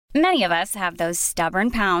Many of us have those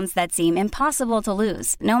stubborn pounds that seem impossible to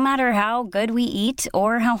lose, no matter how good we eat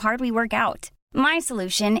or how hard we work out. My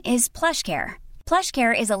solution is PlushCare.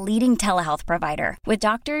 PlushCare is a leading telehealth provider with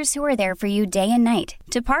doctors who are there for you day and night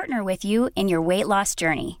to partner with you in your weight loss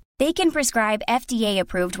journey. They can prescribe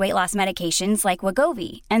FDA-approved weight loss medications like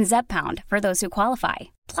Wegovy and Zepbound for those who qualify.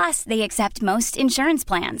 Plus, they accept most insurance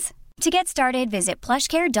plans. To get started, visit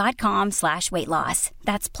plushcare.com/weightloss.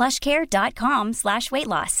 That's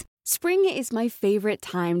plushcare.com/weightloss. Spring is my favorite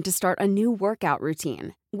time to start a new workout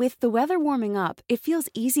routine. With the weather warming up, it feels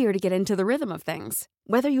easier to get into the rhythm of things.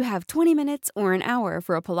 Whether you have 20 minutes or an hour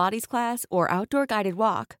for a Pilates class or outdoor guided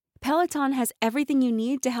walk, Peloton has everything you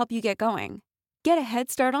need to help you get going. Get a head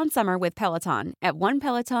start on summer with Peloton at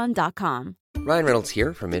onepeloton.com. Ryan Reynolds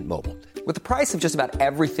here from Mint Mobile. With the price of just about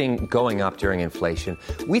everything going up during inflation,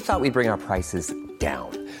 we thought we'd bring our prices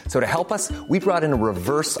down. So to help us, we brought in a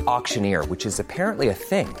reverse auctioneer, which is apparently a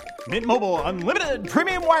thing. Mint Mobile Unlimited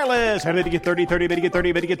Premium Wireless. How to get 30, 30, bit to get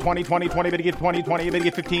 30, bit to get 20, 20, 20, bit to get 20, 20, bit to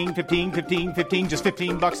get 15, 15, 15, 15, just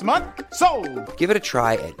 $15 a month? Sold! Give it a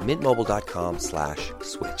try at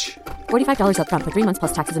mintmobile.com/switch. $45 up front for 3 months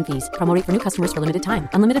plus taxes and fees. Promo rate for new customers for limited time.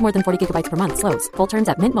 Unlimited more than 40 gigabytes per month. Slows full terms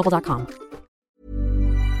at mintmobile.com.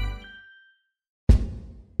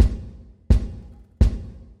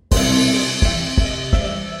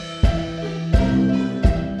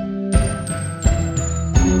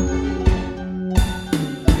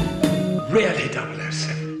 Really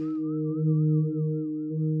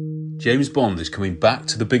 007. James Bond is coming back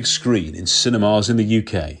to the big screen in cinemas in the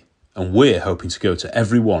UK, and we're hoping to go to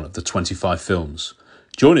every one of the 25 films.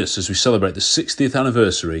 Join us as we celebrate the 60th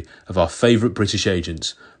anniversary of our favourite British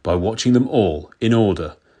agents by watching them all in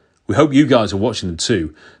order. We hope you guys are watching them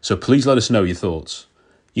too, so please let us know your thoughts.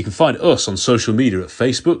 You can find us on social media at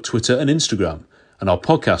Facebook, Twitter and Instagram, and our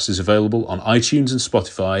podcast is available on iTunes and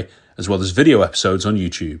Spotify, as well as video episodes on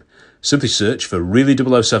YouTube. Simply search for Really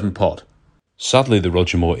 007 Pod. Sadly, the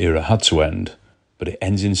Roger Moore era had to end, but it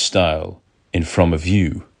ends in style, in From a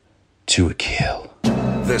View to a Kill.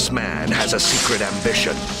 This man has a secret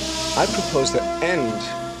ambition. I propose to end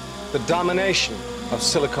the domination of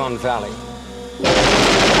Silicon Valley.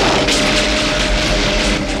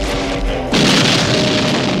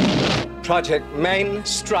 Project Main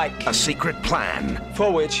Strike. A secret plan. For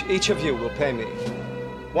which each of you will pay me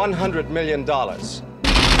 $100 million.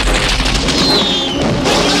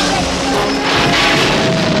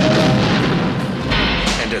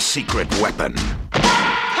 And a secret weapon.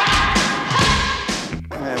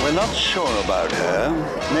 We're not sure about her.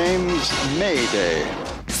 Name's Mayday.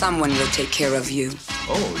 Someone will take care of you.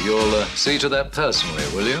 Oh, you'll see to that personally,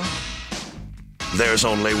 will you? There's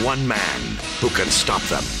only one man who can stop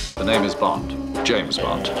them. The name is Bond. James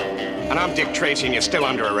Bond. And I'm Dick Tracy, and you're still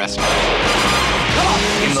under arrest.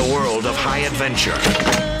 In the world of high adventure,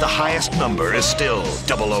 the highest number is still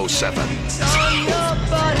 007.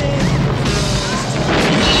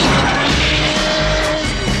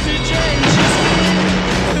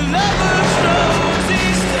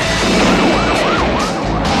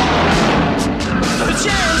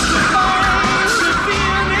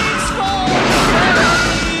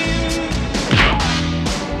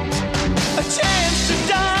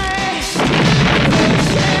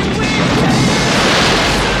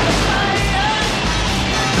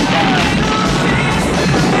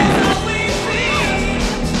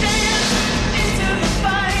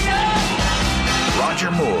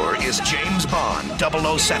 Roger Moore is James Bond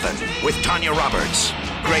 007 with Tanya Roberts,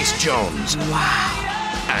 Grace Jones,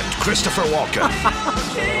 and Christopher Walken.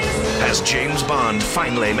 Has James Bond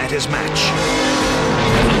finally met his match?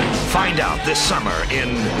 Find out this summer in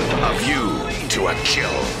A View to a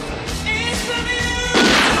Kill.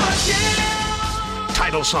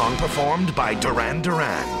 Title song performed by Duran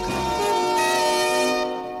Duran.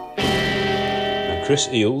 Chris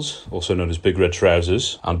Eels, also known as Big Red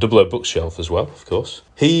Trousers, and Double O Bookshelf as well, of course.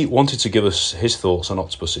 He wanted to give us his thoughts on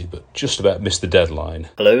Octopussy, but just about missed the deadline.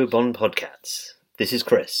 Hello, Bond Podcats. This is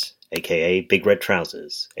Chris, aka Big Red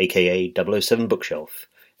Trousers, aka 007 Bookshelf,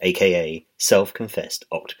 aka self-confessed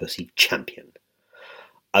Octopussy champion.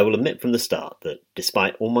 I will admit from the start that,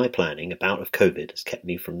 despite all my planning, a bout of COVID has kept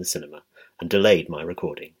me from the cinema and delayed my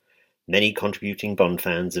recording. Many contributing Bond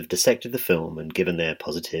fans have dissected the film and given their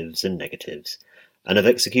positives and negatives, and have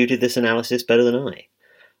executed this analysis better than I,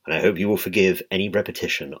 and I hope you will forgive any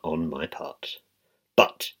repetition on my part.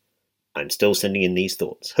 But I'm still sending in these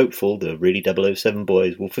thoughts, hopeful the Really 007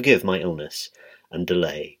 boys will forgive my illness and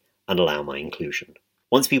delay and allow my inclusion.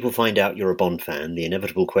 Once people find out you're a Bond fan, the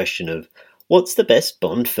inevitable question of what's the best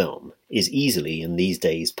Bond film is easily and these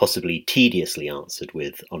days possibly tediously answered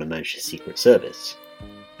with On a Majesty's Secret Service.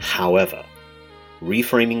 However,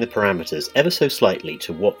 reframing the parameters ever so slightly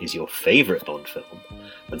to what is your favourite Bond film,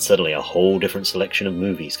 and suddenly a whole different selection of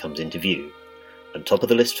movies comes into view. And top of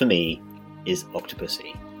the list for me is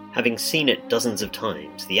Octopussy. Having seen it dozens of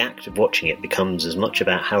times, the act of watching it becomes as much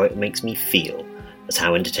about how it makes me feel as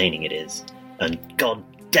how entertaining it is. And god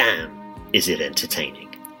damn, is it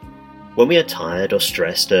entertaining. When we are tired or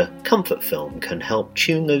stressed, a comfort film can help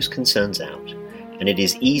tune those concerns out, and it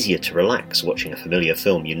is easier to relax watching a familiar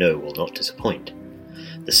film you know will not disappoint.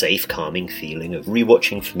 The safe, calming feeling of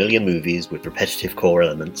rewatching familiar movies with repetitive core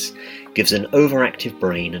elements gives an overactive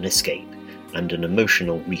brain an escape and an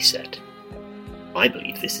emotional reset. I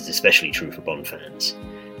believe this is especially true for Bond fans,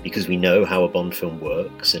 because we know how a Bond film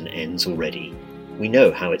works and ends already. We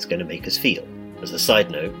know how it's going to make us feel. As a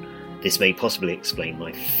side note, this may possibly explain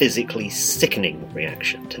my physically sickening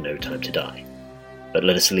reaction to No Time to Die. But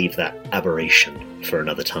let us leave that aberration for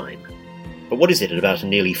another time. But what is it about a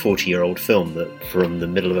nearly 40-year-old film that, from the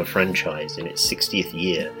middle of a franchise in its 60th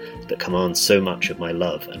year, that commands so much of my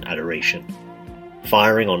love and adoration?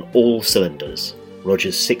 Firing on all cylinders,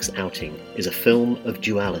 Roger's sixth outing is a film of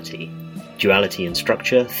duality. Duality in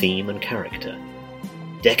structure, theme and character.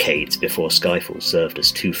 Decades before Skyfall served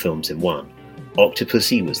as two films in one,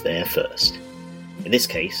 Octopussy was there first. In this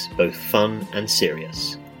case, both fun and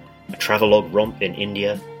serious. A travelogue romp in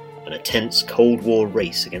India, and a tense Cold War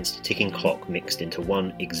race against a ticking clock mixed into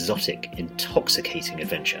one exotic, intoxicating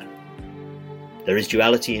adventure. There is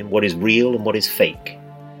duality in what is real and what is fake.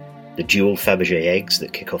 The dual Fabergé eggs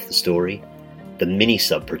that kick off the story, the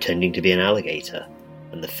mini-sub pretending to be an alligator,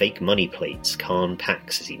 and the fake money plates Khan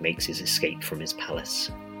packs as he makes his escape from his palace.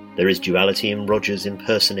 There is duality in Roger's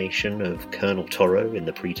impersonation of Colonel Toro in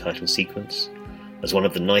the pre-title sequence, as one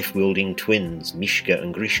of the knife-wielding twins Mishka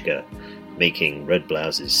and Grishka, making red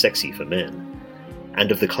blouses sexy for men,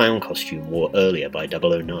 and of the clown costume wore earlier by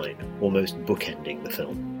 009, almost bookending the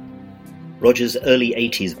film. Roger's early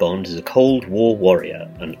 80s Bond is a Cold War warrior,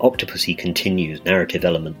 and Octopussy continues narrative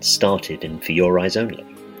elements started in For Your Eyes Only.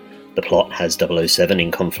 The plot has 007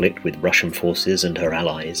 in conflict with Russian forces and her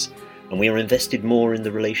allies, and we are invested more in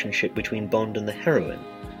the relationship between Bond and the heroine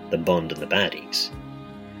than Bond and the baddies.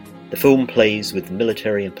 The film plays with the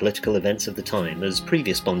military and political events of the time, as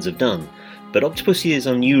previous Bonds have done, but Octopussy is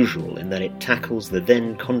unusual in that it tackles the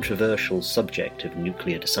then controversial subject of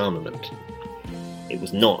nuclear disarmament. It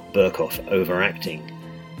was not Burkoff overacting,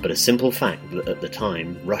 but a simple fact that at the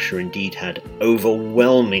time Russia indeed had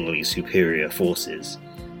overwhelmingly superior forces,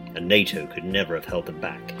 and NATO could never have held them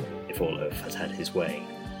back if Orlov had had his way.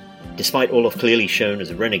 Despite Orlov clearly shown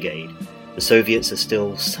as a renegade, the Soviets are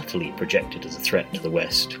still subtly projected as a threat to the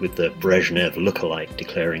West, with the Brezhnev lookalike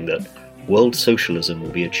declaring that world socialism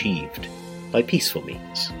will be achieved by peaceful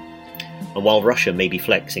means. And while Russia may be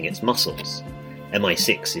flexing its muscles,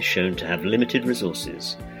 MI6 is shown to have limited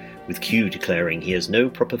resources, with Q declaring he has no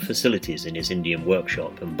proper facilities in his Indian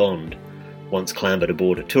workshop, and Bond, once clambered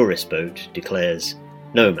aboard a tourist boat, declares,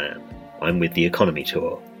 "No ma'am, I'm with the economy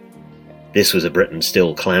tour." This was a Britain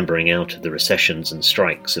still clambering out of the recessions and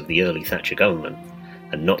strikes of the early Thatcher government,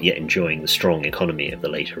 and not yet enjoying the strong economy of the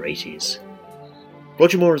later 80s.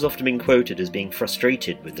 Roger Moore has often been quoted as being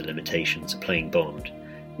frustrated with the limitations of playing Bond,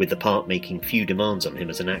 with the part making few demands on him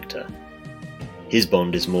as an actor. His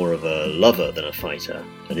Bond is more of a lover than a fighter,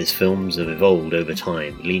 and his films have evolved over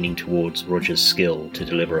time, leaning towards Roger's skill to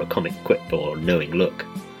deliver a comic quip or knowing look.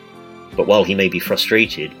 But while he may be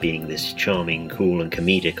frustrated, being this charming, cool and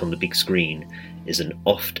comedic on the big screen is an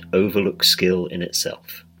oft-overlooked skill in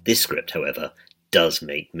itself. This script, however, does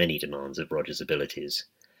make many demands of Roger's abilities.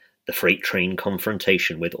 The freight train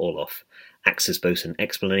confrontation with Orlov acts as both an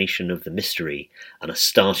explanation of the mystery and a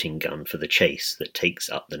starting gun for the chase that takes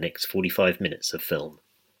up the next 45 minutes of film.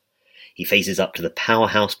 He faces up to the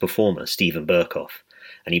powerhouse performer Steven Burkoff,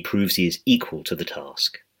 and he proves he is equal to the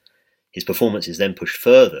task. His performance is then pushed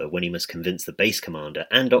further when he must convince the base commander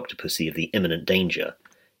and Octopussy of the imminent danger,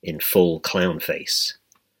 in full clown face.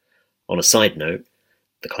 On a side note,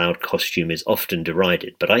 the clown costume is often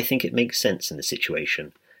derided, but I think it makes sense in the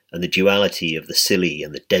situation, and the duality of the silly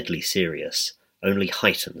and the deadly serious only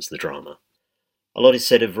heightens the drama. A lot is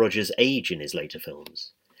said of Roger's age in his later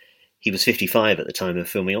films. He was 55 at the time of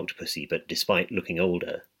filming Octopussy, but despite looking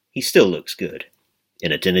older, he still looks good.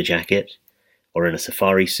 In a dinner jacket, or in a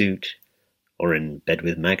safari suit, or in bed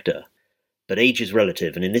with Magda. But age is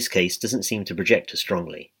relative, and in this case doesn't seem to project as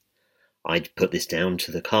strongly. I'd put this down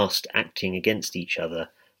to the cast acting against each other,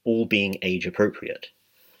 all being age appropriate.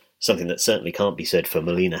 Something that certainly can't be said for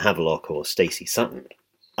Melina Havelock or Stacey Sutton.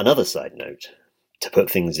 Another side note, to put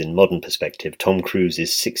things in modern perspective, Tom Cruise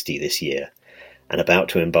is 60 this year, and about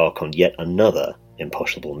to embark on yet another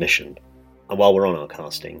impossible mission. And while we're on our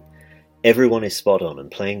casting, everyone is spot on and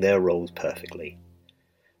playing their roles perfectly.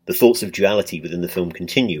 The thoughts of duality within the film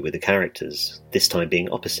continue with the characters, this time being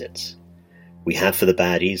opposites. We have for the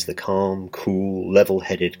baddies the calm, cool,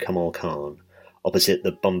 level-headed Kamal Khan, opposite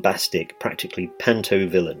the bombastic, practically panto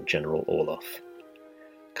villain General Orloff.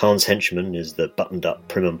 Khan's henchman is the buttoned-up,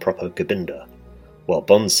 prim and proper Govinda, while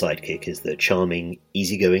Bond's sidekick is the charming,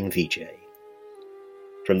 easygoing Vijay.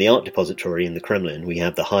 From the art depository in the Kremlin, we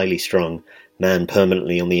have the highly strung man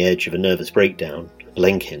permanently on the edge of a nervous breakdown,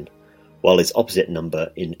 Lenkin, while his opposite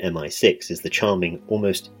number in MI6 is the charming,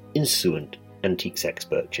 almost insolent antiques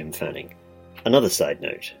expert Jim Fanning. Another side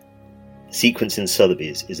note, the sequence in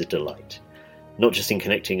Sotheby's is a delight, not just in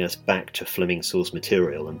connecting us back to Fleming's source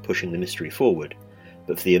material and pushing the mystery forward,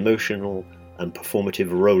 but for the emotional and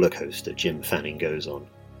performative roller coaster Jim Fanning goes on.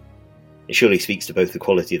 It surely speaks to both the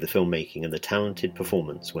quality of the filmmaking and the talented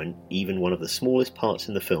performance when even one of the smallest parts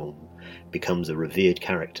in the film becomes a revered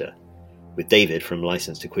character, with David from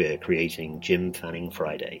License to Queer creating Jim Fanning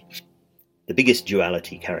Friday. The biggest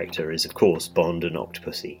duality character is of course Bond and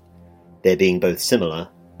Octopussy, there being both similar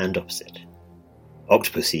and opposite.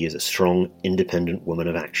 Octopussy is a strong, independent woman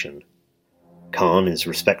of action. Khan is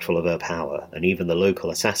respectful of her power, and even the local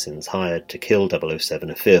assassins hired to kill 007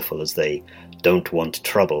 are fearful as they don't want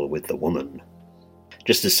trouble with the woman.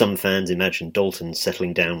 Just as some fans imagine Dalton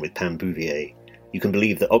settling down with Pam Bouvier, you can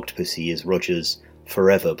believe that Octopussy is Roger's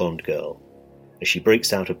forever Bond girl, as she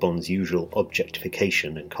breaks out of Bond's usual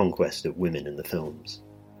objectification and conquest of women in the films,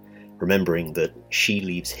 remembering that she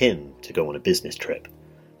leaves him to go on a business trip,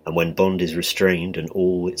 and when Bond is restrained and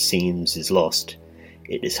all it seems is lost,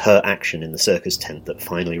 it is her action in the circus tent that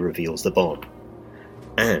finally reveals the bomb.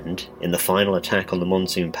 And, in the final attack on the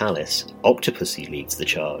Monsoon Palace, Octopussy leads the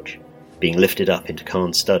charge, being lifted up into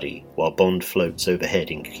Khan's study while Bond floats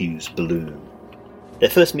overhead in Q's balloon. Their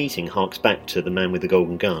first meeting harks back to the Man with the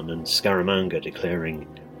Golden Gun and Scaramanga declaring,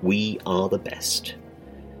 "We are the best,"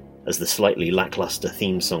 as the slightly lackluster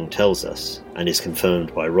theme song tells us, and is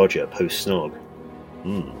confirmed by Roger post-Snog.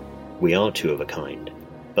 We are two of a kind.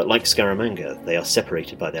 But like Scaramanga, they are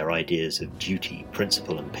separated by their ideas of duty,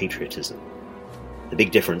 principle and patriotism. The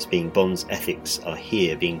big difference being Bond's ethics are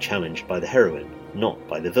here being challenged by the heroine, not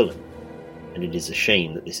by the villain, and it is a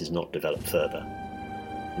shame that this is not developed further.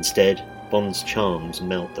 Instead, Bond's charms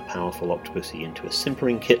melt the powerful Octopussy into a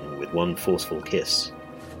simpering kitten with one forceful kiss,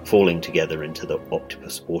 falling together into the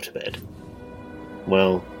octopus waterbed.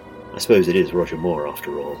 Well, I suppose it is Roger Moore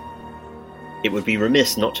after all. It would be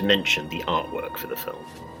remiss not to mention the artwork for the film.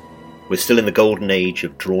 We're still in the golden age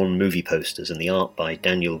of drawn movie posters, and the art by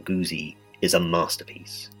Daniel Guzzi is a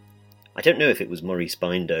masterpiece. I don't know if it was Maurice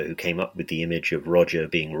Binder who came up with the image of Roger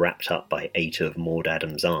being wrapped up by 8 of Maud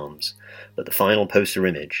Adams' arms, but the final poster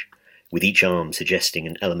image, with each arm suggesting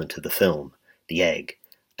an element of the film, the egg,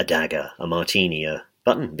 a dagger, a martini, a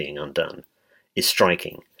button being undone, is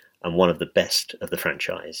striking, and one of the best of the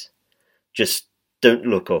franchise. Just don't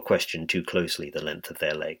look or question too closely the length of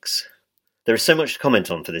their legs. There is so much to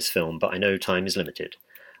comment on for this film, but I know time is limited,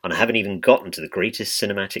 and I haven't even gotten to the greatest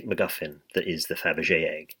cinematic MacGuffin that is the Fabergé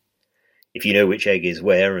egg. If you know which egg is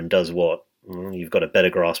where and does what, well, you've got a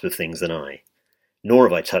better grasp of things than I. Nor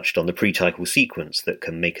have I touched on the pre-title sequence that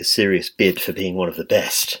can make a serious bid for being one of the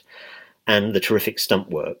best, and the terrific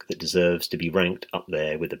stunt work that deserves to be ranked up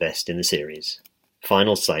there with the best in the series.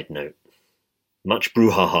 Final side note. Much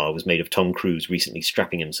brouhaha was made of Tom Cruise recently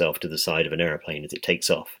strapping himself to the side of an aeroplane as it takes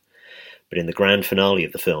off, but in the grand finale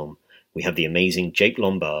of the film, we have the amazing Jake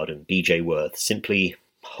Lombard and B.J. Worth simply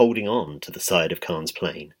holding on to the side of Khan's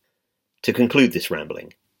plane. To conclude this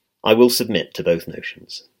rambling, I will submit to both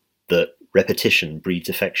notions, that repetition breeds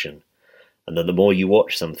affection, and that the more you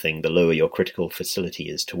watch something, the lower your critical facility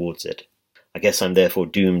is towards it. I guess I'm therefore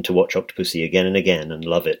doomed to watch Octopussy again and again and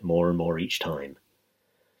love it more and more each time.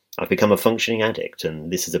 I've become a functioning addict,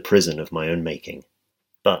 and this is a prison of my own making.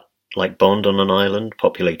 But, like Bond on an island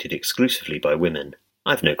populated exclusively by women,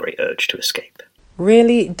 I've no great urge to escape.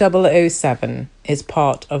 Really 007 is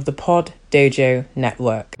part of the Pod Dojo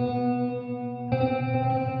network.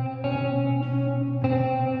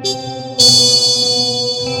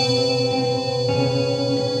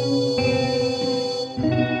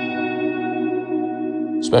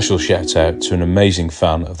 Special shout out to an amazing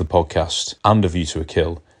fan of the podcast and A View to a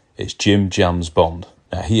Kill. It's Jim Jams Bond.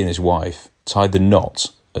 Now, he and his wife tied the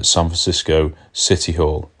knot at San Francisco City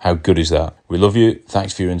Hall. How good is that? We love you.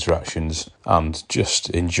 Thanks for your interactions, and just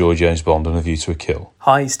enjoy James Bond and A View to a Kill.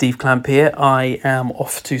 Hi, Steve Clamp here. I am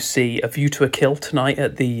off to see A View to a Kill tonight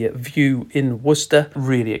at the View in Worcester.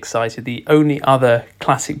 Really excited. The only other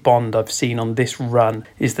classic Bond I've seen on this run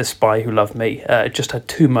is The Spy Who Loved Me. It just had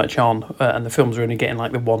too much on, and the films are only getting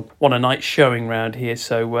like the one a night showing round here,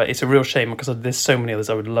 so it's a real shame because there's so many others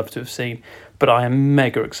I would love to have seen. But I am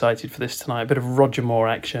mega excited for this tonight. A bit of Roger Moore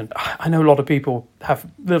action. I know a lot of people have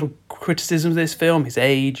little criticisms of this film, his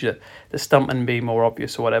age, the stuntman being more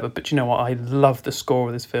obvious or whatever. But you know what? I love the score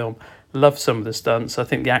of this film. Love some of the stunts. I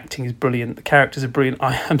think the acting is brilliant. The characters are brilliant.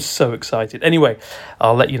 I am so excited. Anyway,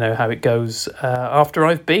 I'll let you know how it goes after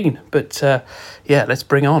I've been. But yeah, let's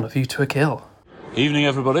bring on A View to a Kill. Evening,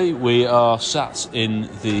 everybody. We are sat in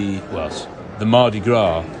the Mardi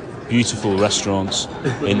Gras beautiful restaurants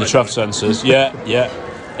in the Trafford Centres. Yeah.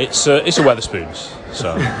 It's a Wetherspoons,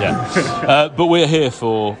 so yeah. But we're here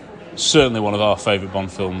for certainly one of our favourite Bond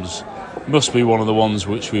films. Must be one of the ones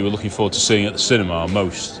which we were looking forward to seeing at the cinema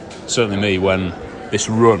most. Certainly me, when this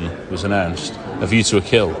run was announced, A View to a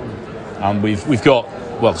Kill. And we've got,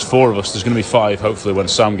 well, there's 4 of us. There's going to be 5, hopefully, when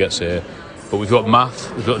Sam gets here. But we've got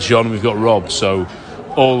Matt, we've got John, we've got Rob. So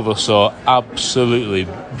all of us are absolutely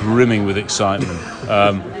brimming with excitement.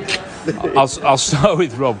 I'll start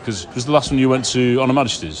with Rob, because was the last one you went to On Her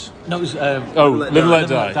Majesty's? No, it was... Live and Let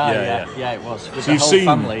Die. Yeah, it was. With so the whole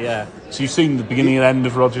family, yeah. So you've seen the beginning and end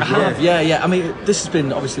of Roger's run? Yeah. I mean, this has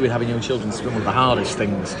been, obviously with having young children, it's been one of the hardest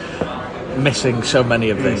things, missing so many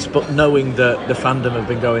of this, but knowing that the fandom have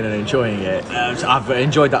been going and enjoying it, I've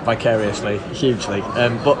enjoyed that vicariously, hugely.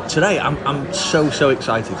 But today, I'm so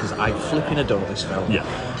excited, because I flipping adore this film. Yeah.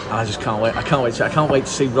 And I just can't wait. I can't wait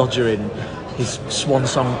to see Roger in his swan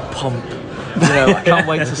song pomp. I can't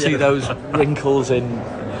wait to see those wrinkles in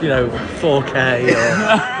 4K.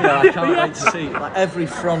 I can't wait to see like every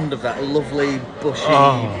frond of that lovely bushy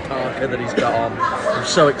parka that he's got on. I'm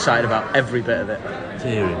so excited about every bit of it.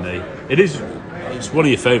 Dear me, it's one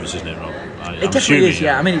of your favourites, isn't it, Rob? It definitely is,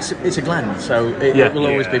 yeah. I mean, it's a Glenn, so it will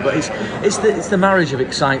always be. But it's the marriage of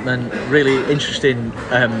excitement, really interesting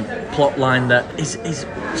plot line that is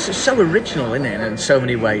so original in it in so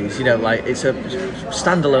many ways. It's a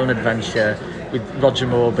standalone adventure with Roger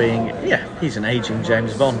Moore being, he's an aging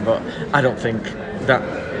James Bond, but I don't think that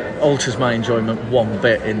alters my enjoyment one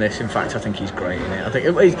bit in this. In fact, I think he's great in it. I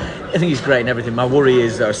think he's great in everything. My worry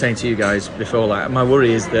is that I was saying to you guys before, my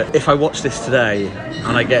worry is that if I watch this today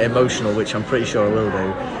and I get emotional, which I'm pretty sure I will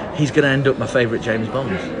do, he's going to end up my favourite James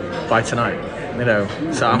Bond by tonight.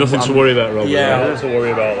 So nothing to worry about, Rob. Yeah, nothing to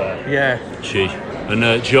worry about that. Yeah. Gee.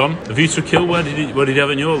 And John, A View to a Kill, where did you have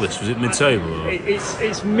it on your list? Was it mid-table? Or?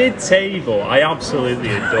 It's mid-table. I absolutely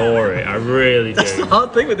adore it. I really do. That's the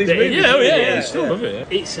hard thing with these movies. Yeah. I still love it.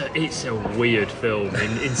 It's a weird film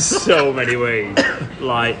in so many ways.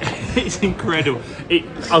 It's incredible.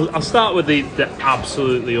 I'll start with the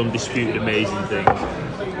absolutely undisputed amazing thing.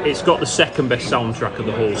 It's got the second best soundtrack of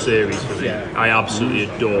the whole series for me. Yeah. I absolutely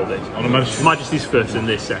adore this. On Majesty's first and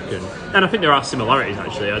this second. And I think there are similarities,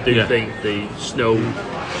 actually. I do think the snow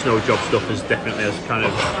job stuff has definitely kind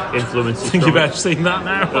of influenced. I think you better seen that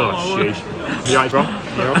now. Oh, sheesh. You right, Rob?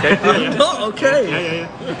 You're okay? I'm not okay.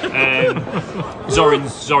 Yeah.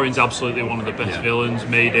 Zorin's absolutely one of the best villains.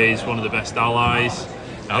 Mayday's one of the best allies.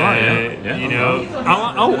 Ally.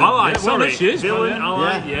 Sorry, is villain,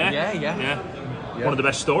 ally. Yeah. One of the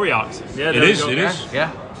best story arcs. Yeah, it is.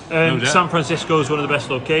 Yeah. No San Francisco is one of the best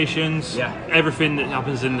locations. Yeah. Everything that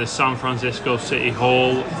happens in the San Francisco City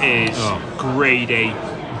Hall is grade A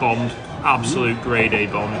Bond. Absolute grade A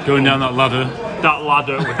Bond. Going down that ladder. That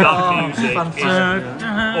ladder with that music is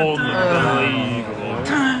unbelievable.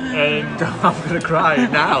 I'm going to cry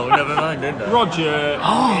now. Never mind, isn't it?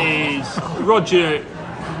 Roger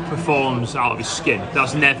performs out of his skin.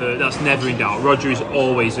 That's never in doubt. Roger is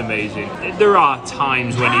always amazing. There are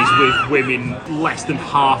times when he's with women less than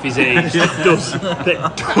half his age that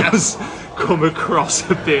does come across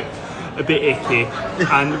a bit icky,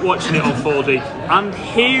 and watching it on 4D and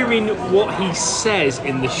hearing what he says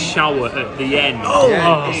in the shower at the end.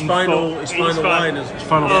 His final line is his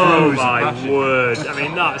final phrase. Oh my word! I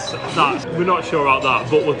mean, that's we're not sure about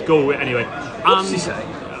that, but we'll go with it anyway. What does he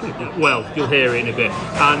say? Well, you'll hear it in a bit.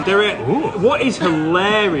 And what is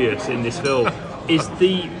hilarious in this film is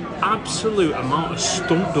the absolute amount of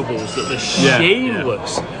stunt doubles that they're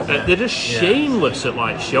shameless. They're just shameless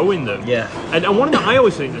at showing them. Yeah. And one of the I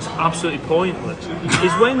always think that's absolutely pointless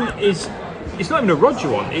is when it's not even a Roger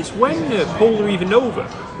one. It's when Polar Even Nova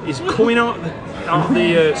is coming out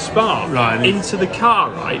the spa into the car,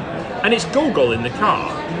 right? And it's Gogol in the car.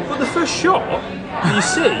 But the first shot you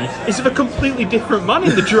see is of a completely different man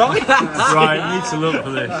in the drive. Right, I need to look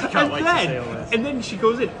for this. And then she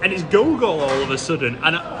goes in, and it's Gogol all of a sudden,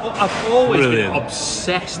 and I've always been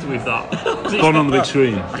obsessed with that. Gone on the big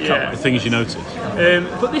screen. Yeah. The things you notice.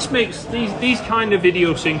 But this makes these kind of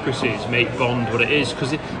idiosyncrasies make Bond what it is,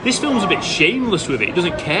 because this film's a bit shameless with it. It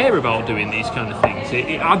doesn't care about doing these kind of things.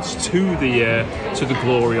 It adds to the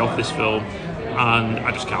glory of this film, and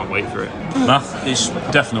I just can't wait for it. Math is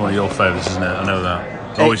definitely one of your favourites, isn't it? I know that.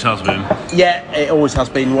 Always has been. Yeah, it always has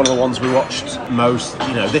been one of the ones we watched most.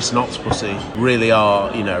 This and Octopussy really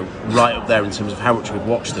are, right up there in terms of how much we've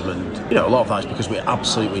watched them, and a lot of that is because we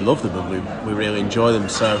absolutely love them and we really enjoy them.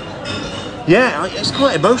 So, yeah, it's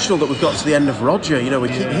quite emotional that we've got to the end of Roger. We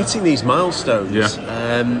keep hitting these milestones,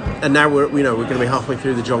 and now we're going to be halfway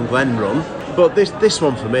through the John Glenn run. But this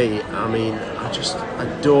one for me, I just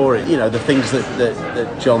adore it. The things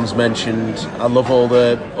that John's mentioned. I love all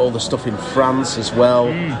the stuff in France as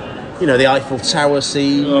well. The Eiffel Tower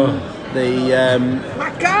scene. The my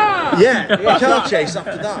God! The car chase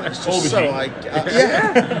after that. It's just so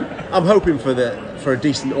I'm hoping for a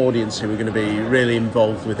decent audience who are going to be really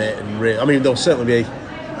involved with it, and there'll certainly be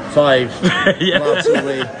 5 lads who will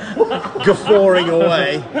be guffawing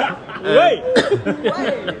away. Wait!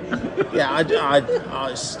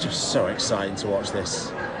 It's just so exciting to watch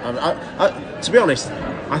this. To be honest,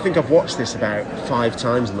 I think I've watched this about 5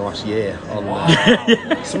 times in the last year,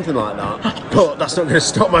 on something like that. But that's not going to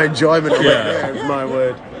stop my enjoyment of it. My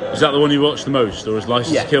word. Is that the one you watched the most, or is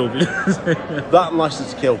License to Kill? That and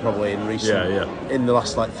License to Kill probably in in the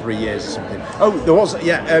last 3 years or something. Oh, there was. Do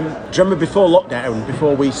you remember before lockdown,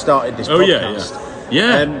 before we started this podcast?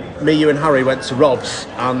 Me, you and Harry went to Rob's,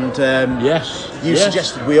 and you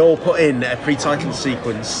suggested we all put in a pre-title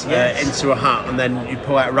sequence into a hat, and then you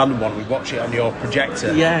pull out a random one. We'd watch it on your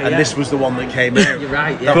projector, and this was the one that came out. You're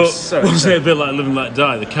right. That was so wasn't it a bit like Live and Let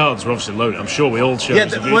Die? The cards were obviously loaded. I'm sure we all chose. I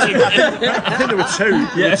think there were 2.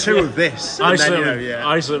 There were 2 of this. I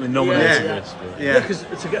certainly nominated this. Because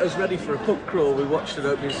to get us ready for a pub crawl, we watched an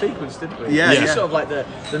opening sequence, didn't we? Sort of like the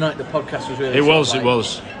night the podcast was really. It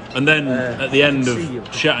was. And then at the end of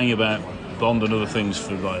chatting about Bond and other things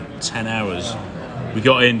for 10 hours, we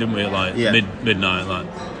got in, didn't we, at midnight,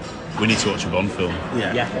 we need to watch a Bond film.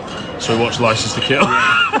 So we watched License to Kill.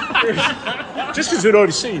 Just because we'd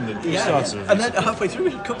already seen the start of it. And then halfway through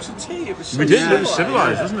we had cups of tea. It was so we did, it was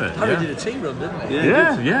civilised, wasn't it? Harry did a tea run, didn't he?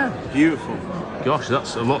 Yeah. Beautiful. Gosh,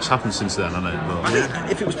 a lot's happened since then, hasn't it?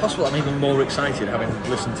 But, if it was possible, I'm even more excited having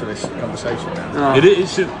listened to this conversation now. It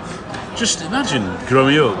is. Just imagine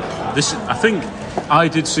growing up. I think I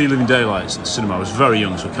did see Living Daylights at the cinema. I was very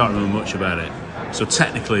young, so I can't remember much about it. So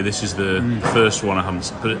technically, this is the first one I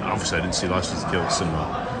haven't. But obviously, I didn't see License to Kill at the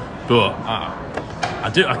cinema. But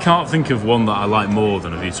I can't think of one that I like more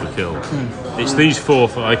than A View to a Kill. It's these 4.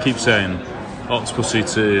 I keep saying Octopussy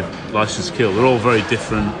to License to Kill. They're all very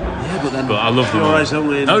different. But I love them all. And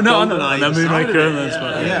then Moonraker,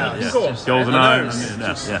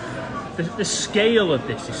 GoldenEye. The scale of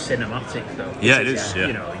this is cinematic, though. It is.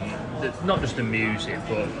 Not just the music,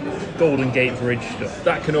 but Golden Gate Bridge stuff.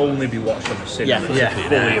 That can only be watched on the cinema. Fully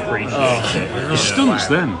appreciate it. It stunts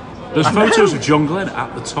then. There's photos of John Glenn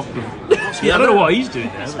at the top of. I don't know what he's doing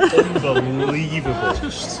there. Unbelievable.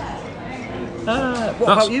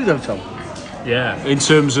 What about you, though, Tom? Yeah. In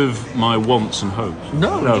terms of my wants and hopes.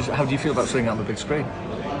 No. How do you feel about seeing it on the big screen?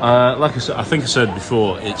 Like I said, I think I said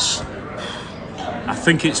before, I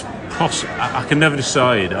think it's possible. I can never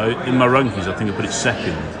decide. In my rankings, I think I put it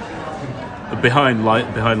second, behind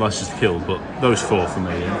License to Kill. But those 4 for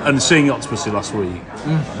me. And seeing Octopussy last week,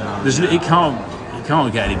 it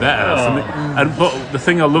can't get any better for me. But the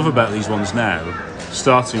thing I love about these ones now,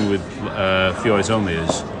 starting with Fiore's Only,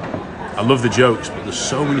 is I love the jokes, but there's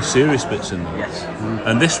so many serious bits in them.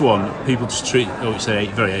 And this one, people just treat it's very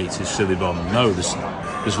 80s silly Bond. No,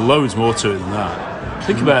 there's loads more to it than that.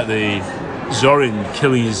 Think about the Zorin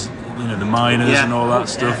killing his, the miners and all that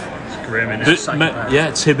stuff. It's grim, isn't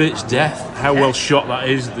it? Tibbet's death, how well shot that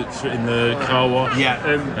is in the car wash,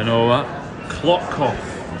 and all that. Klokov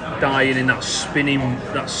dying in that spinning.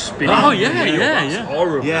 Oh That's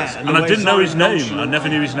horrible. And I didn't know his name. I never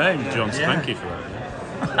knew his name, John. So thank you for that.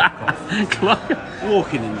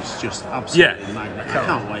 Walking is just absolutely magnificent. I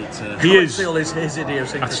can't wait to. He is. Feel his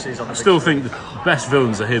idiosyncrasies on the. I still think the best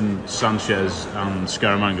villains are him, Sanchez, and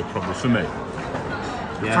Scaramanga, probably for me.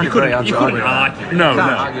 You couldn't argue. No.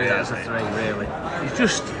 Argue that as a 3, really.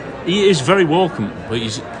 He is very welcome, but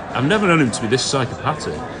I've never known him to be this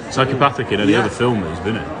psychopathic in any other film that he's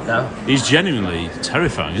been in. No. He's genuinely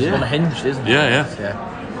terrifying, isn't he? Unhinged, isn't he? Yeah.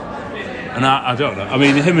 And I don't know. I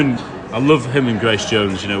mean, him and I love him and Grace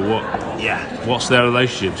Jones. You know what's their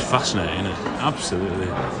relationship? It's fascinating, isn't it? Absolutely.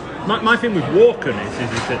 My thing with Walken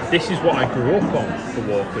is that this is what I grew up on for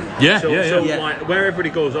Walken. So like, where everybody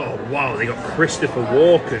goes, oh wow, they got Christopher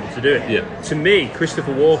Walken to do it. Yeah. To me,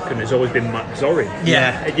 Christopher Walken has always been Matt Zorin.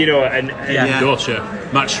 Yeah. You know, and Gotcha.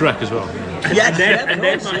 Matt Shrek as well. And then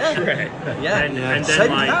Matt Shrek. And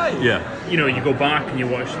then you know, you go back and you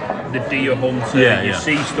watch The Deer Hunter, and you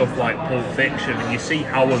see stuff like Pulp Fiction, and you see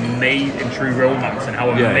how amazing True Romance and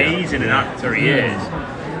how amazing an actor he is.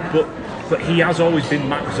 But he has always been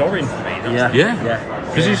Matt Zorin for me.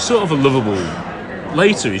 Because he's sort of a lovable.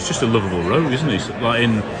 Later, he's just a lovable rogue, isn't he? Like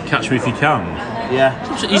in Catch Me If You Can. Yeah.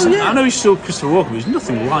 I know he's still Christopher Walken, but he's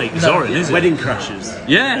nothing like Zorin, is he? Wedding Crashers.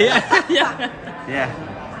 Yeah.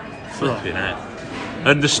 Flipping out.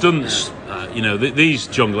 And the stunts, you know, these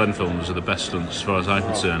John Glenn films are the best stunts as far as I'm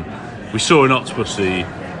concerned. We saw in Octopussy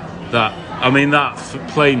that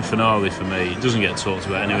plane finale for me doesn't get talked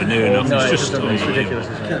about anywhere near enough. It's just ridiculous,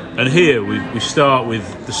 isn't it? And here we start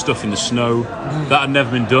with the stuff in the snow that had never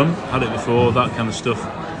been done. Had it before, that kind of stuff.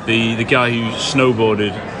 The guy who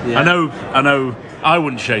snowboarded. I know. I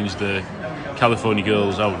wouldn't change the California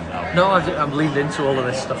Girls. I wouldn't. No, I'm leaned into all of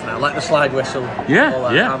this stuff now, like the slide whistle. Yeah.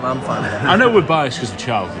 I'm fine with that. I know we're biased because of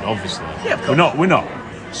childhood, obviously. Yeah, of course. We're not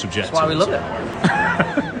subjective. That's why we love it.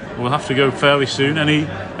 We'll have to go fairly soon.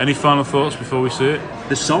 Any final thoughts before we see it?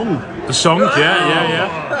 The song, yeah.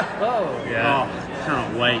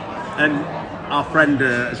 Can't wait. And our friend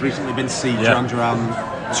has recently been to see Duran Duran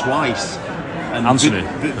twice, and Anthony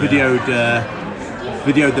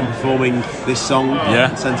videoed them performing this song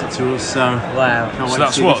and sent it to us. So wow, so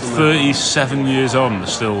that's what 37 years on. They're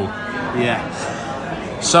still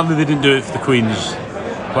Sadly, they didn't do it for the Queen's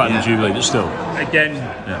Platinum Jubilee, but still. Again,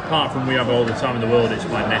 apart from We Have All the Time in the World, it's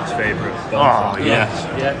my next favourite.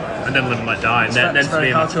 Yeah. And then Live and Let Die, and then for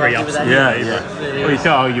me, my three absolute favourite. Well, you can't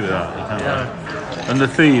argue with that. And the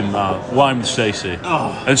theme, Wine with Stacey.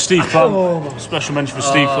 And Steve Plant, special mention for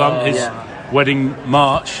Steve Plant, his wedding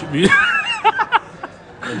march.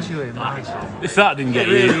 If that didn't get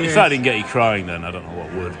you crying, then I don't know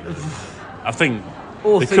what would. I think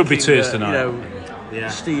there could be tears tonight.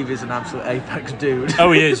 Steve is an absolute apex dude.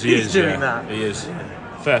 Oh, he is. He's doing that. He is.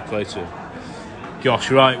 Fair play to him. Gosh,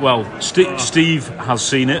 right. Well, Steve has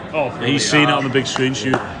seen it. He's seen it on the big screen.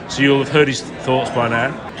 So you'll have heard his thoughts by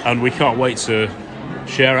now. And we can't wait to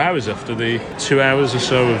share ours after the 2 hours or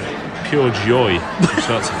so of pure joy from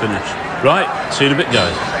start to finish. Right. See you in a bit,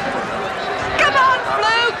 guys. Come on,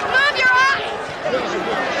 Fluke! Move your ass!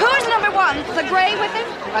 Who's number one? The grey with him?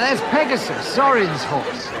 That's Pegasus, Zorin's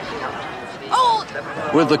horse. Oh!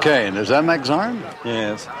 With the cane, is that Max Zorin?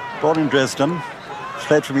 Yes. Born in Dresden,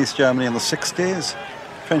 fled from East Germany in the 60s,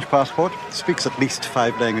 French passport, speaks at least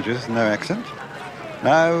 5 languages, no accent.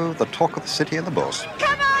 Now the talk of the city and the boss.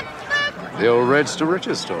 Come on, Fluke! The old rags to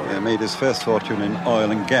riches story. He made his first fortune in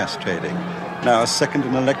oil and gas trading. Now a second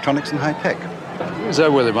in electronics and high tech. Who's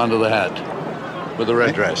that with him under the hat? With the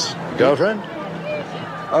red dress? Girlfriend?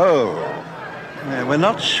 Oh, we're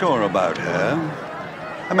not sure about her.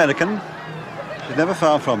 American. She's never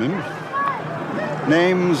far from him.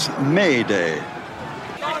 Name's Mayday.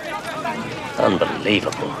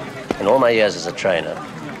 Unbelievable. In all my years as a trainer,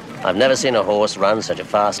 I've never seen a horse run such a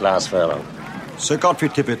fast last furlong. Sir Godfrey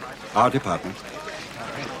Tippett, our department.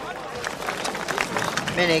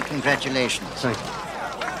 Many congratulations. Thank you.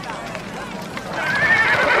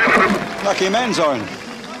 Lucky man, Zorin.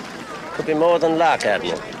 Could be more than luck,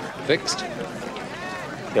 Admiral. Fixed?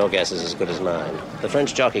 Your guess is as good as mine. The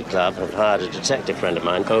French Jockey Club have hired a detective friend of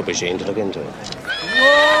mine, Aubergine, to look into it.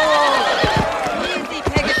 Whoa! Easy,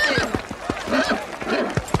 Pegasus.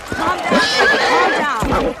 Calm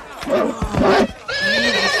down.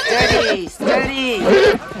 Steady.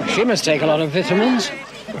 She must take a lot of vitamins.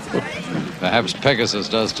 Perhaps Pegasus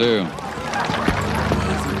does too.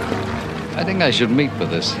 I think I should meet with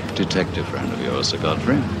this detective friend of yours, Sir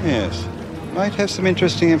Godfrey. Yes. Might have some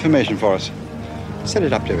interesting information for us. Set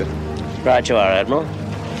it up, David. Right you are, Admiral.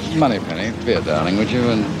 Moneypenny, be a darling, would you,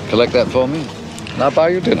 and collect that for me? And I'll buy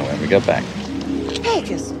you dinner when we get back.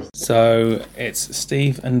 Pegasus. So it's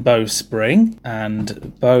Steve and Bo Spring,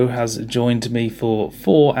 and Bo has joined me for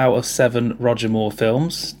 4 out of 7 Roger Moore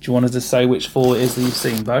films. Do you want us to say which 4 it is that you've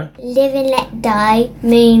seen, Bo? Live and Let Die,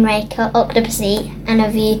 Moonraker, Octopussy, and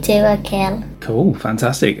A View to a Kill. Cool,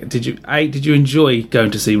 fantastic. Did you enjoy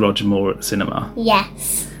going to see Roger Moore at the cinema?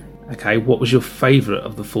 Yes. Okay, what was your favourite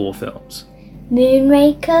of the 4 films?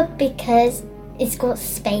 Moonraker, because it's got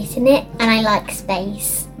space in it, and I like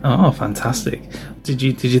space. Oh, fantastic. Did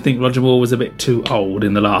you think Roger Moore was a bit too old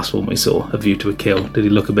in the last one we saw, A View to a Kill? Did he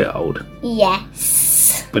look a bit old?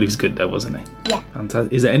 Yes. But he was good though, wasn't he? Yeah.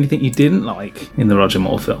 Fantastic. Is there anything you didn't like in the Roger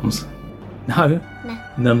Moore films? No? No.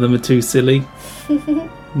 None of them are too silly?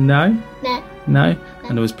 No? No. No?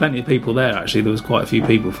 And there was plenty of people there, actually. There was quite a few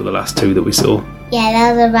people for the last two that we saw. Yeah,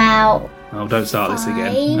 that was about... Oh, don't start this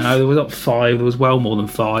again. 5. No, there was not 5. There was well more than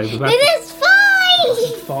 5. There's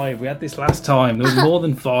 5! 5. We had this last time. There was more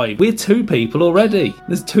than 5. We're 2 people already.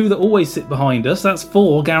 There's 2 that always sit behind us. That's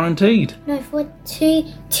 4 guaranteed. No, 2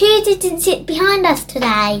 didn't sit behind us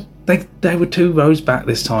today. They were 2 rows back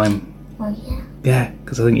this time. Oh, yeah. Yeah,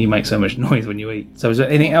 because I think you make so much noise when you eat. So is there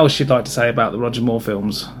anything else you'd like to say about the Roger Moore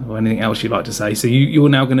films? Or anything else you'd like to say? So you're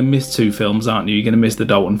now going to miss 2 films, aren't you? You're going to miss the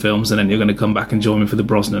Dalton films and then you're going to come back and join me for the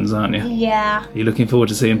Brosnans, aren't you? Yeah. Are you looking forward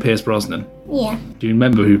to seeing Pierce Brosnan? Yeah. Do you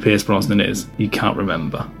remember who Pierce Brosnan is? You can't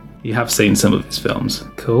remember. You have seen some of his films.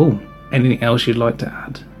 Cool. Anything else you'd like to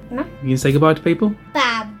add? No. You can say goodbye to people?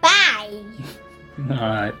 Bye-bye.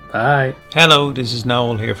 Alright, bye. Hello, this is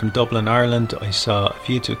Noel here from Dublin, Ireland. I saw A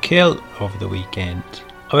View to a Kill over the weekend.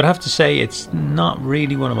 I would have to say it's not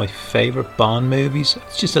really one of my favourite Bond movies.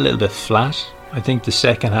 It's just a little bit flat. I think the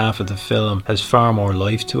second half of the film has far more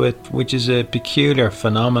life to it, which is a peculiar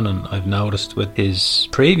phenomenon I've noticed with his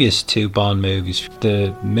previous 2 Bond movies.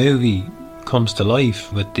 The movie comes to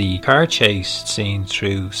life with the car chase scene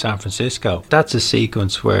through San Francisco. That's a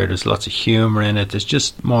sequence where there's lots of humour in it. There's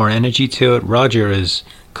just more energy to it. Roger is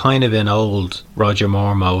kind of in old Roger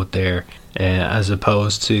Moore mode there, as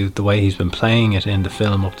opposed to the way he's been playing it in the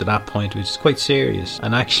film up to that point, which is quite serious.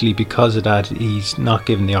 And actually, because of that, he's not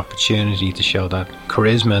given the opportunity to show that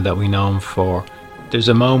charisma that we know him for. There's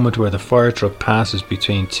a moment where the fire truck passes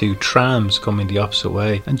between 2 trams coming the opposite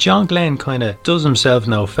way, and John Glenn kind of does himself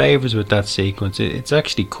no favours with that sequence. It's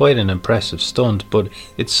actually quite an impressive stunt, but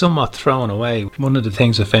it's somewhat thrown away. One of the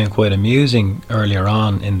things I found quite amusing earlier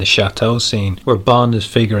on in the chateau scene, where Bond is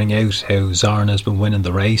figuring out how Zorin has been winning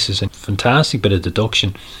the races, and fantastic bit of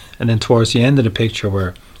deduction, and then towards the end of the picture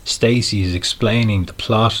where Stacey is explaining the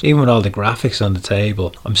plot, even with all the graphics on the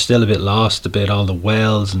table, I'm still a bit lost about all the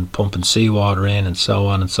wells and pumping seawater in and so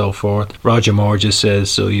on and so forth. Roger Moore just says,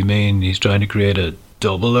 so you mean he's trying to create a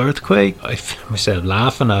double earthquake? I found myself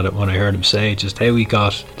laughing at it when I heard him say just how he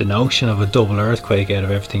got the notion of a double earthquake out of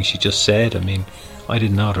everything she just said. I mean, I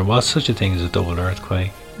didn't know there was such a thing as a double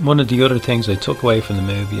earthquake. One of the other things I took away from the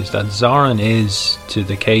movie is that Zorin is to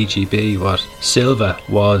the KGB what Silva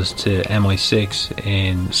was to MI6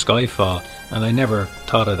 in Skyfall, and I never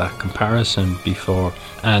thought of that comparison before.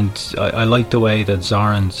 And I like the way that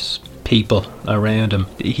Zorin's people around him,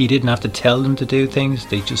 he didn't have to tell them to do things,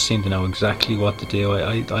 they just seemed to know exactly what to do.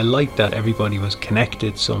 I like that everybody was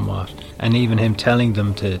connected somewhat, and even him telling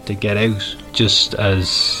them to get out just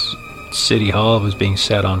as City Hall was being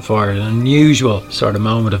set on fire. An unusual sort of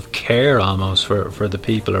moment of care almost for the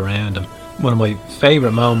people around him. One of my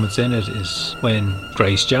favourite moments in it is when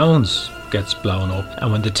Grace Jones gets blown up,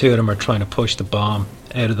 and when the 2 of them are trying to push the bomb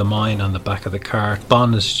out of the mine on the back of the car,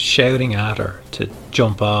 Bond is shouting at her to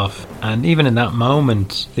jump off, and even in that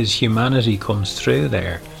moment his humanity comes through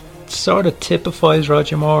there. It sort of typifies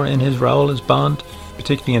Roger Moore in his role as Bond,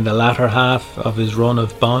 particularly in the latter half of his run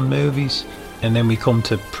of Bond movies. And then we come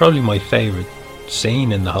to probably my favourite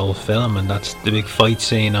scene in the whole film, and that's the big fight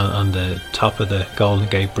scene on the top of the Golden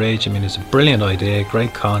Gate Bridge. I mean, it's a brilliant idea,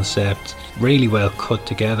 great concept, really well cut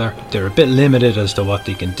together. They're a bit limited as to what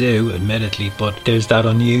they can do, admittedly, but there's that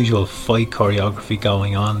unusual fight choreography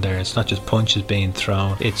going on there. It's not just punches being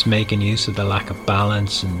thrown, it's making use of the lack of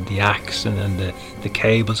balance and the axe and the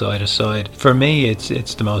cables either side. For me,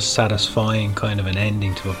 it's the most satisfying kind of an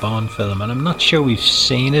ending to a Bond film, and I'm not sure we've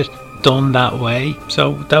seen it done that way.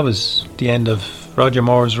 So that was the end of Roger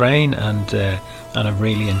Moore's reign, and I've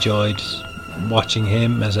really enjoyed watching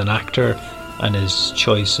him as an actor and his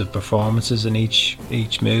choice of performances in each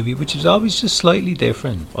movie, which is always just slightly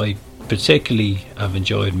different. I particularly have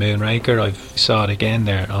enjoyed Moonraker. I saw it again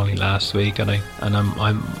there only last week, and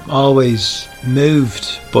I'm always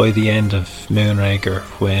moved by the end of Moonraker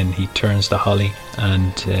when he turns to Holly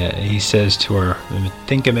and he says to her, I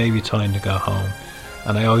think it may be time to go home.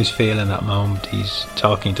 And I always feel in that moment he's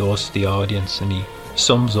talking to us, the audience, and he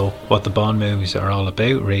sums up what the Bond movies are all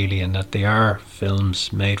about, really, and that they are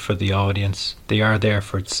films made for the audience. They are there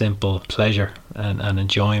for simple pleasure and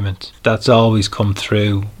enjoyment. That's always come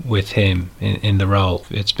through with him in the role.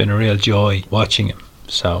 It's been a real joy watching him.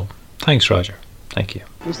 So, thanks, Roger. Thank you.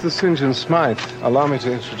 Mr. St. John Smythe, allow me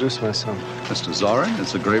to introduce myself. Mr. Zorin,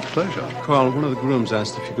 it's a great pleasure. Carl, one of the grooms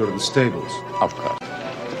asked if you go to the stables. Of course.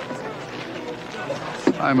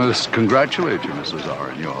 I must congratulate you, Mrs.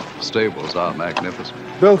 Zorin. Your stables are magnificent.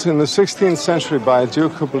 Built in the 16th century by a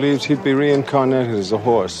duke who believed he'd be reincarnated as a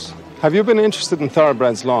horse. Have you been interested in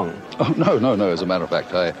thoroughbreds long? Oh, no. As a matter of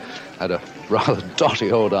fact, I had a rather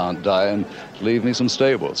dotty old aunt die and leave me some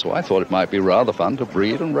stables, so I thought it might be rather fun to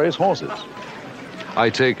breed and raise horses. I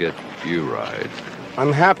take it you ride.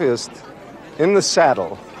 I'm happiest in the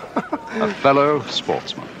saddle. A fellow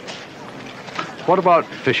sportsman. What about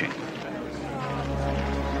fishing?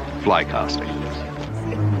 Fly casting?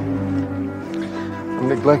 I'm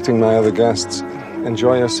neglecting my other guests.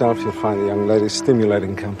 Enjoy yourself. You'll find the young lady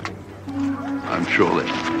stimulating company. I'm sure that...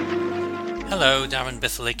 Hello, Darren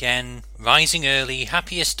Bithell again. Rising early,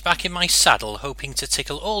 happiest back in my saddle, hoping to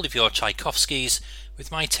tickle all of your Tchaikovskys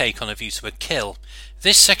with my take on A View to a Kill.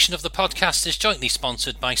 This section of the podcast is jointly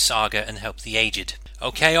sponsored by Saga and Help the Aged.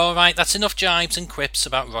 Okay, alright, that's enough jibes and quips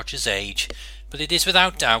about Roger's age, but it is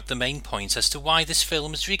without doubt the main point as to why this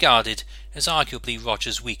film is regarded as arguably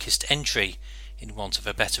Roger's weakest entry, in want of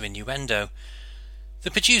a better innuendo. The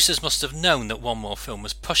producers must have known that one more film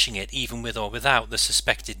was pushing it, even with or without the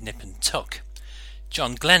suspected nip and tuck.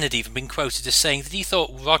 John Glenn had even been quoted as saying that he thought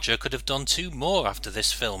Roger could have done 2 more after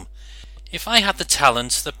this film. If I had the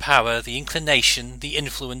talent, the power, the inclination, the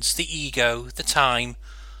influence, the ego, the time,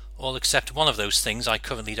 all except one of those things I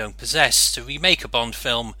currently don't possess, to remake a Bond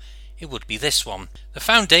film, it would be this one. The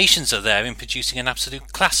foundations are there in producing an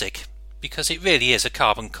absolute classic, because it really is a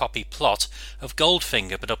carbon copy plot of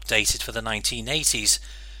Goldfinger but updated for the 1980s.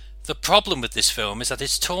 The problem with this film is that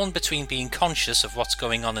it's torn between being conscious of what's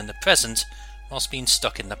going on in the present whilst being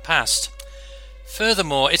stuck in the past.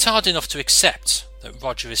 Furthermore, it's hard enough to accept that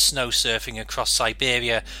Roger is snow surfing across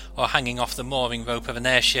Siberia or hanging off the mooring rope of an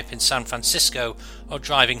airship in San Francisco or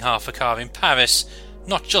driving half a car in Paris,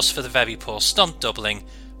 not just for the very poor stunt doubling,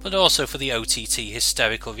 but also for the OTT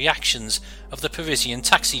hysterical reactions of the Parisian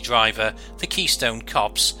taxi driver, the Keystone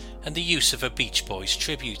Cops, and the use of a Beach Boys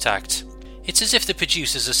tribute act. It's as if the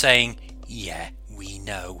producers are saying, yeah, we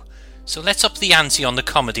know, so let's up the ante on the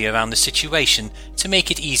comedy around the situation to make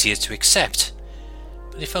it easier to accept.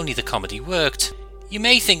 But if only the comedy worked. You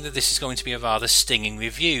may think that this is going to be a rather stinging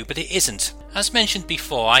review, but it isn't. As mentioned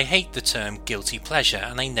before, I hate the term guilty pleasure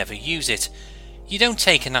and I never use it. You don't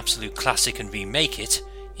take an absolute classic and remake it.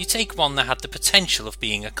 You take one that had the potential of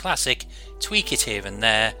being a classic, tweak it here and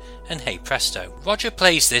there, and hey presto. Roger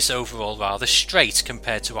plays this overall rather straight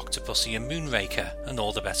compared to Octopussy and Moonraker, and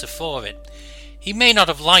all the better for it. He may not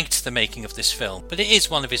have liked the making of this film, but it is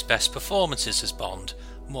one of his best performances as Bond,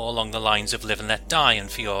 more along the lines of Live and Let Die and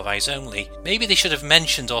For Your Eyes Only. Maybe they should have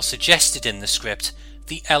mentioned or suggested in the script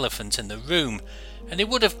the elephant in the room, and it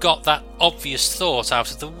would have got that obvious thought out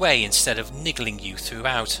of the way instead of niggling you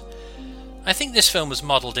throughout. I think this film was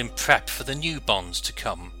modelled in prep for the new Bonds to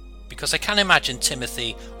come, because I can't imagine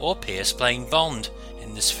Timothy or Pierce playing Bond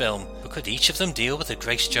in this film, but could each of them deal with a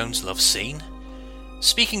Grace Jones love scene?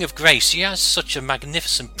 Speaking of Grace, she has such a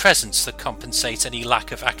magnificent presence that compensates any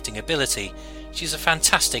lack of acting ability. She's a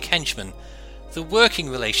fantastic henchman. The working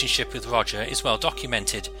relationship with Roger is well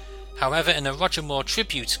documented. However, in a Roger Moore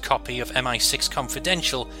tribute copy of MI6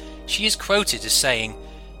 Confidential, she is quoted as saying,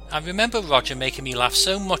 "I remember Roger making me laugh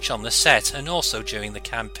so much on the set and also during the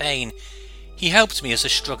campaign. He helped me as a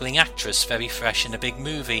struggling actress, very fresh in a big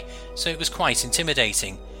movie, so it was quite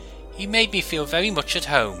intimidating. He made me feel very much at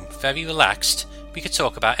home, very relaxed. We could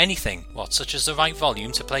talk about anything, such as the right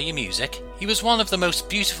volume to play your music. He was one of the most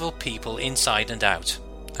beautiful people inside and out.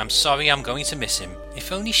 I'm sorry I'm going to miss him.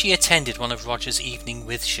 If only she attended one of Roger's evening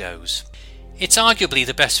with shows." It's arguably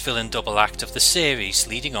the best villain double act of the series,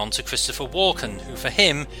 leading on to Christopher Walken, who for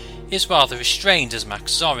him is rather restrained as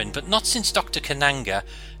Max Zorin, but not since Dr. Kananga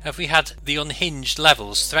have we had the unhinged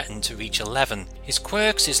levels threaten to reach 11. His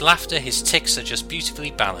quirks, his laughter, his tics are just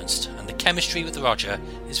beautifully balanced, and the chemistry with Roger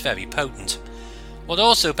is very potent. What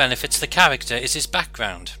also benefits the character is his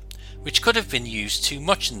background, which could have been used too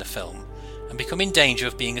much in the film, and become in danger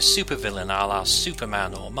of being a supervillain a la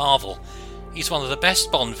Superman or Marvel. He's one of the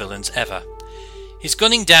best Bond villains ever. His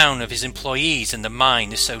gunning down of his employees in the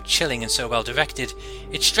mine is so chilling and so well directed,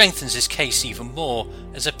 it strengthens his case even more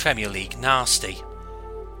as a Premier League nasty.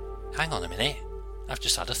 Hang on a minute, I've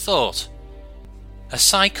just had a thought. A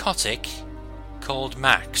psychotic called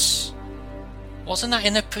Max. Wasn't that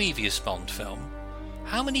in a previous Bond film?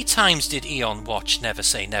 How many times did Eon watch Never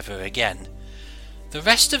Say Never Again? The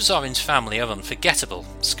rest of Zorin's family are unforgettable.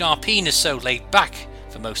 Scarpine is so laid back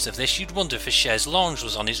for most of this you'd wonder if a chaise lounge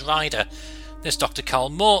was on his rider. There's Dr.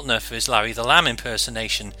 Carl Mortner for his Larry the Lamb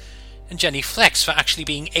impersonation, and Jenny Flex for actually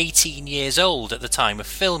being 18 years old at the time of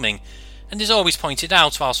filming, and is always pointed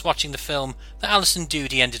out whilst watching the film that Alison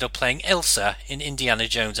Doody ended up playing Elsa in Indiana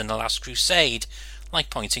Jones and the Last Crusade,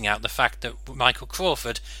 like pointing out the fact that Michael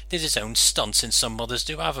Crawford did his own stunts in Some Mothers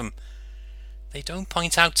Do Have 'Em. They don't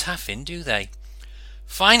point out Taffin, do they?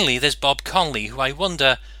 Finally, there's Bob Conley, who I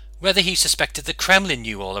wonder whether he suspected the Kremlin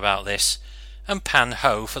knew all about this, and Pan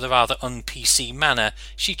Ho for the rather un-PC manner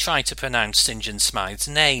she tried to pronounce St. John Smythe's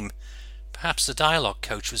name. Perhaps the dialogue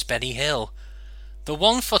coach was Benny Hill. The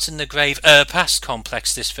one foot in the grave past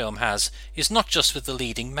complex this film has is not just with the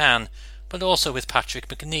leading man, but also with Patrick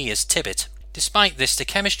Macnee as Tibbet. Despite this, the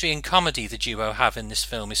chemistry and comedy the duo have in this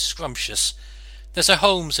film is scrumptious. There's a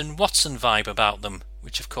Holmes and Watson vibe about them,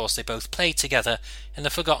 which of course they both played together in the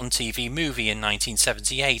Forgotten TV movie in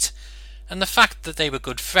 1978, and the fact that they were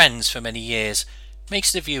good friends for many years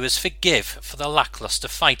makes the viewers forgive for the lacklustre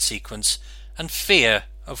fight sequence and fear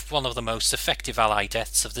of one of the most effective ally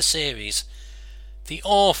deaths of the series. The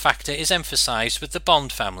awe factor is emphasised with the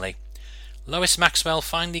Bond family. Lois Maxwell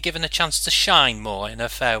finally given a chance to shine more in her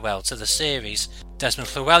farewell to the series, Desmond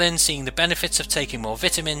Llewellyn seeing the benefits of taking more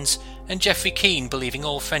vitamins, and Geoffrey Keane believing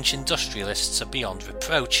all French industrialists are beyond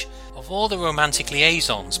reproach. Of all the romantic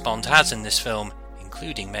liaisons Bond has in this film,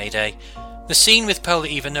 including Mayday, the scene with Paula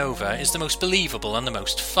Ivanova is the most believable and the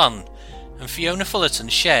most fun, and Fiona Fullerton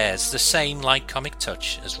shares the same light comic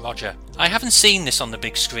touch as Roger. I haven't seen this on the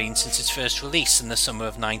big screen since its first release in the summer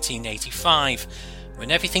of 1985, when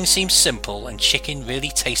everything seemed simple and chicken really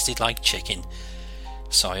tasted like chicken.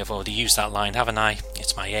 Sorry, I've already used that line, haven't I?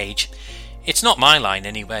 It's my age. It's not my line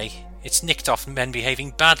anyway. It's nicked off Men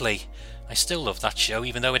Behaving Badly. I still love that show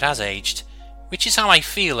even though it has aged. Which is how I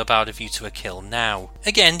feel about A View to a Kill now.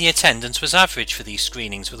 Again, the attendance was average for these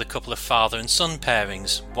screenings, with a couple of father and son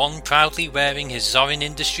pairings, one proudly wearing his Zorin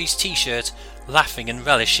Industries t-shirt, laughing and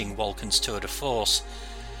relishing Walken's tour de force.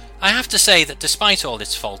 I have to say that despite all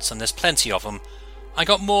its faults, and there's plenty of them, I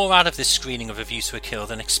got more out of this screening of A View to a Kill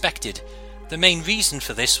than expected. The main reason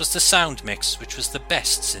for this was the sound mix, which was the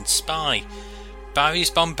best since Spy. Barry's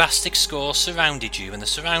bombastic score surrounded you, and the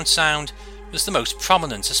surround sound was the most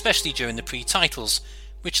prominent, especially during the pre-titles,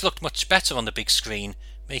 which looked much better on the big screen,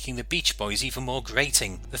 making the Beach Boys even more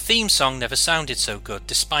grating. The theme song never sounded so good,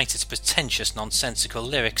 despite its pretentious nonsensical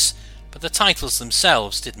lyrics, but the titles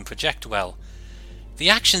themselves didn't project well. The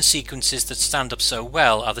action sequences that stand up so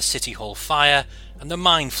well are the City Hall fire and the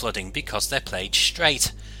mine flooding because they're played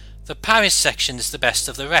straight. The Paris section is the best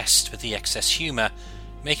of the rest, with the excess humour,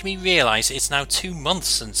 making me realise it's now 2 months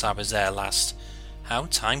since I was there last. How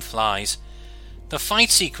time flies. The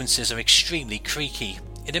fight sequences are extremely creaky.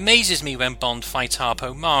 It amazes me when Bond fights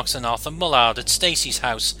Harpo Marx and Arthur Mullard at Stacey's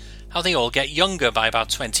house, how they all get younger by about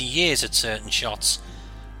 20 years at certain shots.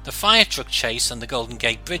 The fire truck chase and the Golden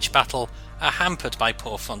Gate Bridge battle are hampered by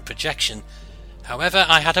poor front projection. However,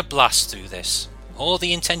 I had a blast through this. All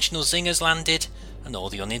the intentional zingers landed, and all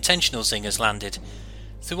the unintentional zingers landed.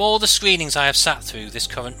 Through all the screenings I have sat through this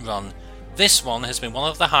current run, this one has been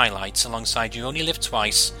one of the highlights alongside You Only Live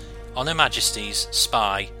Twice, On Her Majesty's,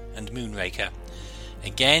 Spy and Moonraker.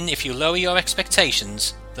 Again, if you lower your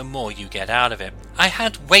expectations, the more you get out of it. I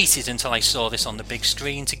had waited until I saw this on the big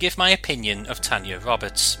screen to give my opinion of Tanya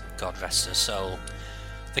Roberts, God rest her soul.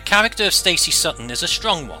 The character of Stacey Sutton is a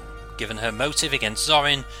strong one, given her motive against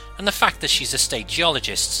Zorin and the fact that she's a state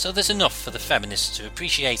geologist, so there's enough for the feminists to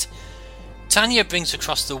appreciate. Tanya brings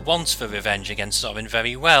across the want for revenge against Zorin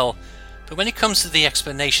very well, but when it comes to the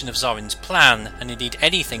explanation of Zorin's plan, and indeed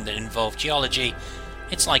anything that involved geology,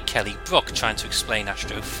 it's like Kelly Brook trying to explain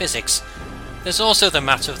astrophysics. There's also the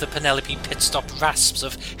matter of the Penelope Pitstop rasps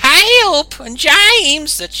of "Help!" and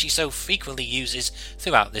 "James" that she so frequently uses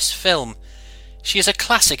throughout this film. She is a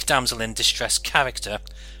classic damsel in distress character,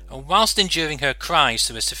 and whilst enduring her cries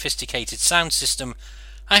through a sophisticated sound system,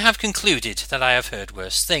 I have concluded that I have heard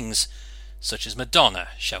worse things, such as Madonna,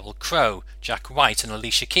 Sheryl Crow, Jack White and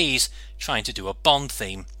Alicia Keys trying to do a Bond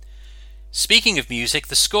theme. Speaking of music,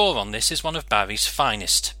 the score on this is one of Barry's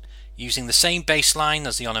finest. Using the same bass line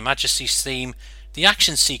as the On Her Majesty's theme, the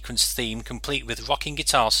action sequence theme, complete with rocking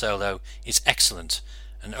guitar solo, is excellent,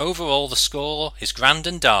 and overall the score is grand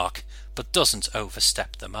and dark, but doesn't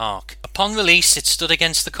overstep the mark. Upon release it stood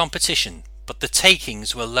against the competition, but the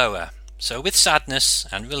takings were lower, so with sadness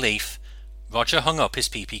and relief, Roger hung up his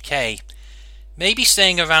PPK. Maybe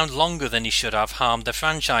staying around longer than he should have harmed the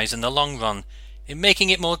franchise in the long run, in making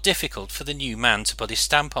it more difficult for the new man to put his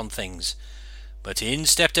stamp on things. But in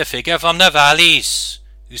stepped a figure from the valleys,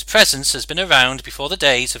 whose presence has been around before the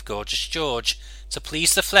days of Gorgeous George, to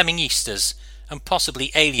please the Fleming-istas and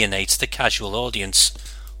possibly alienate the casual audience.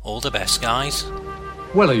 All the best, guys.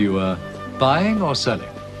 Well, are you, buying or selling?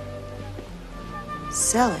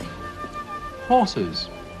 Selling? Horses.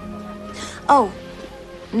 Oh,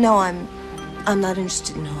 no, I'm not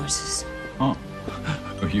interested in horses. Oh,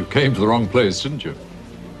 you came to the wrong place, didn't you?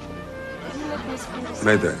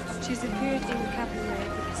 Mayday. She's appeared in the cabaret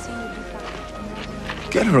at the Casino du Paris.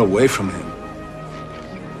 Get her away from him.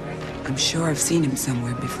 I'm sure I've seen him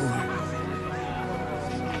somewhere before.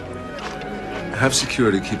 Have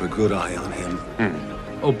security keep a good eye on him.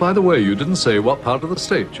 Oh, by the way, you didn't say what part of the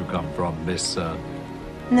state you come from, Miss...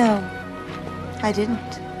 No, I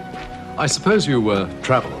didn't. I suppose you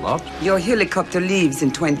travel a lot? Your helicopter leaves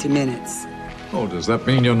in 20 minutes. Oh, does that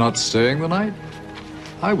mean you're not staying the night?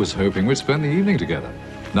 I was hoping we'd spend the evening together.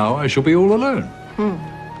 Now I shall be all alone.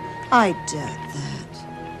 I doubt that.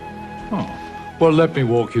 Oh. Well, let me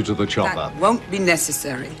walk you to the chopper. That won't be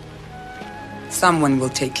necessary. Someone will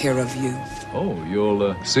take care of you. Oh,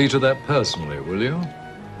 you'll see to that personally, will you?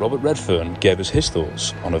 Robert Redfern gave us his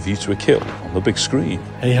thoughts on A View to a Kill on the big screen.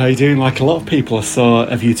 Hey, how you doing? Like a lot of people, I saw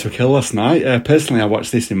A View to a Kill last night. Personally, I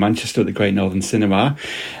watched this in Manchester at the Great Northern Cinema,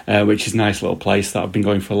 which is a nice little place that I've been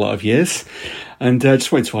going for a lot of years. And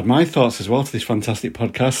just wanted to add my thoughts as well to this fantastic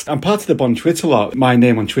podcast. I'm part of the Bond Twitter lot. My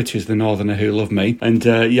name on Twitter is The Northerner Who Love Me. And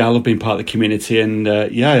I love being part of the community. And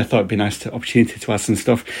I thought it'd be a nice opportunity to add some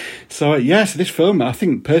stuff. So so this film, I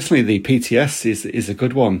think personally the PTS is a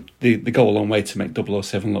good one. They go a long way to make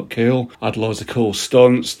 007 look cool. Add loads of cool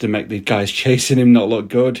stunts to make the guys chasing him not look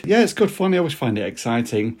good. Yeah, it's good fun. I always find it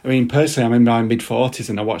exciting. I mean, personally, I'm in my mid-40s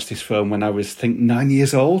and I watched this film when I was, 9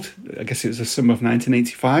 years old. I guess it was the summer of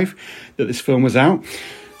 1985 that this film was out.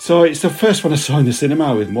 So it's the first one I saw in the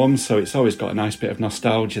cinema with Mum, so it's always got a nice bit of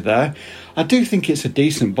nostalgia there. I do think it's a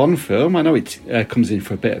decent Bond film. I know it comes in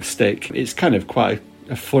for a bit of stick. It's kind of quite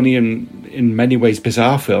a funny and in many ways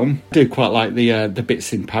bizarre film. I do quite like the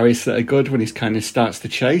bits in Paris that are good when he kind of starts to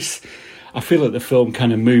chase. I feel like the film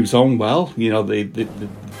kind of moves on well. You know,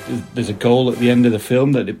 there's a goal at the end of the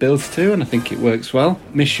film that it builds to, and I think it works well.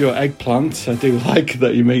 Monsieur Eggplant, I do like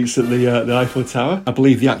that he meets at the Eiffel Tower. I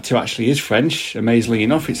believe the actor actually is French, amazingly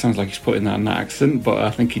enough. It sounds like he's putting that in that accent, but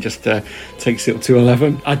I think he just takes it up to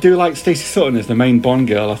 11. I do like Stacey Sutton as the main Bond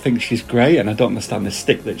girl. I think she's great, and I don't understand the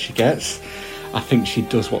stick that she gets. I think she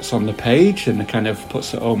does what's on the page and kind of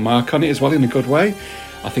puts her own mark on it as well in a good way.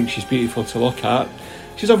 I think she's beautiful to look at.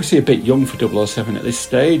 She's obviously a bit young for 007 at this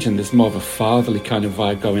stage, and there's more of a fatherly kind of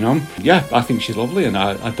vibe going on. Yeah, I think she's lovely, and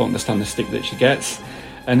I don't understand the stick that she gets.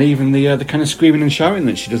 And even the kind of screaming and shouting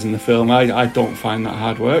that she does in the film, I don't find that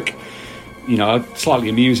hard work. You know, slightly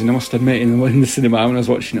amusing, I must admit, in the cinema when I was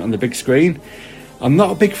watching it on the big screen. I'm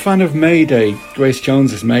not a big fan of Mayday, Grace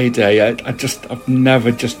Jones's Mayday. I've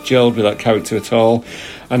never just gelled with that character at all.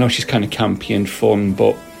 I know she's kind of campy and fun,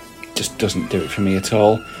 but just doesn't do it for me at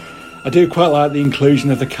all. I do quite like the inclusion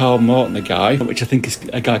of the Carl Morton guy, which I think is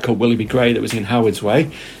a guy called Willoughby Gray that was in Howard's Way.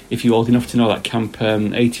 If you're old enough to know that camp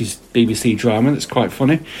 80s BBC drama, that's quite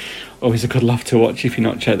funny. Always a good laugh to watch if you've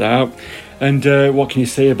not checked that out. And what can you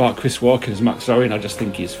say about Chris Walken as Max Zorin? I just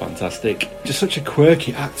think he's fantastic. Just such a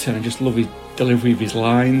quirky actor, and I just love his delivery of his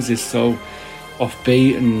lines. He's so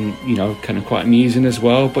offbeat and, you know, kind of quite amusing as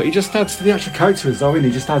well. But he just adds to the actual character of Zorin. He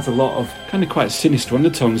just adds a lot of kind of quite sinister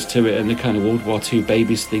undertones to it, and the kind of World War II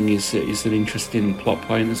babies thing is an interesting plot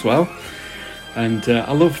point as well. And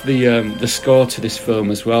I love the score to this film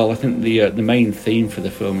as well. I think the main theme for the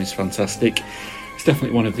film is fantastic. It's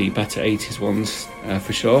definitely one of the better 80s ones,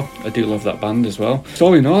 for sure. I do love that band as well. So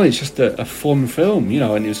all in all, it's just a fun film, you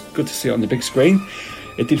know, and it was good to see it on the big screen.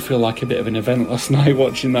 It did feel like a bit of an event last night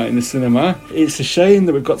watching that in the cinema. It's a shame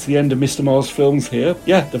that we've got to the end of Mr. Moore's films here.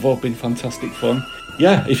 Yeah, they've all been fantastic fun.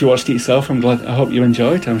 Yeah, if you watched it yourself, I hope you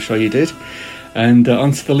enjoyed. I'm sure you did. And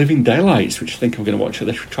on to The Living Daylights, which I think I'm going to watch at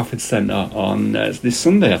the Trafford Centre on this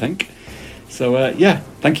Sunday, I think. So,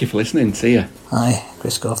 thank you for listening. See ya. Hi,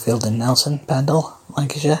 Chris Schofield in Nelson, Pendle,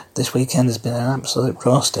 Lancashire. This weekend has been an absolute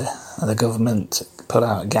roaster. The government put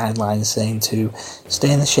out a guideline saying to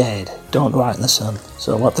stay in the shade, don't go out in the sun.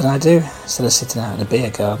 So what did I do? Instead of sitting out in a beer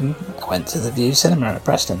garden, I went to the View Cinema at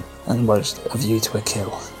Preston and watched A View to a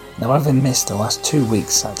Kill. Now, having missed the last 2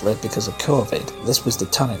 weeks, sadly, because of COVID, this was the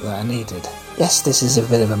tonic that I needed. Yes, this is a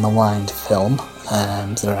bit of a maligned film,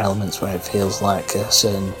 and there are elements where it feels like a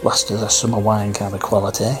certain last of the summer wine kind of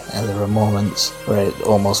quality, and there are moments where it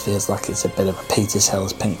almost feels like it's a bit of a Peter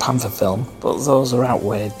Sellers Pink Panther film, but those are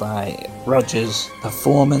outweighed by Roger's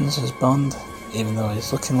performance as Bond. Even though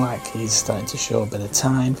he's looking like he's starting to show a bit of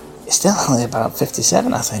time, he's still only about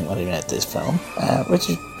 57, I think, when he made this film, which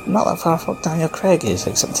is not that far from what Daniel Craig is,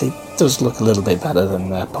 except he does look a little bit better than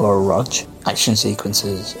poor Rog. Action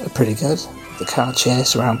sequences are pretty good. The car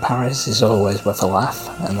chase around Paris is always worth a laugh,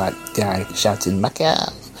 and that guy shouting, "My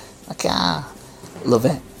car," love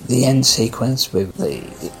it. The end sequence with the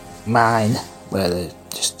mine, where they're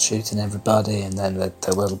just shooting everybody, and then the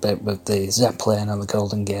little bit with the Zeppelin on the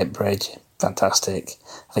Golden Gate Bridge, fantastic.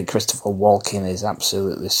 I think Christopher Walken is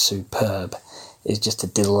absolutely superb. He's just a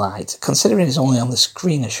delight. Considering he's only on the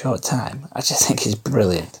screen a short time, I just think he's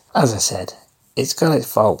brilliant. As I said, it's got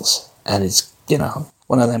its faults, and it's,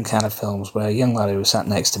 one of them kind of films where a young lad who sat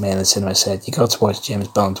next to me in the cinema said, you go to watch James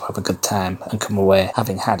Bond to have a good time and come away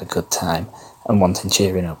having had a good time and wanting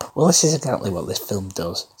cheering up. Well, this is exactly what this film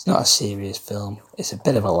does. It's not a serious film. It's a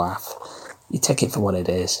bit of a laugh. You take it for what it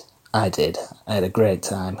is. I did. I had a great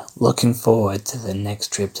time. Looking forward to the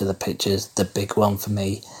next trip to the pictures, the big one for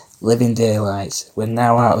me. Living Daylights. We're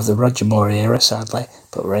now out of the Roger Moore era, sadly,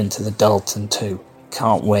 but we're into the Dalton 2.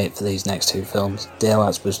 Can't wait for these next two films.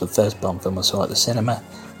 Daylights was the first Bond film I saw at the cinema,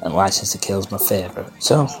 and License to Kill is my favourite.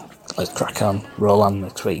 So, let's crack on. Roll on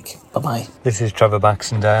next week. Bye-bye. This is Trevor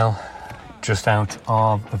Baxendale, just out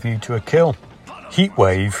of A View to a Kill.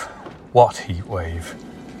 Heatwave? What heatwave?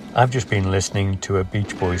 I've just been listening to a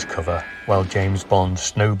Beach Boys cover while James Bond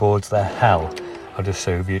snowboards the hell out of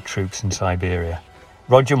Soviet troops in Siberia.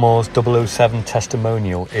 Roger Moore's 007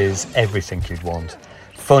 testimonial is everything you'd want.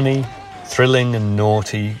 Funny, thrilling and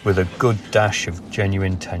naughty with a good dash of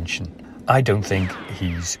genuine tension. I don't think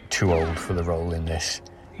he's too old for the role in this.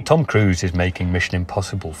 Tom Cruise is making Mission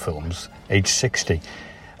Impossible films, age 60,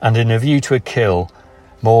 and in A View to a Kill,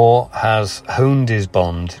 Moore has honed his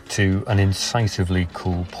Bond to an incisively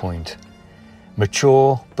cool point.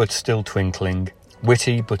 Mature but still twinkling,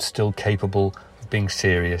 witty but still capable of being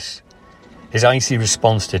serious. His icy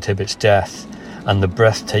response to Tibbet's death and the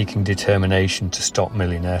breathtaking determination to stop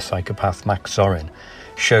millionaire psychopath Max Zorin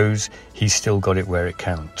shows he's still got it where it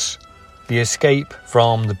counts. The escape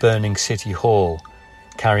from the burning City Hall,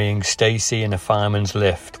 carrying Stacey in a fireman's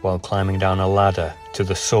lift while climbing down a ladder to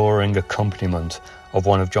the soaring accompaniment of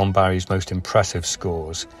one of John Barry's most impressive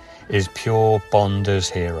scores, is pure Bond as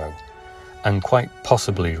hero, and quite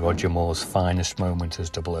possibly Roger Moore's finest moment as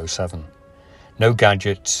 007. No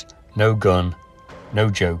gadgets, no gun, no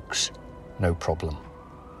jokes, no problem.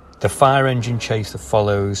 The fire engine chase that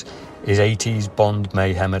follows is 80s Bond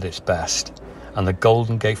mayhem at its best, and the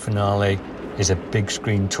Golden Gate finale is a big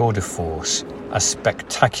screen tour de force, as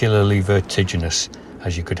spectacularly vertiginous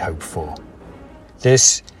as you could hope for.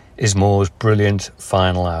 This is Moore's brilliant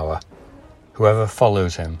final hour. Whoever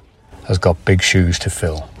follows him has got big shoes to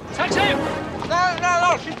fill. Touch him!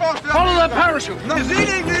 No, she's supposed to... Follow the parachute! No. Is it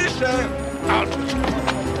English? Out.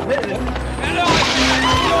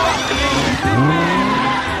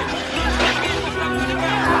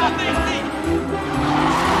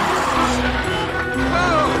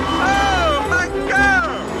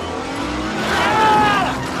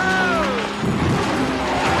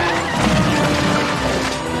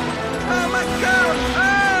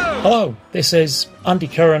 Hello, this is Andy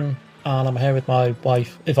Curran and I'm here with my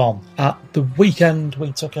wife Yvonne. At the weekend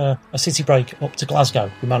we took a city break up to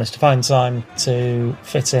Glasgow. We managed to find time to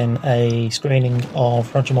fit in a screening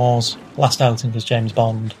of Roger Moore's last outing as James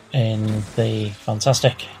Bond in the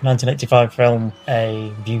fantastic 1985 film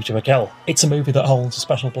A View to a Kill. It's a movie that holds a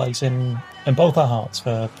special place in both our hearts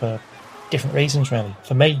for different reasons really.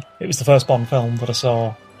 For me, it was the first Bond film that I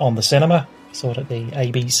saw on the cinema. I saw it at the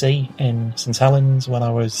ABC in St Helens when I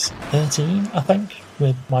was 13, I think,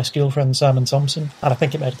 with my school friend Simon Thompson. And I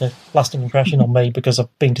think it made a lasting impression on me because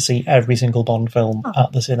I've been to see every single Bond film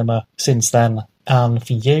at the cinema since then. And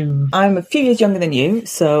for you? I'm a few years younger than you,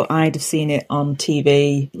 so I'd have seen it on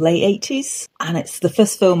TV late 80s. And it's the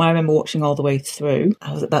first film I remember watching all the way through.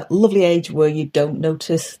 I was at that lovely age where you don't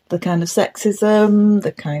notice the kind of sexism,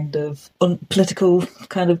 the kind of political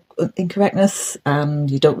kind of incorrectness, and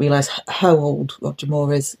you don't realise how old Roger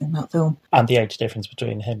Moore is in that film. And the age difference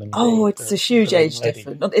between him and... It's a huge age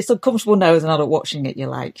difference. It's uncomfortable now as an adult watching it. You're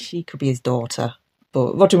like, she could be his daughter.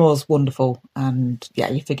 But Roger Moore's wonderful, and yeah,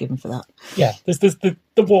 you're forgiven for that. Yeah, there's the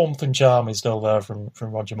warmth and charm is still there from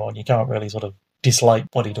Roger Moore. You can't really sort of dislike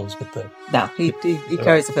what he does with the... No, he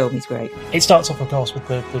carries the film, he's great. It starts off, of course, with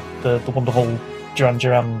the wonderful Duran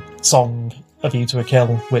Duran song, A View to a Kill,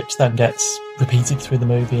 which then gets repeated through the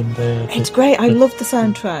movie. It's great, I love the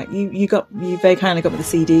soundtrack. You very kindly got me the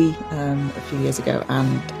CD a few years ago,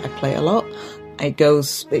 and I play it a lot. It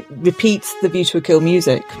repeats the View to a Kill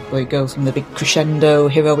music, where it goes from the big crescendo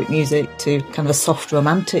heroic music to kind of a soft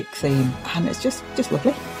romantic theme, and it's just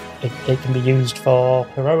lovely. It can be used for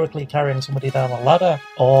heroically carrying somebody down a ladder,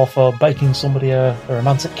 or for baking somebody a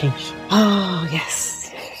romantic quiche. Oh,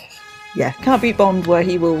 yes. Yeah, can't beat Bond where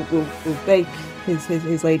he will bake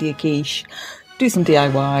his lady a quiche, do some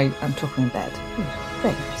DIY, and tuck her in bed.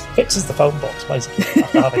 Very nice. Fixes the phone box, basically,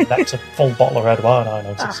 after having next a full bottle of red wine, I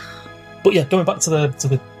noticed. But yeah, going back to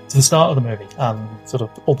the start of the movie and sort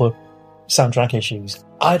of all the soundtrack issues.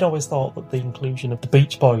 I'd always thought that the inclusion of the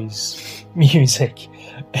Beach Boys music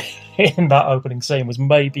in that opening scene was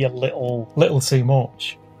maybe a little too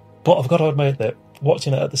much. But I've got to admit that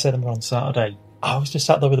watching it at the cinema on Saturday, I was just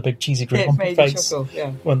sat there with a big cheesy grin on my face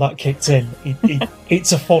when that kicked in.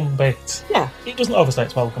 It's a fun bit. Yeah. It doesn't overstay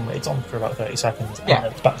its welcome. It's on for about 30 seconds, and then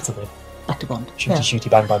it's back to the Bond. shooty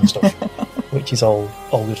bang bang stuff, which is all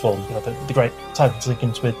good fun. You know, the great title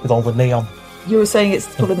sequence with all the neon. You were saying it's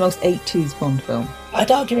probably the most 80s Bond film.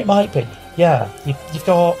 I'd argue it might be. Yeah, you've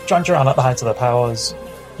got Duran Duran at the height of their powers.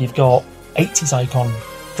 You've got 80s icon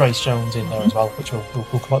Grace Jones in there as well, which we'll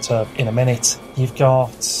come up to in a minute. You've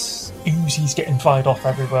got Uzis getting fired off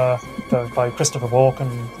everywhere by Christopher Walken.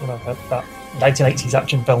 You know, that 1980s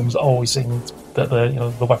action films always seemed that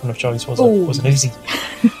the weapon of choice was an Uzi.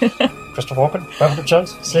 Christopher Walken, weapon of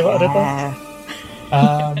choice. See what I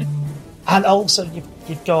did there? And also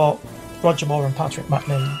you've got Roger Moore and Patrick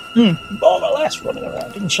Macnee more or less running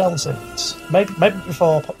around in shell suits. Maybe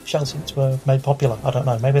before shell suits were made popular. I don't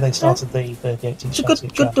know. Maybe they started the 80s shell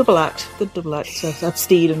suits. Good double act. Good double act to have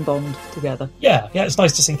Steed and Bond together. Yeah, it's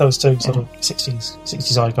nice to see those two sort of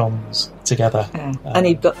 60s icons together. Yeah. And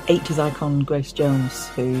you've got 80s icon Grace Jones,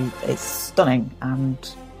 who is stunning, and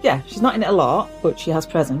yeah, she's not in it a lot, but she has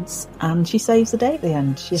presence, and she saves the day at the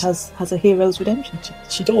end. She has a hero's redemption.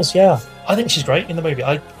 She does, yeah. I think she's great in the movie.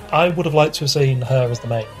 I would have liked to have seen her as the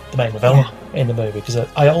main villain in the movie, because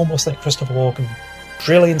I almost think Christopher Walken,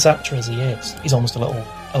 brilliant actor as he is, he's almost a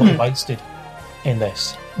little wasted in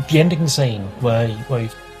this. The ending scene where he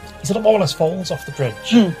sort of more or less falls off the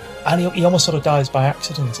bridge, and he almost sort of dies by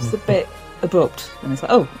accident. It's a bit abrupt, and it's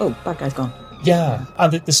like, oh, bad guy's gone. Yeah,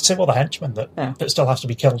 and there's two other henchmen that still have to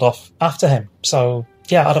be killed off after him. So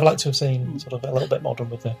yeah, I'd have liked to have seen sort of a little bit more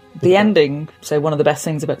done with the ending. So one of the best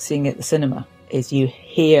things about seeing it at the cinema is you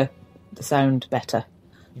hear the sound better.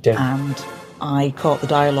 You do. And I caught the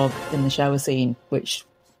dialogue in the shower scene, which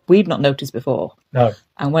we'd not noticed before. No.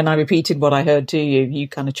 And when I repeated what I heard to you, you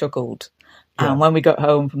kind of chuckled. Yeah. And when we got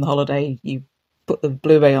home from the holiday, you put the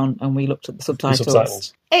Blu-ray on and we looked at the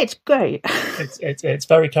subtitles. It's great. It's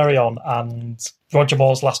very carry on, and Roger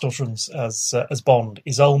Moore's last utterance as Bond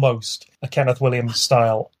is almost a Kenneth Williams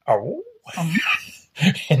style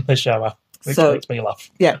in the shower, which makes me laugh.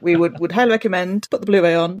 Yeah, we would highly recommend put the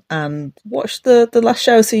Blu-ray on and watch the last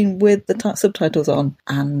shower scene with the subtitles on,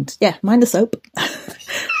 and yeah, mind the soap.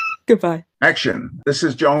 Goodbye. Action. This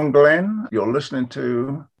is John Glenn. You're listening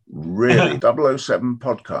to Really 007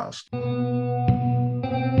 Podcast.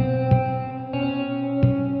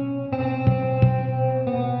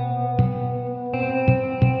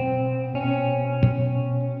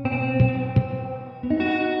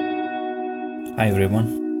 Hi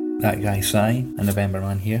everyone, that guy Si, a November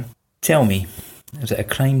Man here. Tell me, is it a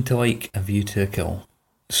crime to like A View to a Kill?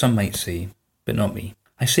 Some might say, but not me.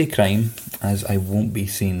 I say crime as I won't be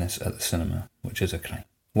seeing this at the cinema, which is a crime.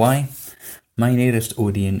 Why? My nearest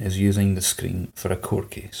Odeon is using the screen for a court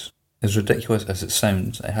case. As ridiculous as it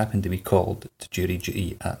sounds, I happened to be called to jury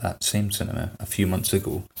duty at that same cinema a few months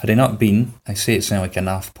ago. Had I not been, I say it sounded like a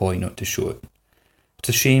naff boy not to show it. It's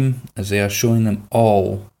a shame, as they are showing them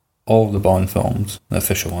all the Bond films, the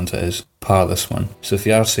official ones it is, par this one. So if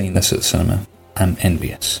you are seeing this at the cinema, I'm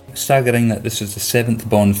envious. It's staggering that this is the 7th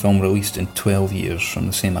Bond film released in 12 years from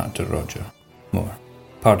the same actor, Roger Moore.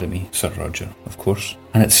 Pardon me, Sir Roger, of course.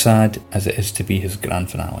 And it's sad as it is to be his grand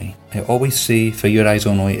finale. I always say For Your Eyes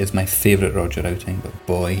Only is my favourite Roger outing, but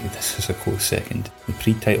boy, this is a close second. The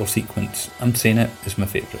pre-title sequence, I'm saying it, is my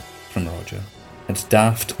favourite from Roger. It's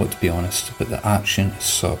daft, let's be honest, but the action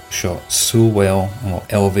is shot so well, and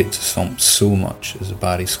what elevates this film so much is the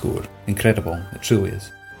Barry score. Incredible, it truly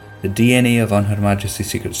is. The DNA of On Her Majesty's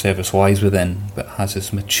Secret Service lies within, but has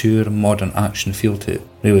this mature, modern action feel to it.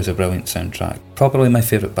 Really is a brilliant soundtrack. Probably my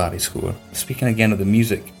favourite Barry score. Speaking again of the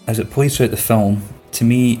music, as it plays throughout the film, to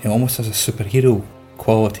me it almost has a superhero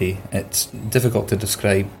quality. It's difficult to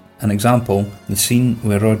describe. An example, the scene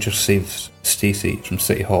where Roger saves Stacey from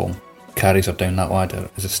City Hall, carries her down that ladder,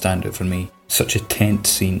 is a standout for me. Such a tense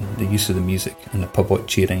scene, the use of the music and the public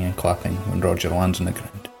cheering and clapping when Roger lands on the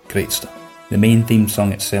ground. Great stuff. The main theme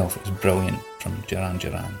song itself is brilliant from Duran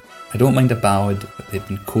Duran. I don't mind a ballad, but they've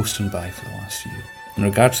been coasting by for the last few. In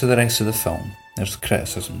regards to the rest of the film, there's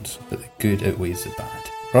criticisms, but the good outweighs the bad.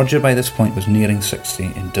 Roger by this point was nearing 60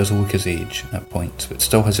 and does look his age at points, but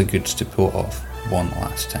still has the goods to pull it off one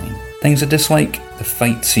last time. Things I dislike: the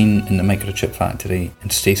fight scene in the microchip factory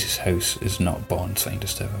and Stacey's house is not Bond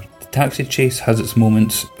scientist ever. The taxi chase has its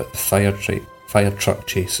moments, but the Fire truck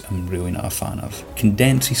chase I'm really not a fan of.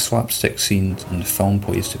 Condensed slapstick scenes, and the film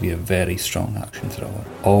plays to be a very strong action thriller.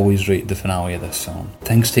 Always rate the finale of this film.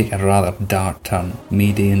 Things take a rather dark turn.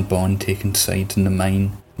 Mayday and Bond taking sides in the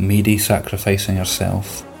mine. Mayday sacrificing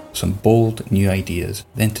herself. Some bold new ideas.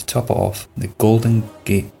 Then to top it off, the Golden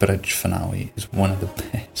Gate Bridge finale is one of the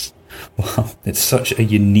best. Wow, it's such a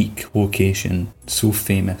unique location, so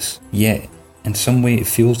famous, yet in some way it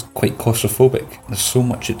feels quite claustrophobic. There's so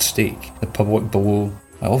much at stake. The public below.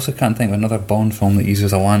 I also can't think of another Bond film that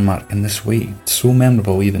uses a landmark in this way. It's so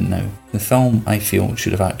memorable even now. The film, I feel,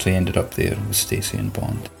 should have actually ended up there with Stacey and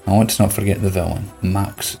Bond. And let's not forget the villain,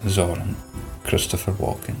 Max Zorin, Christopher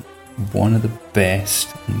Walken. One of the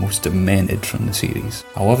best and most demented from the series.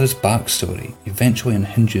 I love his backstory. He eventually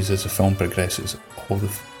unhinges as the film progresses,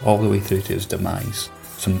 all the way through to his demise.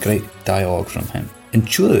 Some great dialogue from him.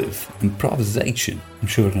 Intuitive improvisation. I'm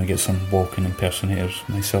sure we're going to get some Walken impersonators,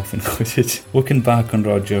 myself included. Looking back on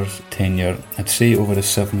Roger's tenure, I'd say over the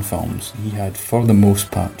 7 films, he had, for the most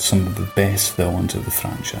part, some of the best villains of the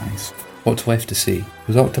franchise. What's left to say?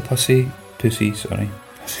 Was Pussy,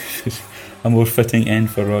 a more fitting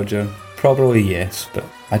end for Roger? Probably yes, but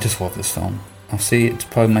I just love this film. I'll say it's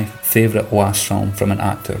probably my favourite last film from an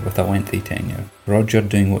actor with a lengthy tenure. Roger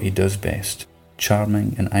doing what he does best.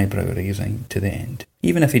 Charming and eyebrow raising to the end.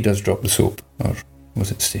 Even if he does drop the soap, or was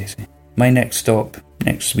it Stacey? My next stop,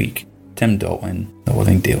 next week, Tim Dalton, The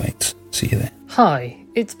Living Daylights. See you then. Hi,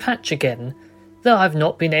 it's Patch again. Though I've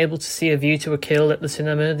not been able to see A View to a Kill at the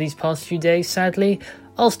cinema these past few days, sadly,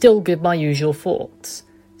 I'll still give my usual thoughts.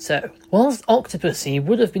 So, whilst Octopussy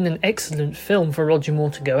would have been an excellent film for Roger Moore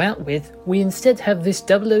to go out with, we instead have this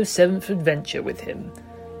 007th adventure with him.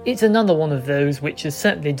 It's another one of those which has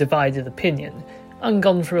certainly divided opinion, and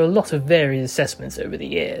gone through a lot of varied assessments over the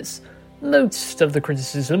years. Most of the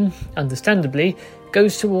criticism, understandably,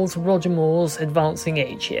 goes towards Roger Moore's advancing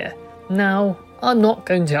age here. Now, I'm not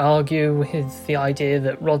going to argue with the idea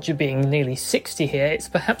that Roger being nearly 60 here, it's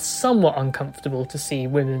perhaps somewhat uncomfortable to see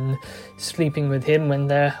women sleeping with him when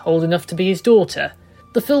they're old enough to be his daughter.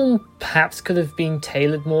 The film perhaps could have been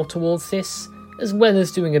tailored more towards this, as well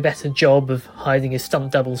as doing a better job of hiding his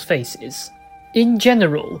stunt doubles' faces. In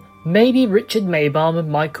general, maybe Richard Maybaum and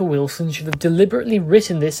Michael Wilson should have deliberately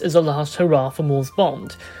written this as a last hurrah for Moore's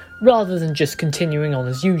Bond, rather than just continuing on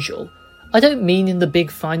as usual. I don't mean in the big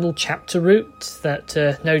final chapter route that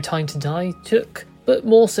No Time to Die took, but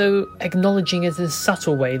more so acknowledging it in a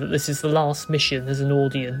subtle way that this is the last mission as an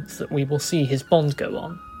audience that we will see his Bond go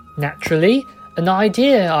on. Naturally, an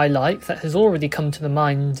idea I like that has already come to the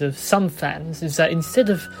mind of some fans is that instead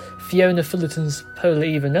of Fiona Fullerton's Pola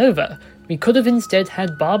Ivanova, we could have instead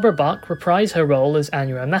had Barbara Bach reprise her role as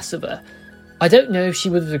Anya Amasova. I don't know if she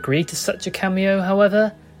would have agreed to such a cameo,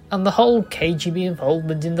 however, and the whole KGB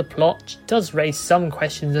involvement in the plot does raise some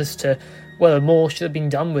questions as to whether more should have been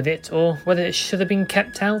done with it, or whether it should have been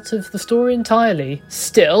kept out of the story entirely.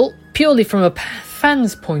 Still, purely from a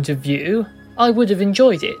fan's point of view, I would have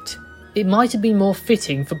enjoyed it. It might have been more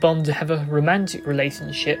fitting for Bond to have a romantic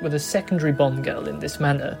relationship with a secondary Bond girl in this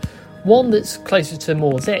manner, one that's closer to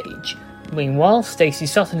Moore's age. Meanwhile, Stacey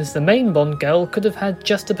Sutton as the main Bond girl could have had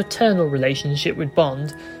just a paternal relationship with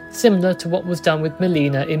Bond, similar to what was done with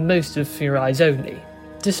Melina in most of For Your Eyes Only.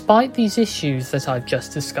 Despite these issues that I've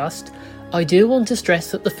just discussed, I do want to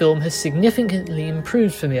stress that the film has significantly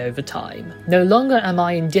improved for me over time. No longer am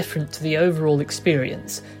I indifferent to the overall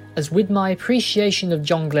experience, as with my appreciation of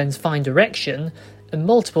John Glenn's fine direction and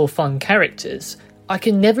multiple fun characters, I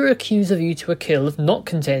can never accuse A View to a Kill of not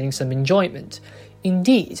containing some enjoyment.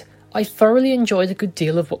 Indeed, I thoroughly enjoyed a good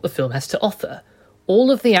deal of what the film has to offer.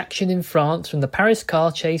 All of the action in France, from the Paris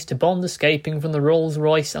car chase to Bond escaping from the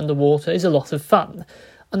Rolls-Royce underwater, is a lot of fun,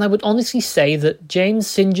 and I would honestly say that James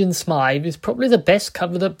St. John Smythe is probably the best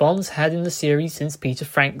cover that Bond's had in the series since Peter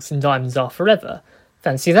Franks and Diamonds Are Forever.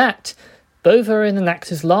 Fancy that! Both are in an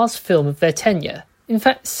actor's last film of their tenure. In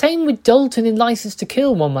fact, same with Dalton in License to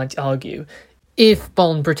Kill, one might argue, if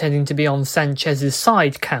Bond pretending to be on Sanchez's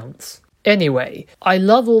side counts. Anyway, I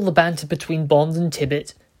love all the banter between Bond and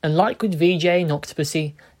Tibbet, and like with VJ and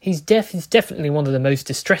Octopussy, he's definitely one of the most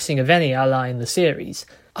distressing of any ally in the series.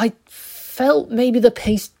 I felt maybe the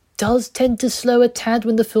pace does tend to slow a tad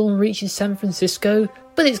when the film reaches San Francisco,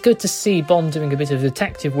 but it's good to see Bond doing a bit of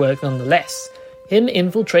detective work nonetheless. Him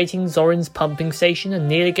infiltrating Zorin's pumping station and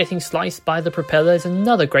nearly getting sliced by the propeller is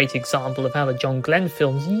another great example of how the John Glenn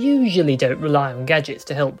films usually don't rely on gadgets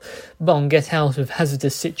to help Bond get out of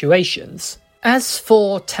hazardous situations. As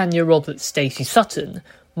for Tanya Roberts' Stacey Sutton,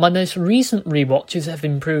 my most recent rewatches have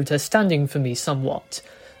improved her standing for me somewhat.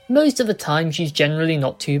 Most of the time she's generally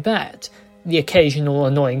not too bad, the occasional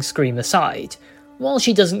annoying scream aside. While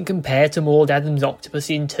she doesn't compare to Maud Adams'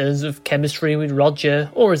 Octopussy in terms of chemistry with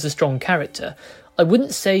Roger or as a strong character, I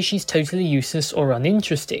wouldn't say she's totally useless or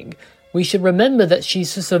uninteresting. We should remember that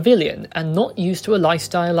she's a civilian and not used to a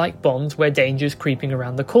lifestyle like Bond's where danger's creeping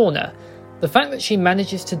around the corner. The fact that she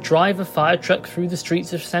manages to drive a fire truck through the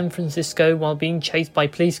streets of San Francisco while being chased by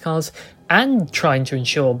police cars and trying to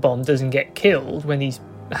ensure Bond doesn't get killed when he's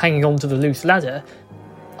hanging onto the loose ladder,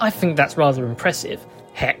 I think that's rather impressive.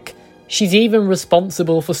 Heck, she's even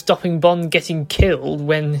responsible for stopping Bond getting killed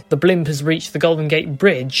when the blimp has reached the Golden Gate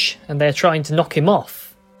Bridge and they're trying to knock him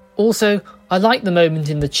off. Also, I like the moment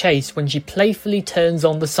in the chase when she playfully turns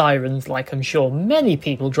on the sirens like I'm sure many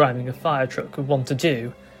people driving a fire truck would want to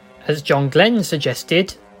do. As John Glenn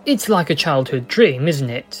suggested, it's like a childhood dream,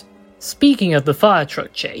 isn't it? Speaking of the fire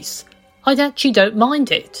truck chase, I actually don't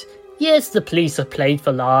mind it. Yes, the police are played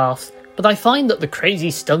for laughs, but I find that the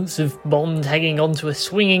crazy stunts of Bond hanging onto a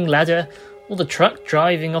swinging ladder or the truck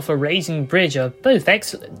driving off a raising bridge are both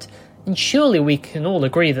excellent, and surely we can all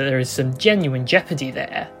agree that there is some genuine jeopardy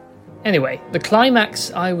there. Anyway, the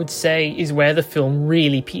climax, I would say, is where the film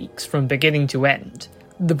really peaks from beginning to end.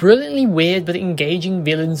 The brilliantly weird but engaging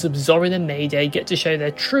villains of Zorin and Mayday get to show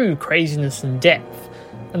their true craziness and depth,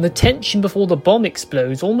 and the tension before the bomb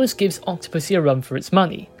explodes almost gives Octopussy a run for its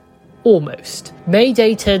money. Almost.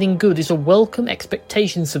 Mayday turning good is a welcome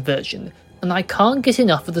expectation subversion, and I can't get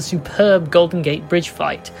enough of the superb Golden Gate Bridge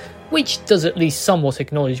fight, which does at least somewhat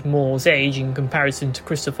acknowledge Moore's age in comparison to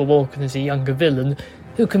Christopher Walken as a younger villain,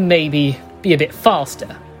 who can maybe be a bit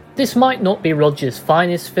faster. This might not be Roger's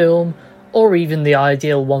finest film, or even the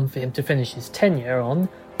ideal one for him to finish his tenure on,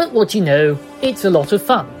 but what do you know, it's a lot of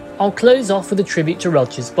fun. I'll close off with a tribute to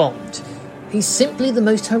Roger's Bond. He's simply the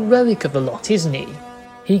most heroic of the lot, isn't he?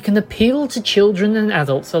 He can appeal to children and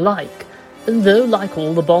adults alike, and though like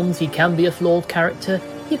all the Bonds he can be a flawed character,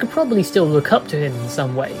 you could probably still look up to him in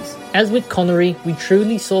some ways. As with Connery, we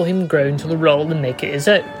truly saw him grow into the role and make it his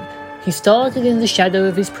own. He started in the shadow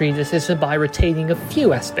of his predecessor by retaining a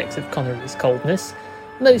few aspects of Connery's coldness,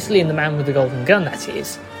 mostly in The Man with the Golden Gun, that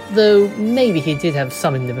is, though maybe he did have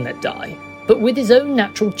some in Live and Let Die, but with his own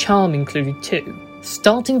natural charm included too.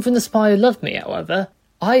 Starting from The Spy Who Loved Me, however,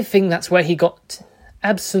 I think that's where he got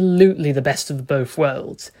absolutely the best of both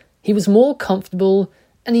worlds. He was more comfortable,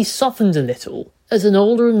 and he softened a little. As an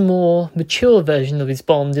older and more mature version of his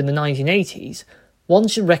Bond in the 1980s, one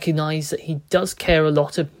should recognise that he does care a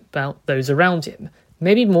lot about those around him,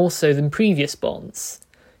 maybe more so than previous Bonds.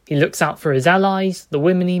 He looks out for his allies, the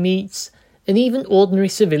women he meets, and even ordinary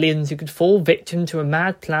civilians who could fall victim to a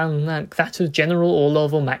mad plan like that of General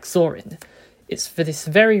Orlov or Max Zorin. It's for this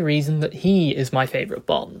very reason that he is my favourite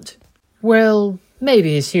Bond. Well,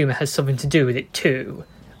 maybe his humour has something to do with it too.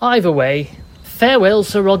 Either way, farewell,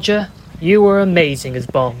 Sir Roger. You were amazing as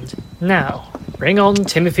Bond. Now, bring on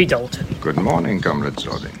Timothy Dalton. Good morning, Comrade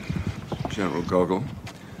Zorin. General Gogol,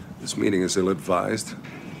 this meeting is ill-advised.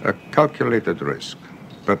 A calculated risk,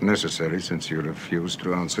 but necessary since you refuse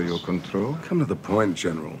to answer your control. Come to the point,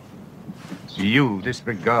 General. You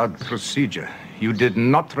disregard procedure. You did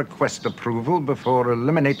not request approval before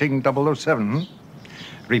eliminating 007.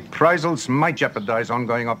 Reprisals might jeopardize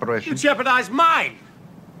ongoing operations. You jeopardize mine!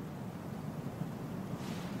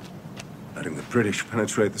 Letting the British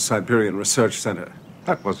penetrate the Siberian Research Center.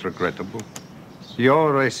 That was regrettable.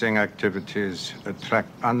 Your racing activities attract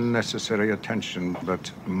unnecessary attention,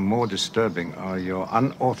 but more disturbing are your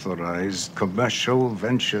unauthorized commercial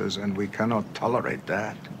ventures, and we cannot tolerate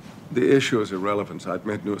that. The issue is irrelevant. I've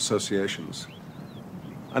made new associations.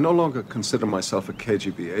 I no longer consider myself a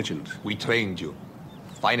KGB agent. We trained you,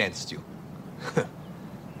 financed you.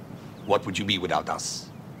 What would you be without us?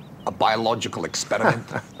 A biological experiment?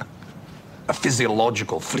 A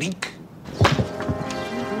physiological freak?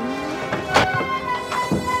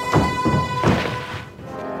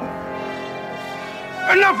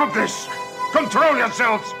 Enough of this! Control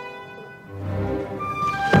yourselves!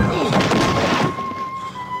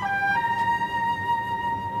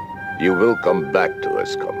 You will come back to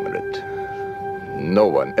us, comrade. No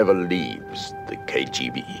one ever leaves the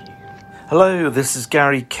KGB. Hello, this is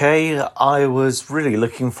Gary Kay. I was really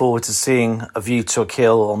looking forward to seeing A View to a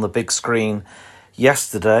Kill on the big screen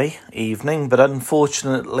yesterday evening, but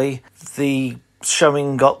unfortunately the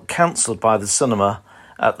showing got cancelled by the cinema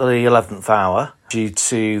at the 11th hour due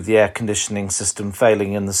to the air conditioning system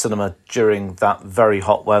failing in the cinema during that very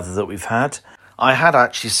hot weather that we've had. I had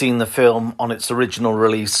actually seen the film on its original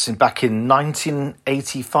release back in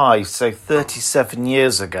 1985, so 37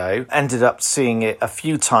 years ago. Ended up seeing it a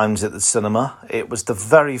few times at the cinema. It was the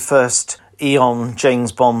very first Eon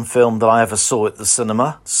James Bond film that I ever saw at the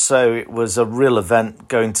cinema, so it was a real event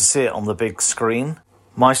going to see it on the big screen.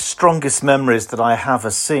 My strongest memories that I have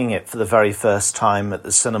of seeing it for the very first time at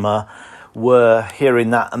the cinema were hearing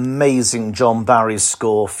that amazing John Barry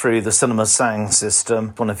score through the cinema sound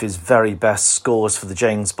system, one of his very best scores for the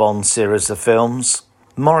James Bond series of films.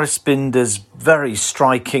 Maurice Binder's very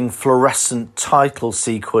striking fluorescent title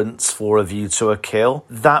sequence for A View to a Kill,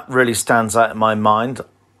 that really stands out in my mind.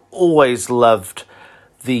 Always loved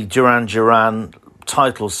the Duran Duran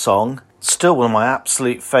title song. Still one of my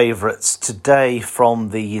absolute favourites today from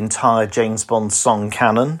the entire James Bond song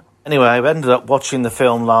canon. Anyway, I ended up watching the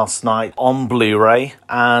film last night on Blu-ray,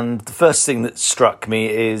 and the first thing that struck me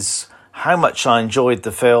is how much I enjoyed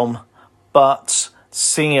the film, but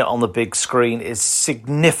seeing it on the big screen is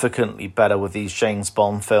significantly better with these James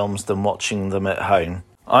Bond films than watching them at home.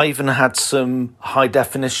 I even had some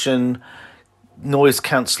high-definition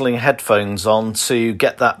noise-cancelling headphones on to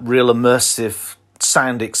get that real immersive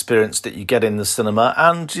sound experience that you get in the cinema,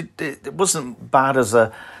 and it wasn't bad as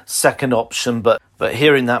a second option, but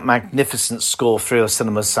hearing that magnificent score through a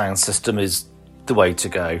cinema sound system is the way to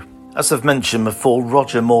go. As I've mentioned before,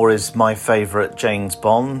 Roger Moore is my favourite James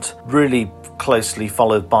Bond, really closely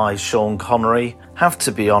followed by Sean Connery. Have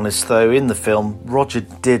to be honest though, in the film, Roger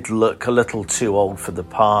did look a little too old for the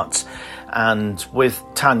part, and with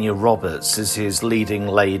Tanya Roberts as his leading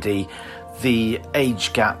lady, the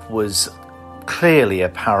age gap was clearly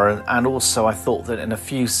apparent, and also I thought that in a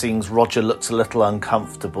few scenes Roger looked a little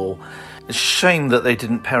uncomfortable. It's a shame that they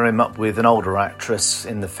didn't pair him up with an older actress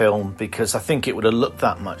in the film, because I think it would have looked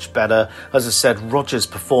that much better. As I said, Roger's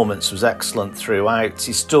performance was excellent throughout.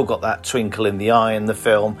 He's still got that twinkle in the eye in the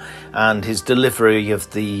film, and his delivery of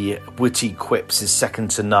the witty quips is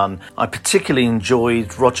second to none. I particularly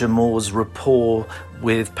enjoyed Roger Moore's rapport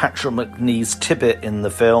with Patrick Macnee's Tibbet in the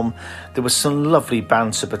film. There was some lovely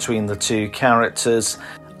banter between the two characters.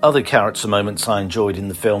 Other character moments I enjoyed in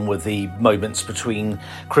the film were the moments between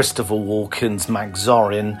Christopher Walken's Max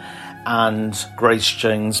Zorin and Grace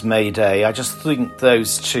Jones' Mayday. I just think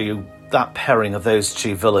that pairing of those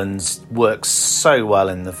two villains works so well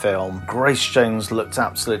in the film. Grace Jones looked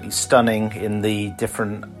absolutely stunning in the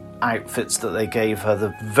different outfits that they gave her,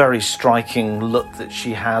 the very striking look that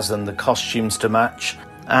she has and the costumes to match,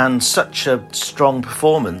 and such a strong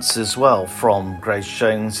performance as well from Grace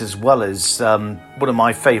Jones, as well as one of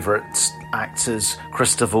my favourite actors,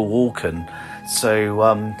 Christopher Walken. So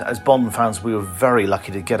as Bond fans, we were very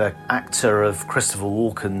lucky to get an actor of Christopher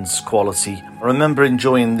Walken's quality. I remember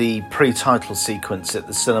enjoying the pre-title sequence at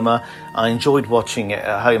the cinema. I enjoyed watching it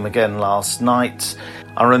at home again last night.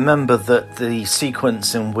 I remember that the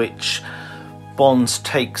sequence in which Bond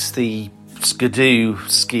takes the Skidoo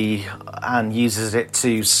ski and uses it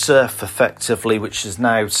to surf effectively, which is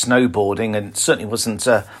now snowboarding, and it certainly wasn't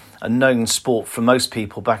a known sport for most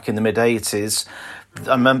people back in the mid-80s.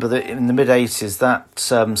 I remember that in the mid-80s,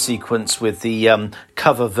 that sequence with the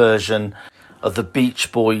cover version of the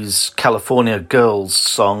Beach Boys' California Girls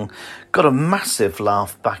song got a massive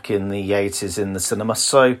laugh back in the 80s in the cinema,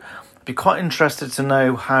 so I'd be quite interested to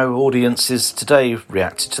know how audiences today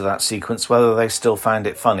reacted to that sequence, whether they still found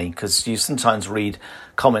it funny, because you sometimes read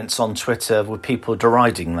comments on Twitter with people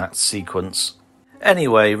deriding that sequence.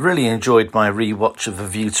 Anyway, really enjoyed my rewatch of A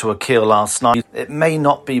View to a Kill last night. It may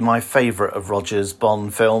not be my favourite of Roger's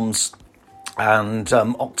Bond films, and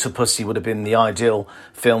Octopussy would have been the ideal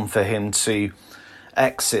film for him to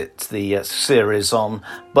exit the series on,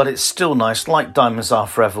 but it's still nice, like Diamonds Are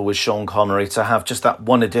Forever with Sean Connery, to have just that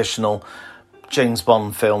one additional James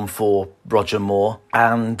Bond film for Roger Moore,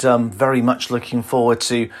 and very much looking forward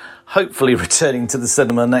to hopefully returning to the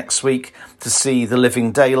cinema next week to see The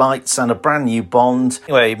Living Daylights and a brand new Bond.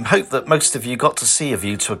 Anyway, hope that most of you got to see A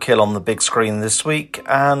View to a Kill on the big screen this week,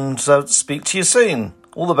 and speak to you soon.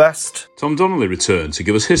 All the best. Tom Donnelly returned to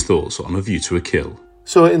give us his thoughts on A View to a Kill.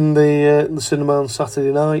 So in the cinema on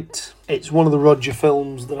Saturday night, it's one of the Roger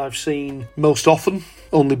films that I've seen most often,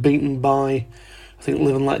 only beaten by, I think,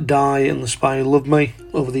 Live and Let Die and The Spy Who Loved Me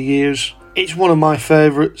over the years. It's one of my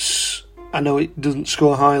favourites. I know it doesn't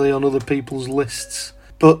score highly on other people's lists,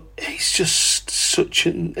 but it's just such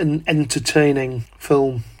an entertaining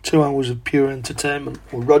film. 2 hours of pure entertainment,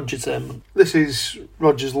 or Roger-tainment. This is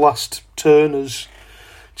Roger's last turn as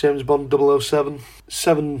James Bond 007.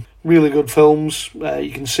 7 really good films.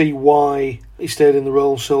 You can see why he stayed in the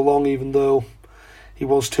role so long, even though he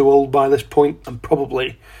was too old by this point and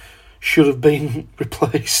probably should have been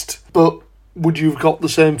replaced. But would you have got the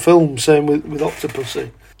same film? Same with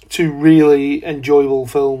Octopussy. 2 really enjoyable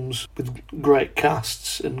films with great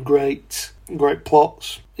casts and great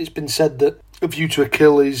plots. It's been said that A View to a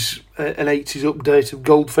Kill is an 80s update of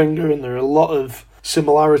Goldfinger, and there are a lot of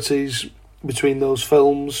similarities between those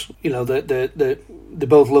films. You know, they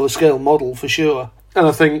both love a scale model for sure. And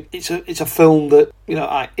I think it's a film that, you know,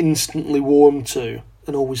 I instantly warm to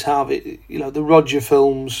and always have. It, you know, the Roger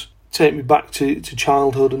films take me back to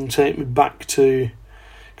childhood and take me back to...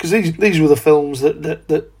 Because these were the films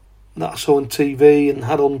that I saw on TV and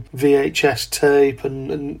had on VHS tape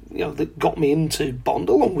and you know, that got me into Bond,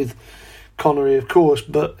 along with Connery, of course.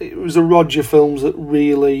 But it was the Roger films that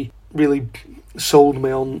really, really sold me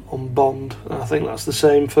on Bond. And I think that's the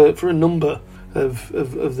same for a number of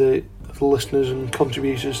the listeners and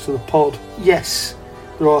contributors to the pod. Yes,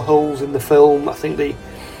 there are holes in the film. I think the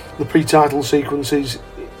pre-title sequence is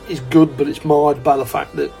good, but it's marred by the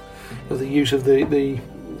fact that, you know, the use of the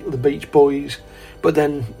Beach Boys. But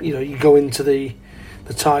then, you know, you go into the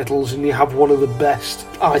titles and you have one of the best,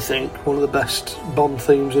 I think, one of the best Bond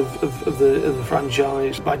themes of the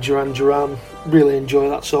franchise by Duran Duran. Really enjoy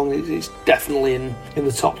that song. It's definitely in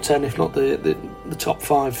the top 10, if not the top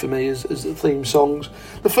 5 for me as the theme songs.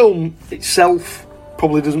 The film itself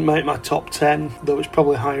probably doesn't make my top 10, though it's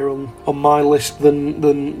probably higher on my list than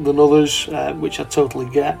others, which I totally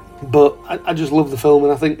get. But I just love the film,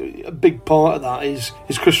 and I think a big part of that is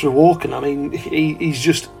Christopher Walken. I mean, he's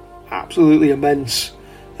just absolutely immense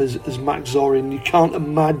as Max Zorin. You can't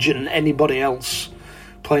imagine anybody else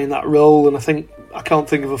playing that role, and I can't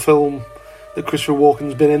think of a film that Christopher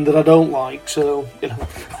Walken's been in that I don't like. So, you know,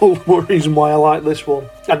 all the more reason why I like this one.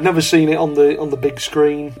 I'd never seen it on the big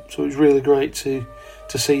screen, so it was really great to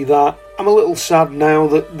see that. I'm a little sad now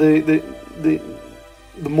that the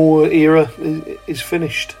Moore era is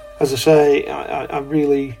finished. As I say, I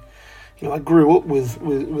really, you know, I grew up with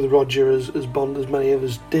Roger as Bond, as many of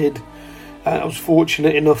us did. I was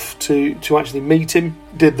fortunate enough to actually meet him.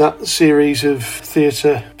 Did that series of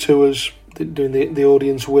theatre tours, doing the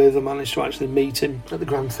audience with. I managed to actually meet him at the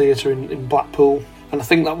Grand Theatre in Blackpool. And I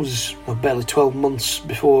think that was barely 12 months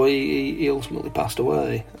before he ultimately passed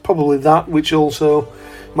away. Probably that, which also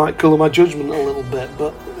might colour my judgment a little bit,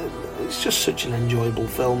 but it's just such an enjoyable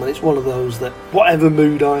film, and it's one of those that, whatever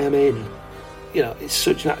mood I am in, you know, it's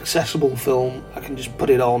such an accessible film. I can just put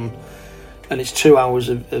it on, and it's 2 hours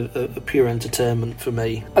of pure entertainment for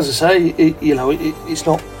me. As I say, it's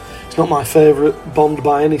not my favourite Bond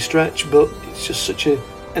by any stretch, but it's just such an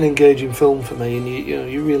engaging film for me, and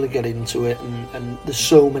you really get into it, and there's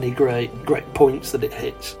so many great points that it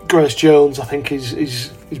hits. Grace Jones, I think,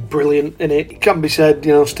 is brilliant in it. It can be said,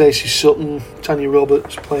 you know, Stacey Sutton, Tanya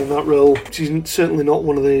Roberts playing that role. She's certainly not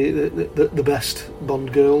one of the best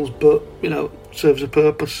Bond girls, but, you know, serves a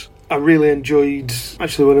purpose. I really enjoyed,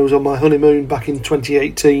 actually, when I was on my honeymoon back in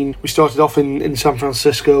 2018, we started off in San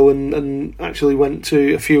Francisco and actually went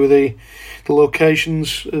to a few of the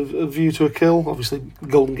locations of View to a Kill. Obviously,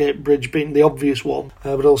 Golden Gate Bridge being the obvious one,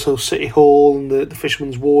 but also City Hall and the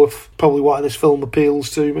Fisherman's Wharf. Probably why this film appeals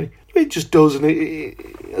to me. It just does, and it,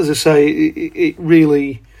 as I say, it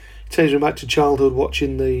really takes me back to childhood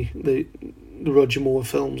watching the Roger Moore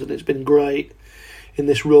films, and it's been great in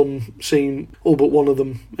this run, seeing all but two of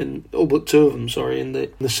them, in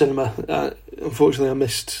the cinema. Unfortunately, I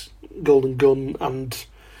missed Golden Gun and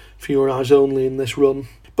For Your Eyes Only in this run.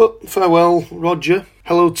 But farewell, Roger.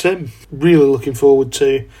 Hello, Tim. Really looking forward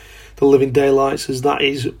to The Living Daylights, as that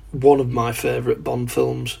is one of my favourite Bond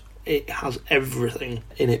films. It has everything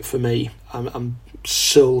in it for me. I'm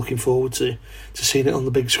so looking forward to seeing it on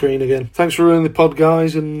the big screen again. Thanks for running the pod,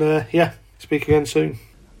 guys, and speak again soon.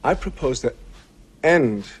 I propose that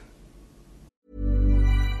end.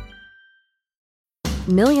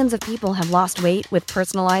 Millions of people have lost weight with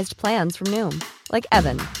personalized plans from Noom. Like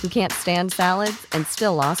Evan, who can't stand salads and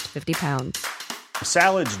still lost 50 pounds.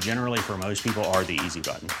 Salads generally for most people are the easy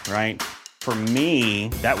button, right? For me,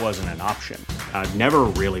 that wasn't an option. I never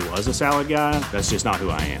really was a salad guy. That's just not who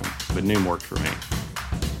I am. But Noom worked for me.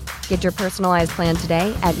 Get your personalized plan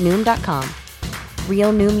today at Noom.com.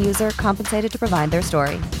 Real Noom user compensated to provide their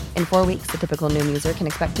story. In 4 weeks, the typical Noom user can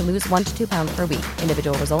expect to lose 1 to 2 pounds per week.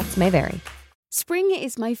 Individual results may vary. Spring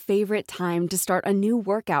is my favorite time to start a new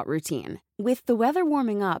workout routine. With the weather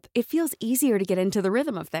warming up, it feels easier to get into the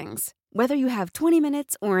rhythm of things. Whether you have 20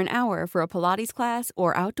 minutes or an hour for a Pilates class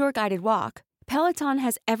or outdoor guided walk, Peloton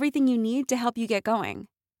has everything you need to help you get going.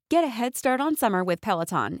 Get a head start on summer with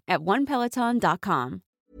Peloton at onepeloton.com.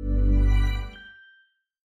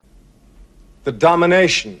 The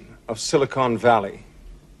domination of Silicon Valley,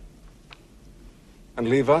 and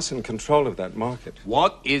leave us in control of that market.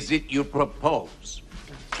 What is it you propose?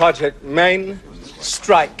 Project Main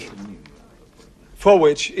Strike, for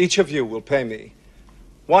which each of you will pay me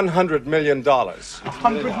 $100 million.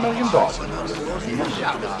 $100 million?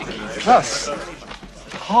 That's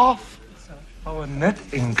half our net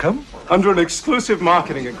income? Under an exclusive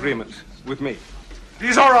marketing agreement with me.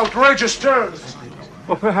 These are outrageous terms.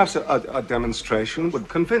 Well, perhaps a demonstration would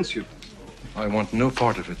convince you. I want no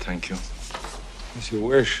part of it, thank you. As you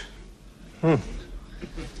wish. The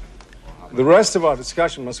rest of our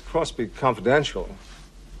discussion must, of course, be confidential.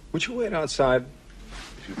 Would you wait outside?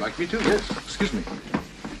 If you'd like me to, yes. Excuse me.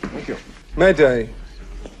 Thank you. Mayday.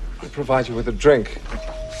 I'll provide you with a drink.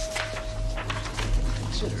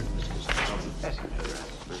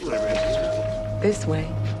 This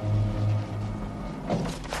way.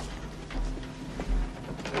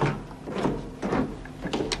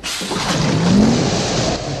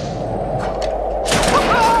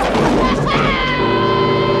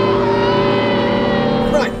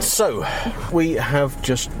 Right, so we have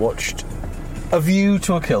just watched A View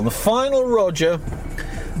to a Kill, the final Roger.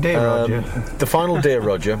 Dear Roger. The final Dear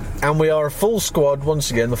Roger. And we are a full squad once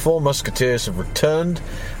again. The Four Musketeers have returned.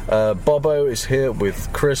 Bobo is here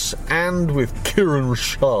with Chris and with Kieran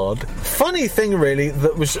Richard. Funny thing, really,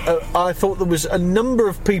 that was I thought there was a number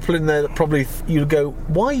of people in there that probably you'd go,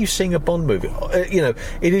 why are you seeing a Bond movie?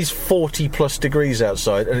 It is 40 plus degrees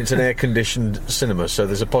outside and it's an air-conditioned cinema, so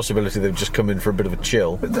there's a possibility they've just come in for a bit of a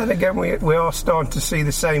chill. But then again, we are starting to see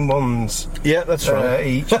the same ones. Yeah, that's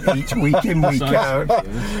right. Each week in, week out.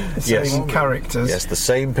 The same characters. Yes, the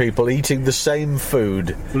same people eating the same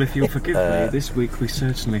food. Well, if you'll forgive me, this week we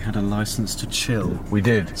certainly had a licence to chill. We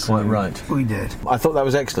did, quite right. We did. I thought that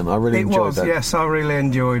was excellent. I really enjoyed that. Yes, I really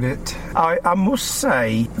enjoyed it. I must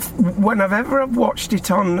say, whenever I've watched it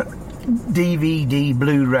on DVD,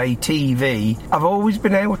 Blu-ray, TV, I've always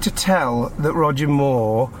been able to tell that Roger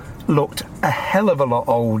Moore looked a hell of a lot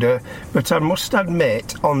older, but I must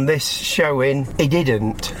admit, on this showing, he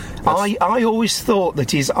didn't. I always thought that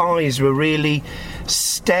his eyes were really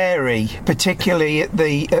starey, particularly at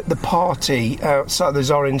the party outside the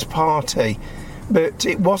Zorin's party, but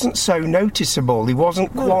it wasn't so noticeable. He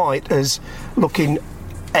wasn't quite as looking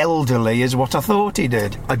elderly as what I thought he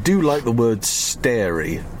did. I do like the word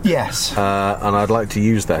starey. Yes. And I'd like to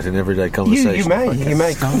use that in everyday conversation. You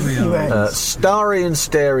may. Starry and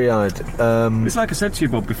starry-eyed. It's like I said to you,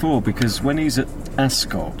 Bob, before, because when he's at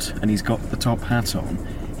Ascot and he's got the top hat on,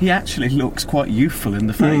 he actually looks quite youthful in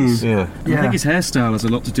the face. Yeah. And I think his hairstyle has a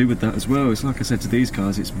lot to do with that as well. It's like I said to these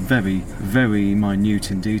guys, it's very, very minute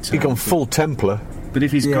in detail. He's gone full Templar. But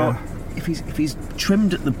if he's got... If he's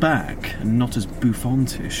trimmed at the back and not as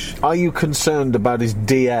bouffantish... Are you concerned about his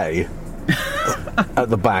DA at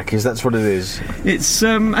the back? That's what it is? It's,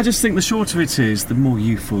 I just think the shorter it is, the more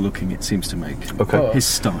youthful looking it seems to make. Okay. His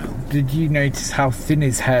style. Did you notice how thin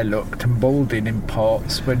his hair looked and balding in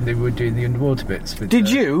parts when they were doing the underwater bits? Did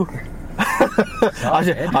you?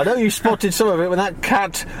 I know you spotted some of it when that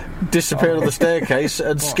cat disappeared on the staircase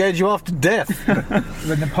and scared you half to death.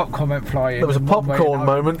 When the popcorn went flying. There was a popcorn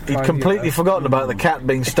moment. He'd completely forgotten about the cat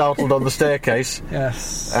being startled on the staircase.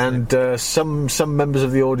 Yes. And some members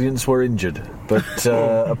of the audience were injured. But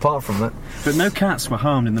apart from that... But no cats were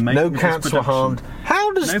harmed in the making of this production. No cats were harmed.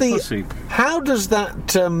 How does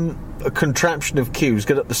that... a contraption of Q's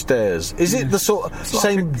get up the stairs? Is it the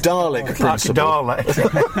same Dalek principle? Like a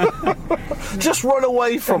Dalek. Just run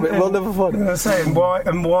away from it. We'll never find it. I'm saying,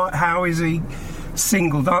 how is he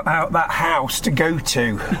singled out that house to go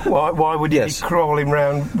to? Why would he be crawling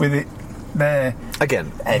around with it there?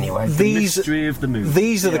 Again, anyway, the mystery of the movie.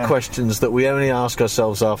 These are the questions that we only ask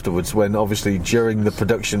ourselves afterwards, when obviously during the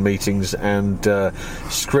production meetings and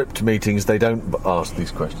script meetings they don't ask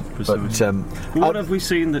these questions. Precisely. But what have we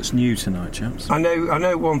seen that's new tonight, chaps? I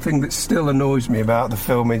know one thing that still annoys me about the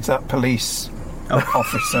film is that police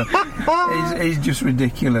officer. He's just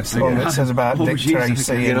ridiculous. The one that says about Dick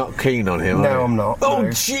Tracy. You're not keen on him, No, I'm not. Oh,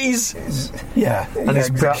 jeez! And his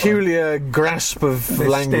peculiar grasp of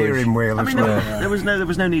language. Steering wheel as well. There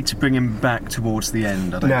was no need to bring him back towards the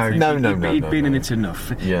end. I don't think. No. He'd been in it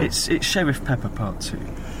enough. Yeah. It's Sheriff Pepper Part 2.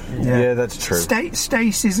 Yeah, that's true.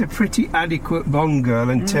 Stacey's a pretty adequate Bond girl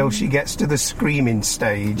until she gets to the screaming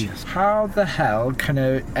stage. Yes. How the hell can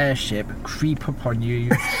an airship creep up on you?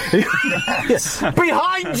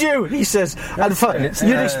 Behind you, he says. And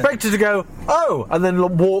you'd expect her to go, oh, and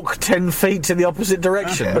then walk 10 feet in the opposite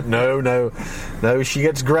direction. But no, she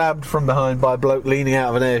gets grabbed from behind by a bloke leaning out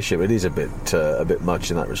of an airship. It is a bit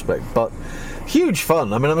much in that respect, but huge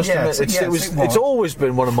fun. I mean, I must admit, it's always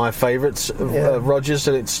been one of my favourites, Rogers,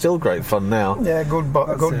 and it's still great fun now. Yeah, good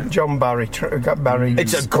John Barry.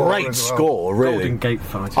 It's a great score, really. Golden Gate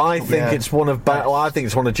Fight. I think it's one of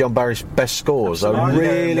John Barry's best scores. I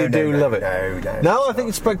really do love it. No, I think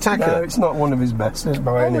it's spectacular. No, it's not one of his best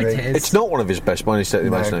by any means. It's not one of his best by any stretch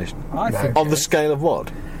of the imagination. I think on the scale of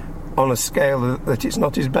what? On a scale that it's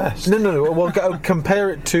not his best. No. Well, compare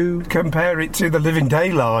it to The Living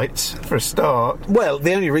Daylights for a start. Well,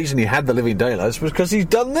 the only reason he had The Living Daylights was because he's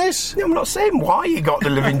done this. Yeah, I'm not saying why he got The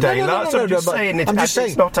Living Daylights. I'm just saying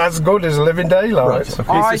it's not as good as Living Daylights.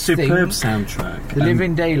 Right. It's a superb soundtrack. The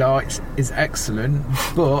Living Daylights is excellent,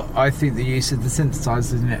 but I think the use of the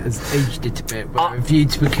synthesizers in it has aged it a bit. Where View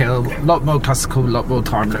to a Kill, a lot more classical, a lot more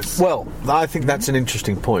timeless. Well, I think that's an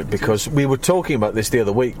interesting point because we were talking about this the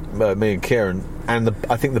other week. Me and Kieran, and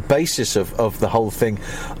I think the basis of the whole thing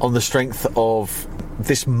on the strength of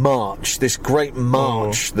this great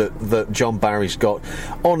march that John Barry's got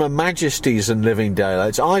on Her Majesty's and Living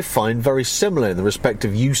Daylights, I find very similar in the respect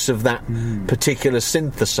of use of that particular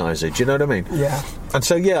synthesizer. Do you know what I mean? Yeah. And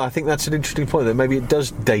so, I think that's an interesting point, that maybe it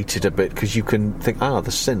does date it a bit, because you can think, the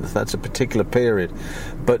synth, that's a particular period.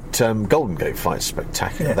 But Golden Gate Fight's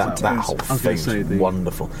spectacular. Yeah, that whole thing's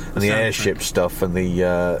wonderful. And the airship stuff and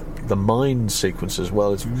the mine sequence as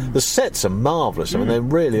well. The sets are marvellous. I mean, they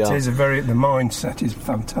really are. The mine set is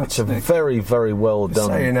fantastic. It's a very, very well done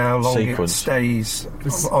saying how long sequence. It stays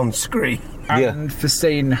on screen. And for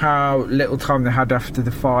seeing how little time they had after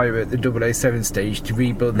the fire at the 007 stage to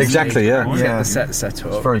rebuild the stage and get the set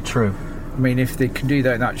up. It's very true. I mean, if they can do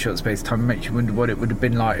that in that short space of time, it makes you wonder what it would have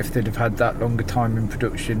been like if they'd have had that longer time in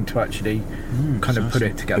production to actually kind of put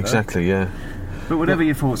it together. Exactly, yeah. But whatever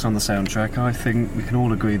your thoughts on the soundtrack, I think we can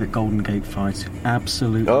all agree that Golden Gate Fight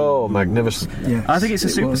absolutely... Oh, magnificent. Yes, I think it's a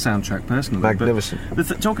super soundtrack, personally. Magnificent.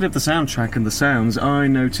 But talking of the soundtrack and the sounds, I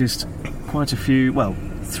noticed quite a few,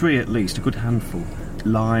 3 at least, a good handful,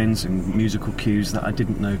 lines and musical cues that I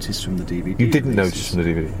didn't notice from the DVD. You didn't notice from the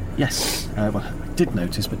DVD? Yes. I did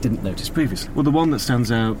notice, but didn't notice previously. Well, the one that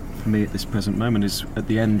stands out for me at this present moment is at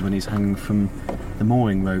the end when he's hanging from the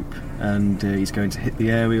mooring rope and he's going to hit the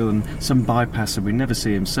aerial, and some bypasser, we never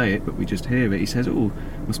see him say it, but we just hear it. He says,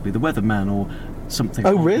 must be the weatherman or something.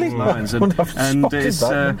 Oh, really? Lines. And it's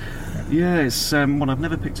it's one I've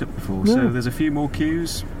never picked up before. No. So there's a few more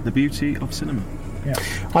cues. The beauty of cinema. Yeah.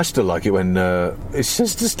 I still like it when it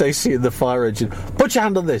says to Stacey in the fire engine, "Put your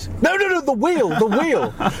hand on this." No, the wheel.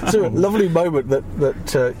 It's a lovely moment that.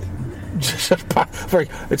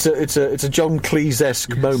 It's a John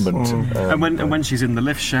Cleese-esque moment. And when she's in the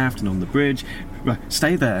lift shaft and on the bridge,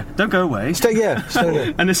 stay there. Don't go away. Stay there.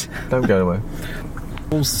 And don't go away.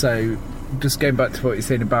 Also, just going back to what you're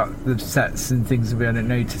saying about the sets and things that we hadn't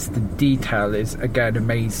noticed, the detail is again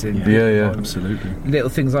amazing. Yeah, absolutely. Little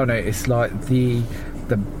things I noticed, like the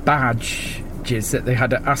badges that they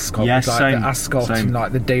had at Ascot, yes, the Ascot and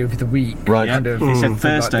the day of the week. Right. It said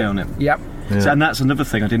Thursday on it. Yep. Yeah. So, and that's another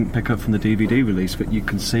thing I didn't pick up from the DVD release, but you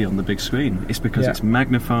can see on the big screen. It's because it's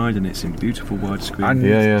magnified and it's in beautiful widescreen. I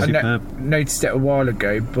noticed it a while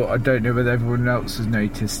ago, but I don't know whether everyone else has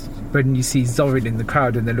noticed. When you see Zorin in the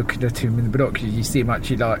crowd and they're looking at him in the binoculars, you see him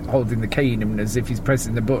actually holding the cane and as if he's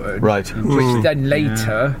pressing the button. Right. Which then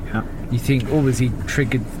later you think, was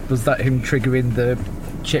that him triggering the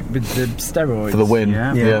chip with the steroids? For the win.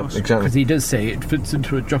 Yeah, exactly. Because he does say it fits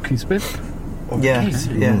into a jockey spin. Yes.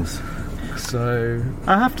 So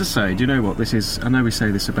I have to say, do you know what this is? I know we say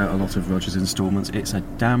this about a lot of Rogers installments. It's a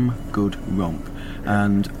damn good romp,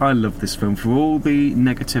 and I love this film for all the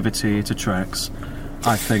negativity it attracts.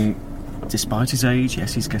 I think, despite his age,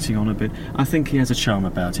 yes, he's getting on a bit. I think he has a charm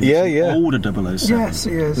about him. Yeah. Older 007. Yes,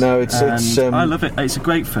 he is. No, it's I love it. It's a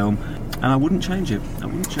great film, and I wouldn't change it.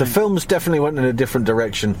 The films definitely went in a different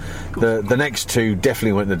direction. The next two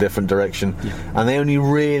definitely went in a different direction, and they only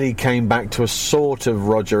really came back to a sort of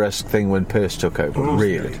Roger-esque thing when Pearce took over.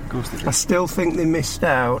 Really, I still think they missed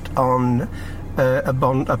out on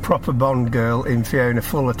a proper Bond girl in Fiona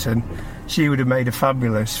Fullerton. She would have made a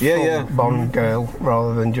fabulous full Bond girl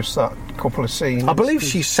rather than just that couple of scenes. I believe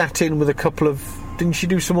she sat in with a couple of... Didn't she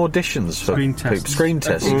do some auditions for screen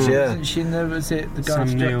tests? Wasn't she in there? Was it the guy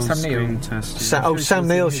Sam Neill? Sam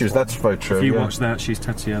Neill. That's very true. If you watch that, she's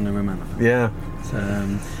Tatiana Romanova. Yeah.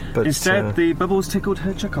 But instead, the bubbles tickled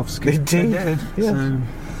her Tchaikovsky. Indeed.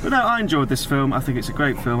 But no, I enjoyed this film. I think it's a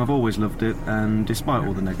great film. I've always loved it, and despite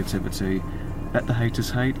all the negativity, Let the haters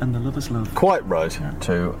hate and the lovers love. Quite right,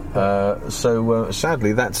 too. So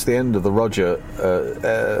sadly, that's the end of the Roger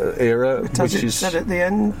era. As it said at the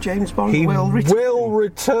end, James Bond will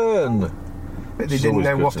return. But they didn't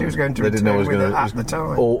know what he was going to return with it at the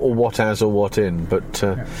time. Or what as or what in. But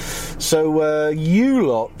so you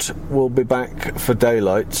lot will be back for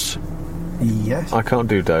Daylights. Yes. I can't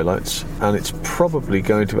do Daylights, and it's probably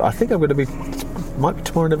going to. I think I'm going to be. Might be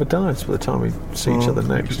Tomorrow Never Dies by the time we see each other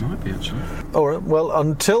next. It might be, actually. All right. Well,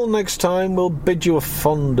 until next time, we'll bid you a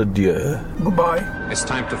fond adieu. Goodbye. It's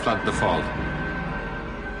time to flood the vault.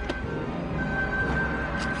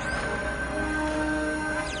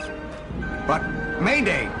 But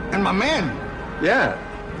Mayday and my men. Yeah,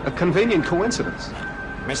 a convenient coincidence.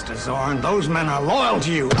 Mr. Zorn, those men are loyal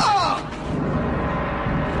to you. Ah!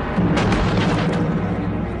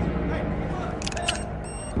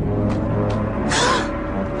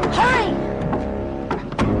 Hurry!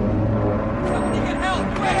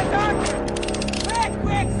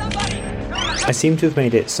 I seem to have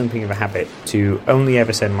made it something of a habit to only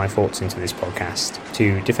ever send my thoughts into this podcast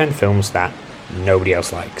to defend films that nobody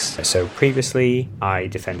else likes. So previously I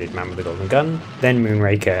defended Man with the Golden Gun, then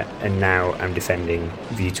Moonraker, and now I'm defending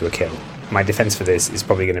View to a Kill. My defense for this is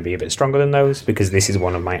probably going to be a bit stronger than those, because this is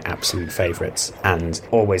one of my absolute favourites, and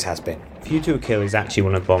always has been. View to a Kill is actually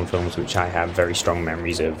one of the Bond films which I have very strong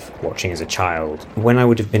memories of watching as a child. When I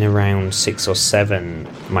would have been around 6 or 7,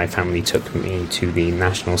 my family took me to the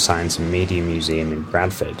National Science and Media Museum in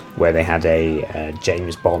Bradford, where they had a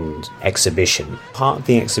James Bond exhibition. Part of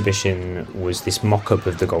the exhibition was this mock-up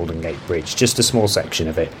of the Golden Gate Bridge, just a small section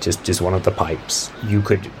of it, just one of the pipes. You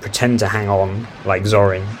could pretend to hang on, like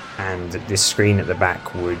Zorin, and this screen at the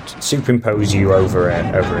back would superimpose you over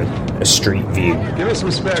a street view. Give me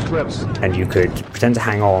some spare clips. And you could pretend to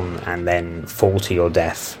hang on and then fall to your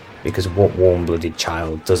death, because what warm-blooded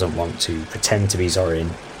child doesn't want to pretend to be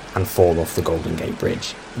Zorin and fall off the Golden Gate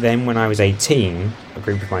Bridge? Then when I was 18, a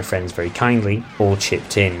group of my friends very kindly all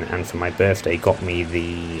chipped in and for my birthday got me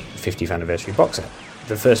the 50th anniversary box set.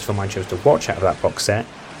 The first film I chose to watch out of that box set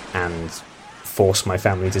and force my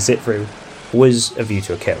family to sit through was A View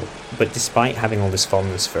to a Kill. But despite having all this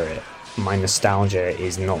fondness for it, my nostalgia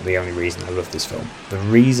is not the only reason I love this film. The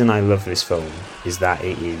reason I love this film is that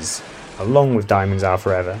it is, along with Diamonds Are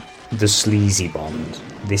Forever, the sleazy Bond.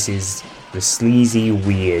 This is the sleazy,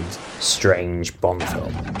 weird, strange Bond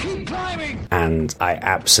film. And I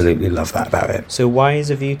absolutely love that about it. So why is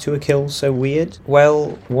A View to a Kill so weird?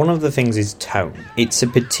 Well, one of the things is tone. It's a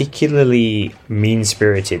particularly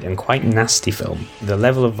mean-spirited and quite nasty film. The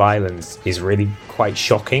level of violence is really quite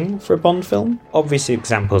shocking for a Bond film. Obvious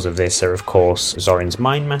examples of this are, of course, Zorin's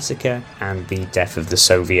mine massacre and the death of the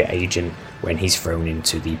Soviet agent when he's thrown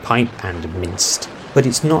into the pipe and minced. But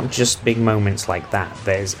it's not just big moments like that.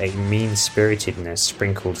 There's a mean-spiritedness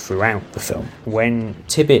sprinkled throughout the film. When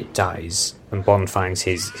Tibbet dies and Bond finds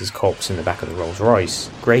his corpse in the back of the Rolls Royce,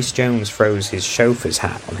 Grace Jones throws his chauffeur's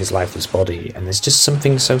hat on his lifeless body, and there's just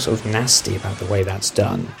something so sort of nasty about the way that's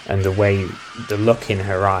done, and the look in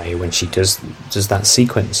her eye when she does that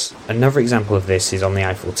sequence. Another example of this is on the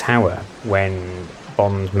Eiffel Tower, when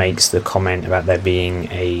Bond makes the comment about there being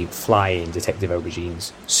a fly in Detective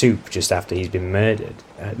Aubergine's soup just after he's been murdered.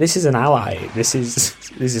 This is an ally. This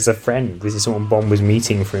is a friend. This is someone Bond was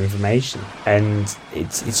meeting for information, and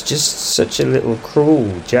it's just such a little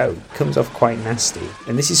cruel joke. It comes off quite nasty,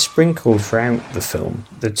 and this is sprinkled throughout the film.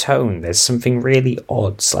 The tone, there's something really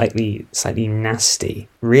odd, slightly nasty,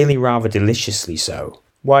 really rather deliciously so.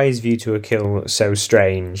 Why is View to a Kill so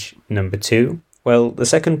strange? Number 2. Well, the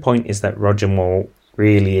second point is that Roger Moore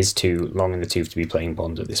really is too long in the tooth to be playing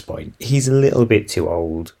Bond at this point. He's a little bit too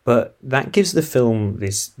old, but that gives the film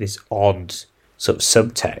this odd sort of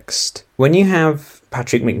subtext. When you have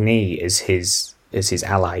Patrick Macnee as his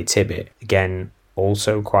ally Tibbet, again,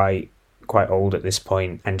 also quite old at this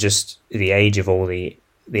point, and just the age of all the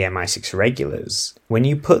MI6 regulars, when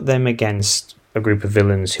you put them against a group of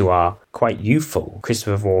villains who are quite youthful,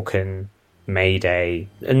 Christopher Walken, Mayday,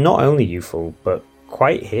 and not only youthful, but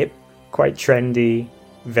quite hip, quite trendy,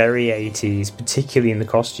 very 80s, particularly in the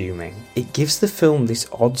costuming. It gives the film this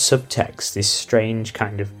odd subtext, this strange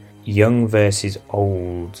kind of young versus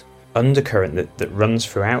old undercurrent that runs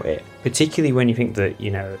throughout it, particularly when you think that,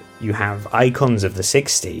 you have icons of the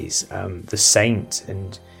 60s, the Saint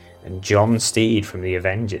and John Steed from the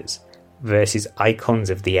Avengers, versus icons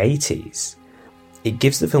of the 80s. It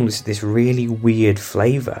gives the film this really weird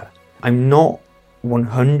flavour. I'm not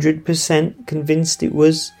 100% convinced it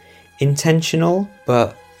was intentional,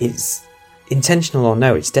 but it's intentional or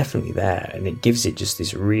no, it's definitely there, and it gives it just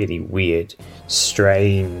this really weird,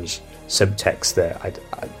 strange subtext that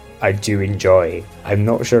I do enjoy. I'm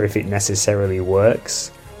not sure if it necessarily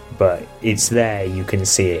works, but it's there, you can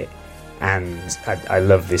see it. And I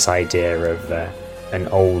love this idea of an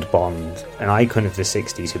old Bond, an icon of the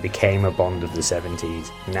 60s who became a Bond of the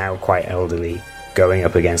 70s, now quite elderly, going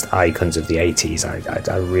up against icons of the 80s.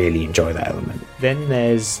 I really enjoy that element. Then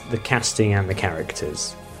there's the casting and the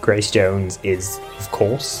characters. Grace Jones is, of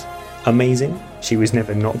course, amazing. She was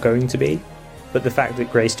never not going to be. But the fact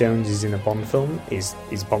that Grace Jones is in a Bond film is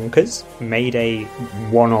bonkers. Mayday,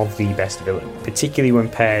 one of the best villains, particularly when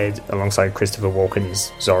paired alongside Christopher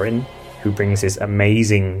Walken's Zorin, who brings this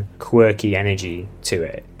amazing, quirky energy to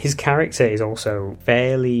it. His character is also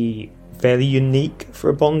fairly unique for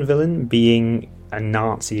a Bond villain, being a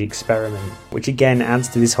Nazi experiment, which again adds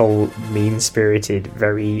to this whole mean-spirited,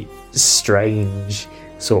 very strange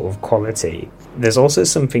sort of quality. There's also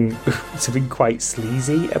something quite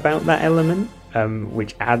sleazy about that element,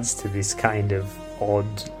 which adds to this kind of odd,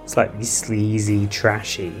 slightly sleazy,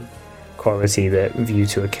 trashy quality that View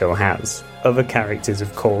to a Kill has. Other characters,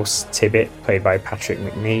 of course, Tibbet, played by Patrick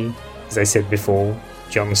Macnee. As I said before,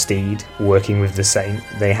 John Steed, working with the Saint.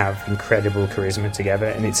 They have incredible charisma together,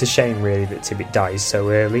 and it's a shame really that Tibbet dies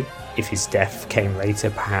so early. If his death came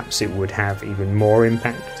later, perhaps it would have even more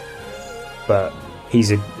impact. But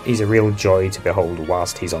he's a real joy to behold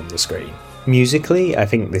whilst he's on the screen. Musically, I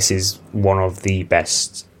think this is one of the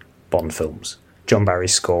best Bond films. John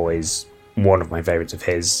Barry's score is one of my favourites of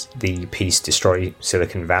his. The piece Destroy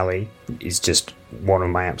Silicon Valley is just one of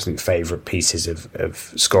my absolute favourite pieces of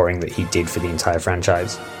scoring that he did for the entire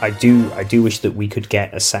franchise. I do wish that we could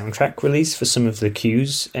get a soundtrack release for some of the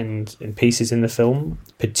cues and pieces in the film,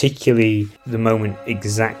 particularly the moment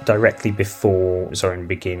directly before Zorin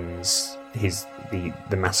begins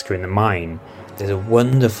the massacre in the mine. There's a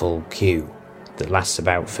wonderful cue that lasts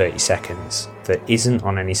about 30 seconds that isn't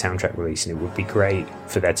on any soundtrack release, and it would be great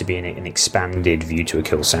for there to be an expanded View to a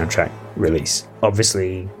Kill soundtrack release.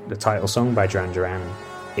 Obviously, the title song by Duran Duran,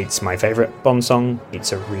 it's my favourite Bond song.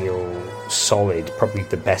 It's a real solid, probably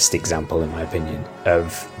the best example in my opinion,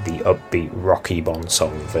 of the upbeat rocky Bond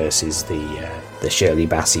song versus the Shirley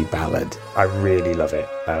Bassey ballad. I really love it.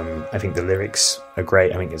 I think the lyrics are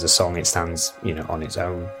great. I think as a song it stands, on its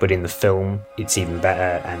own. But in the film, it's even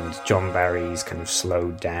better, and John Barry's kind of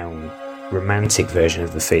slowed down romantic version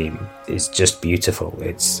of the theme is just beautiful.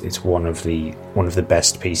 It's one of the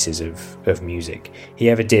best pieces of music he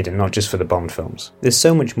ever did, and not just for the Bond films. There's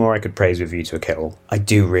so much more I could praise with View to a Kill. I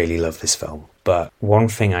do really love this film, but one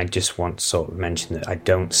thing I just want to sort of mention that I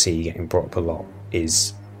don't see getting brought up a lot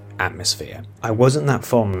is atmosphere. I wasn't that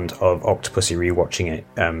fond of Octopussy rewatching it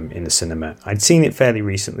in the cinema. I'd seen it fairly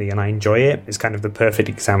recently and I enjoy it. It's kind of the perfect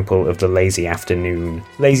example of the lazy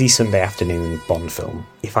Sunday afternoon Bond film.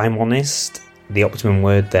 If I'm honest, the optimum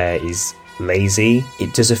word there is lazy.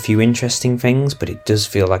 It does a few interesting things, but it does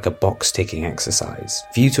feel like a box-ticking exercise.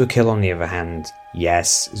 View to a Kill, on the other hand,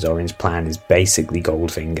 yes, Zorin's plan is basically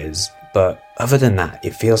Goldfinger's, but other than that,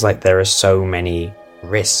 it feels like there are so many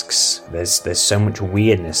risks. There's so much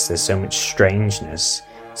weirdness, there's so much strangeness,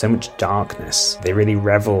 so much darkness. They really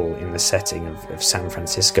revel in the setting of San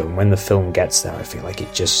Francisco, and when the film gets there, I feel like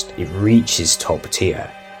it reaches top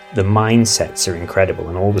tier. The mindsets are incredible,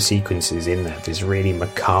 and all the sequences in there, this really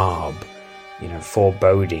macabre,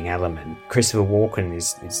 foreboding element. Christopher Walken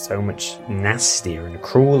is so much nastier and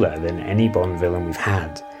crueler than any Bond villain we've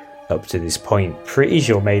had up to this point. Pretty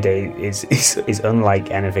sure Mayday is unlike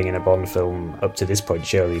anything in a Bond film up to this point,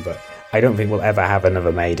 surely, but I don't think we'll ever have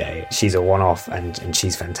another Mayday. She's a one-off, and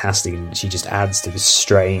she's fantastic, and she just adds to this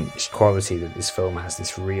strange quality that this film has,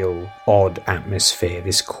 this real odd atmosphere,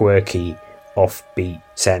 this quirky, offbeat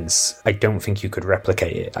sense. I don't think you could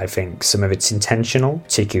replicate it. I think some of it's intentional,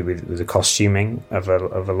 particularly with the costuming of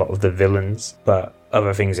a lot of the villains, but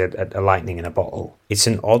other things are lightning in a bottle. It's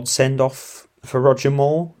an odd send-off for Roger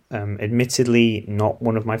Moore. Admittedly, not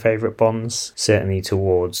one of my favourite Bonds, certainly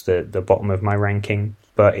towards the bottom of my ranking,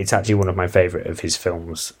 but it's actually one of my favourite of his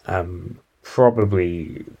films.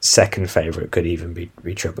 Probably second favourite, could even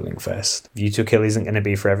be troubling first. View to a Kill isn't going to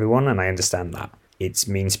be for everyone, and I understand that. It's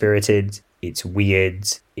mean-spirited, it's weird,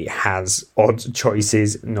 it has odd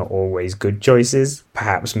choices, not always good choices.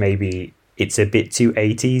 Perhaps maybe it's a bit too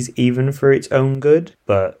 80s even for its own good,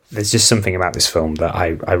 but there's just something about this film that I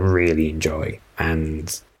really enjoy,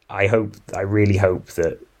 and I really hope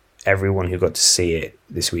that everyone who got to see it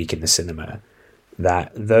this week in the cinema,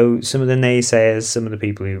 that though some of the naysayers, some of the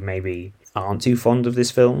people who maybe aren't too fond of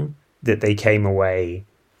this film, that they came away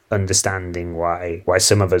understanding why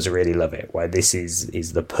some of us really love it, why this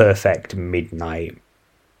is the perfect midnight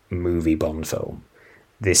movie Bond film.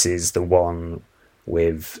 This is the one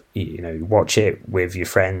with, watch it with your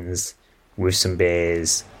friends, with some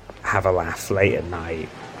beers, have a laugh late at night.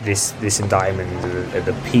 This and Diamond are at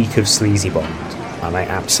the peak of sleazy Bond, and I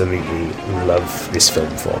absolutely love this film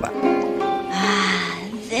for that.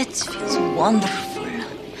 That feels wonderful.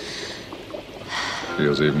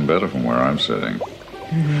 Feels even better from where I'm sitting.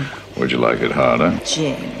 Would you like it harder?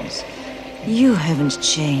 James, you haven't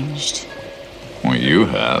changed. Well, you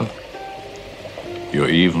have. You're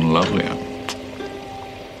even lovelier.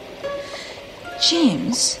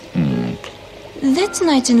 James, that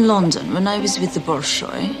night in London when I was with the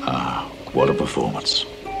Bolshoi, What a performance.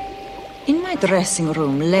 in my dressing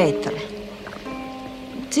room later,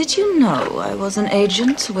 did you know I was an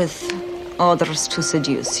agent with orders to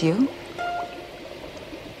seduce you?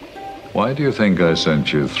 Why do you think I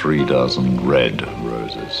sent you 3 dozen red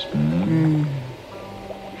roses?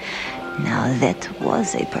 Now that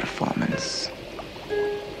was a performance.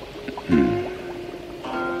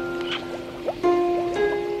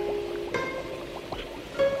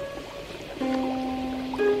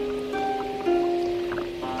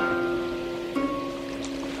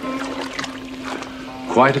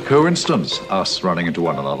 Quite a coincidence, us running into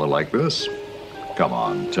one another like this. Come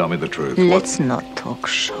on, tell me the truth. Let's not talk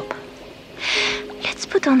shop. Let's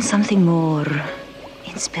put on something more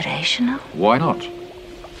inspirational. Why not?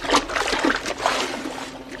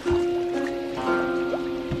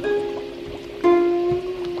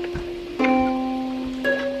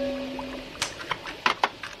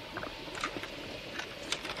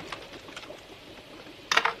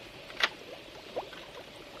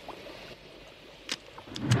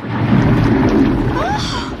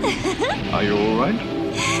 Are you all right?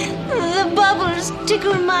 The bubbles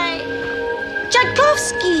tickle my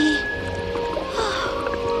Tchaikovsky.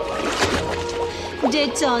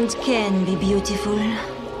 Détente can be beautiful.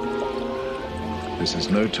 This is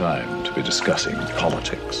no time to be discussing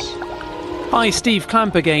politics. Hi, Steve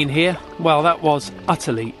Clamp again here. Well, that was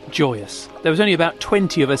utterly joyous. There was only about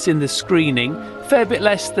 20 of us in the screening, fair bit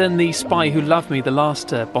less than The Spy Who Loved Me, the last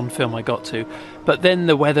Bond film I got to. But then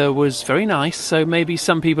the weather was very nice, so maybe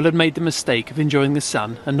some people had made the mistake of enjoying the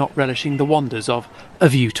sun and not relishing the wonders of A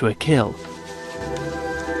View to a Kill.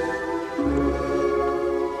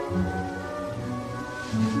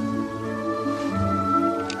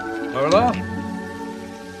 Lola,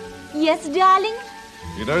 Yes, darling?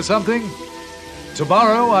 you know something?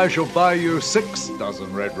 Tomorrow I shall buy you 6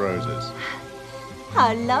 dozen red roses.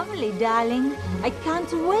 How lovely, darling. I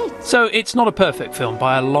can't wait. So it's not a perfect film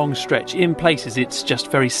by a long stretch. In places it's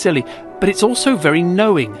just very silly, but it's also very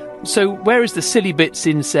knowing. So whereas the silly bits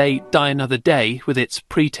in, say, Die Another Day, with its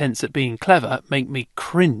pretense at being clever, make me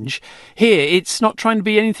cringe, here it's not trying to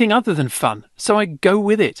be anything other than fun, so I go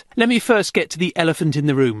with it. Let me first get to the elephant in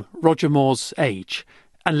the room, Roger Moore's age.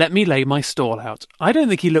 And let me lay my stall out. I don't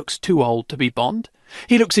think he looks too old to be Bond.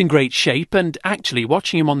 He looks in great shape, and actually,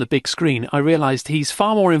 watching him on the big screen, I realised he's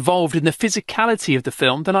far more involved in the physicality of the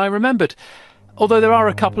film than I remembered. Although there are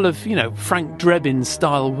a couple of, Frank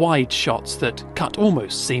Drebin-style wide shots that cut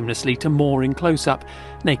almost seamlessly to Moore in close-up.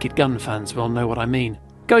 Naked Gun fans will know what I mean.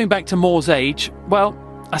 Going back to Moore's age, well,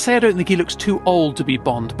 I say I don't think he looks too old to be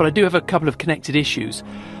Bond, but I do have a couple of connected issues.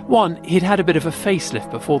 One, he'd had a bit of a facelift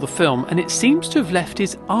before the film, and it seems to have left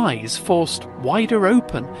his eyes forced wider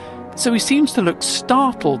open. So he seems to look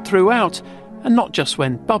startled throughout, and not just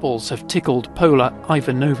when bubbles have tickled Pola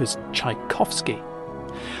Ivanova's Tchaikovsky.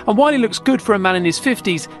 And while he looks good for a man in his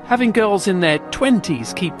 50s, having girls in their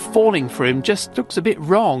 20s keep falling for him just looks a bit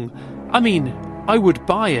wrong. I mean, I would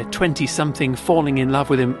buy a 20-something falling in love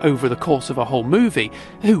with him over the course of a whole movie.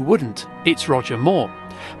 Who wouldn't? It's Roger Moore.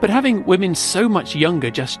 But having women so much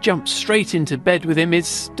younger just jump straight into bed with him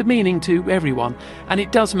is demeaning to everyone, and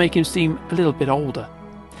it does make him seem a little bit older.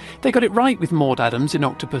 They got it right with Maud Adams in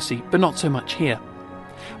Octopussy, but not so much here.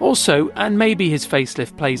 Also, and maybe his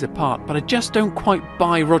facelift plays a part, but I just don't quite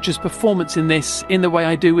buy Roger's performance in this in the way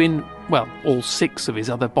I do in, well, all 6 of his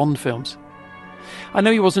other Bond films. I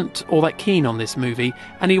know he wasn't all that keen on this movie,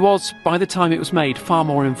 and he was, by the time it was made, far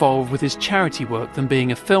more involved with his charity work than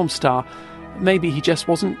being a film star. Maybe he just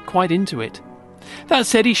wasn't quite into it. That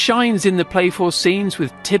said, he shines in the playful scenes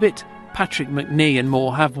with Tibbett. Patrick Macnee and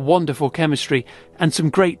Moore have wonderful chemistry and some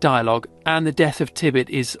great dialogue, and the death of Tibbett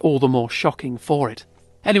is all the more shocking for it.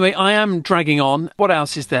 Anyway, I am dragging on. What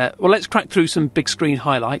else is there? Well, let's crack through some big screen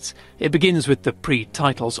highlights. It begins with the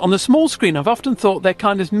pre-titles. On the small screen, I've often thought they're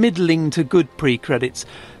kind of middling to good pre-credits.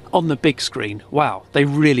 On the big screen, wow, they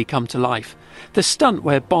really come to life. The stunt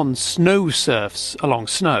where Bond snow surfs along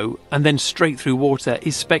snow and then straight through water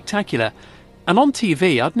is spectacular. And on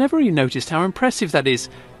TV, I'd never really noticed how impressive that is.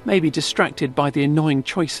 maybe distracted by the annoying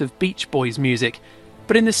choice of Beach Boys music.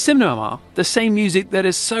 But in the cinema, the same music that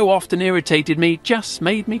has so often irritated me just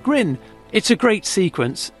made me grin. It's a great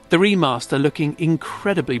sequence, the remaster looking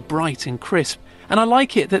incredibly bright and crisp, and I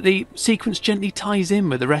like it that the sequence gently ties in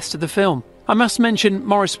with the rest of the film. I must mention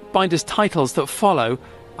Maurice Binder's titles that follow.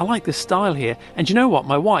 I like the style here, and you know what?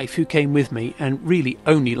 My wife, who came with me and really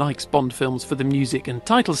only likes Bond films for the music and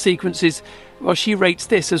title sequences, well, she rates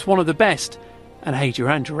this as one of the best. And hey,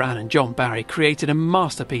 Duran Duran and John Barry created a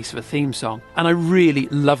masterpiece of a theme song, and I really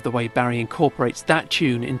love the way Barry incorporates that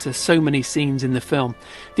tune into so many scenes in the film.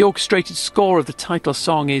 The orchestrated score of the title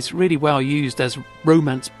song is really well used as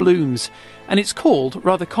romance blooms, and it's called,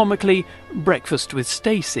 rather comically, Breakfast with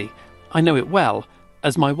Stacey. I know it well,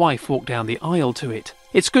 as my wife walked down the aisle to it.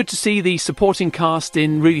 It's good to see the supporting cast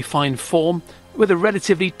in really fine form, with a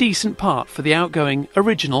relatively decent part for the outgoing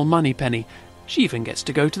original Moneypenny. She even gets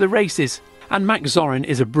to go to the races. And Max Zorin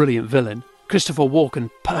is a brilliant villain. Christopher Walken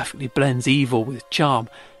perfectly blends evil with charm.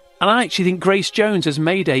 And I actually think Grace Jones as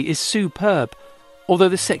Mayday is superb. Although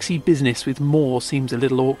the sexy business with Moore seems a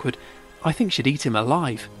little awkward, I think she'd eat him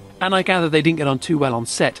alive. And I gather they didn't get on too well on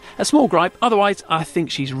set. A small gripe, otherwise I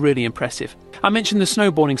think she's really impressive. I mentioned the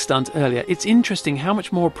snowboarding stunt earlier. It's interesting how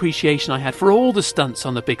much more appreciation I had for all the stunts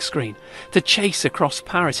on the big screen. The chase across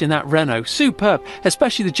Paris in that Renault, superb,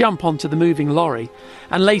 especially the jump onto the moving lorry.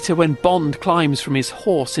 And later when Bond climbs from his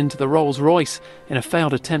horse into the Rolls Royce in a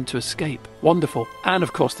failed attempt to escape. Wonderful. And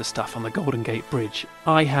of course the stuff on the Golden Gate Bridge.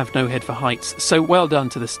 I have no head for heights, so well done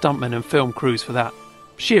to the stuntmen and film crews for that.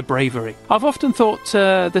 Sheer bravery. I've often thought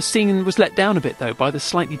the scene was let down a bit though by the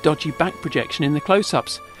slightly dodgy back projection in the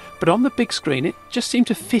close-ups. But on the big screen it just seemed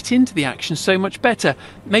to fit into the action so much better.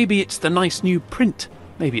 Maybe it's the nice new print.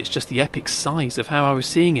 Maybe it's just the epic size of how I was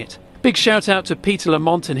seeing it. Big shout out to Peter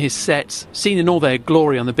Lamont and his sets. Seen in all their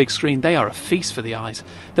glory on the big screen, they are a feast for the eyes.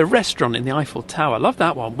 The restaurant in the Eiffel Tower, love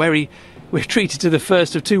that one, where we're treated to the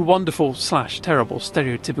first of two wonderful / terrible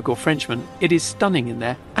stereotypical Frenchmen. It is stunning in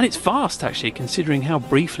there, and it's fast actually, considering how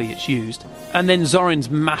briefly it's used. And then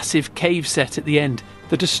Zorin's massive cave set at the end.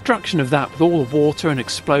 The destruction of that with all the water and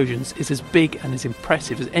explosions is as big and as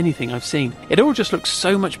impressive as anything I've seen. It all just looks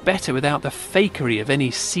so much better without the fakery of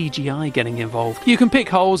any CGI getting involved. You can pick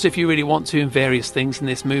holes if you really want to in various things in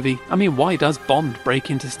this movie. I mean, why does Bond break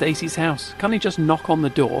into Stacey's house? Can't he just knock on the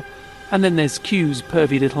door? And then there's Q's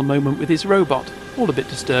pervy little moment with his robot. All a bit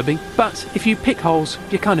disturbing. But if you pick holes,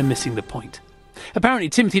 you're kind of missing the point. Apparently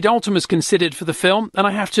Timothy Dalton was considered for the film, and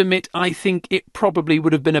I have to admit I think it probably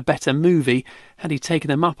would have been a better movie had he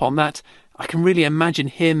taken him up on that. I can really imagine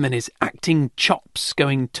him and his acting chops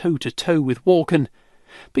going toe-to-toe with Walken.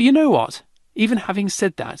 But you know what? Even having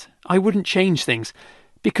said that, I wouldn't change things.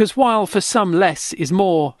 Because while for some less is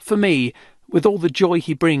more, for me, with all the joy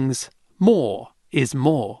he brings, more is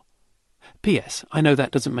more. P.S. I know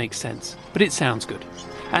that doesn't make sense, but it sounds good.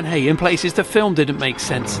 And hey, in places the film didn't make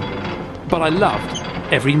sense, but I loved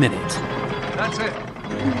every minute. That's it.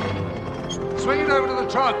 Swing it over to the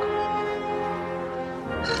truck.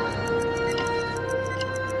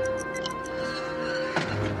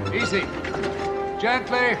 Easy.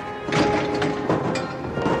 Gently.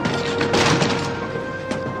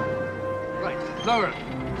 Right, lower it.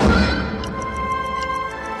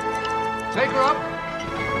 Take her up.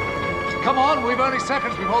 Come on, we've only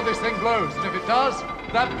seconds before this thing blows, and if it does,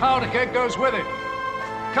 that powder keg goes with it.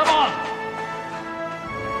 Come on!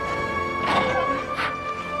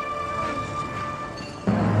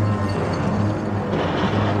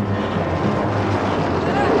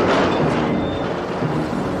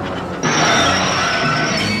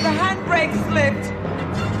 The handbrake slipped.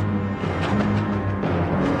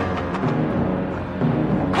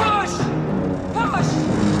 Push! Push!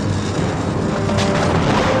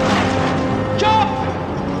 Jump!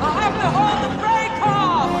 I have to hold the brake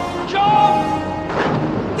off! Jump!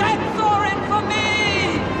 Get Zorin for me!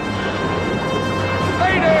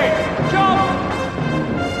 Lady! Jump!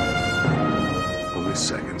 Only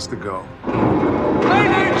seconds to go.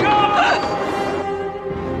 Lady, jump!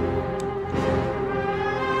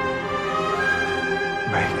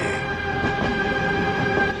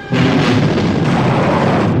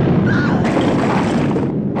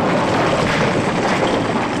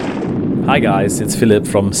 Hi guys, it's Philip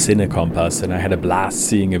from Cinecompass, and I had a blast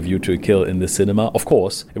seeing A View to a Kill in the cinema. Of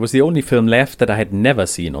course, it was the only film left that I had never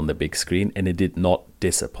seen on the big screen, and it did not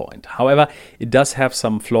disappoint. However, it does have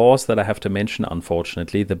some flaws that I have to mention,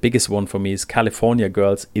 unfortunately. The biggest one for me is California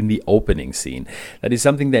Girls in the opening scene. That is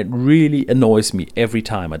something that really annoys me every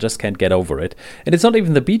time. I just can't get over it. And it's not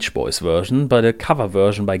even the Beach Boys version, but a cover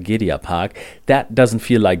version by Gideon Park. That doesn't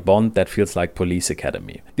feel like Bond, that feels like Police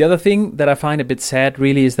Academy. The other thing that I find a bit sad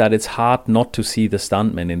really is that it's hard not to see the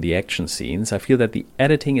stuntmen in the action scenes. I feel that the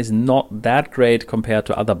editing is not that great compared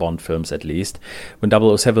to other Bond films, at least. When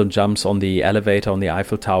 007 jumps on the elevator on the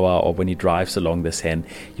Eiffel Tower or when he drives along the Seine,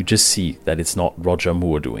 you just see that it's not Roger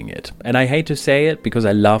Moore doing it. And I hate to say it because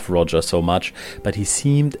I love Roger so much, but he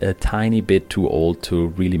seemed a tiny bit too old to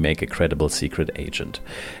really make a credible secret agent.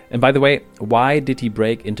 And by the way, why did he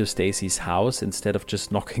break into Stacey's house instead of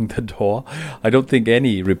just knocking the door? I don't think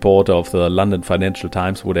any reporter of the London Financial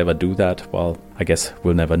Times would ever do that. Well, I guess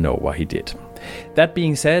we'll never know why he did. That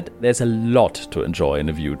being said, there's a lot to enjoy in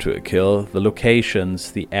A View to a Kill. The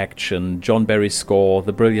locations, the action, John Barry's score,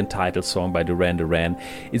 the brilliant title song by Duran Duran.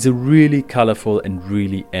 It's a really colorful and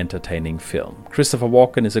really entertaining film. Christopher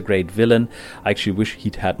Walken is a great villain. I actually wish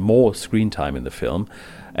he'd had more screen time in the film.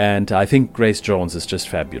 And I think Grace Jones is just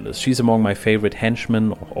fabulous. She's among my favorite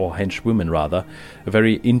henchmen, or henchwomen rather. A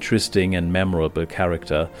very interesting and memorable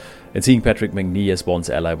character. And seeing Patrick Macnee as Bond's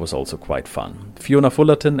ally was also quite fun. Fiona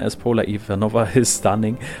Fullerton as Paula Ivanova is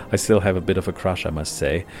stunning. I still have a bit of a crush, I must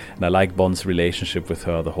say. And I like Bond's relationship with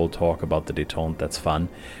her, the whole talk about the détente, that's fun.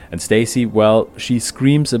 And Stacey, well, she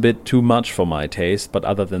screams a bit too much for my taste, but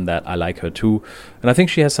other than that, I like her too. And I think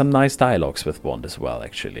she has some nice dialogues with Bond as well,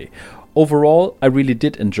 actually. Overall, I really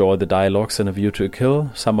did enjoy the dialogues in A View to a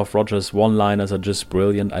Kill. Some of Roger's one-liners are just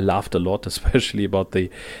brilliant. I laughed a lot, especially about the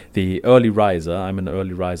early riser. I'm an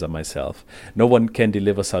early riser myself. No one can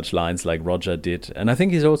deliver such lines like Roger did. And I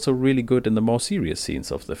think he's also really good in the more serious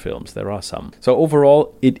scenes of the films. There are some. So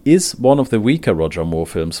overall, it is one of the weaker Roger Moore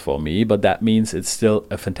films for me, but that means it's still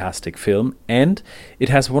a fantastic film. And it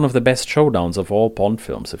has one of the best showdowns of all Bond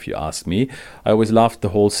films, if you ask me. I always loved the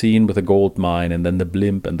whole scene with the gold mine and then the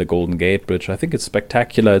blimp and the Golden Gate Bridge. I think it's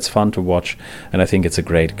spectacular, it's fun to watch, and I think it's a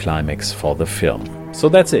great climax for the film. So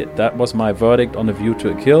that's it. That was my verdict on A View to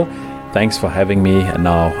a Kill. Thanks for having me, and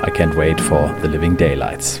now I can't wait for The Living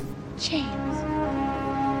Daylights. James!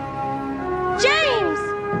 James!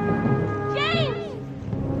 James!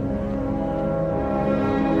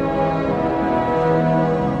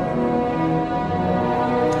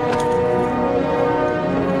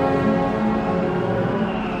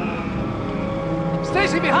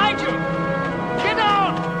 Stacey, behind you! Get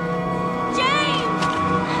down! James!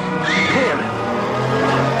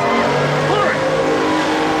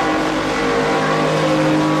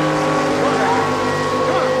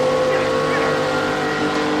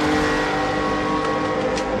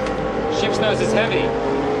 Ship's nose is heavy.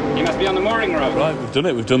 You must be on the mooring rope. Right, we've done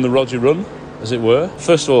it. We've done the Roger run, as it were.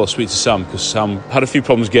 First of all, I'll speak to Sam, because Sam had a few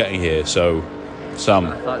problems getting here, so... Sam.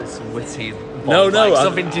 I thought it was some witty... No, like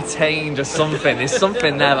something detained or something. There's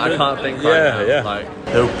something there that I can't think right now. Yeah. Like,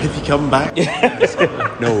 No pithy comeback.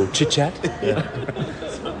 No chit-chat.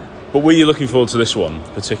 But were you looking forward to this one,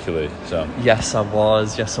 particularly, Sam? yes, I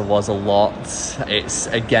was a lot. It's,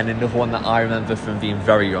 again, another one that I remember from being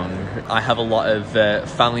very young. I have a lot of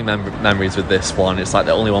family memories with this one. It's like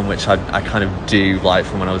the only one which I kind of do, like,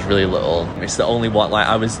 from when I was really little. It's the only one, like,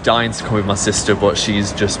 I was dying to come with my sister, but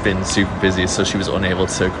she's just been super busy, so she was unable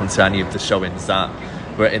to come to any of the showings that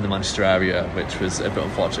were in the Manchester area, which was a bit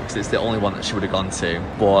unfortunate because it's the only one that she would have gone to.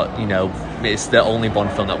 But, you know, it's the only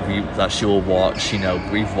Bond film that she will watch. You know,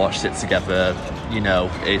 we've watched it together. You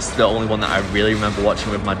know, it's the only one that I really remember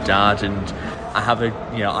watching with my dad. And I have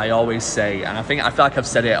I always say, and I feel like I've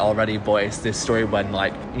said it already, but it's this story when,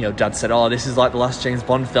 like, you know, Dad said, "Oh, this is like the last James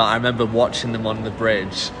Bond film." I remember watching them on the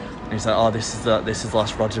bridge. And he's like, "Oh, this is the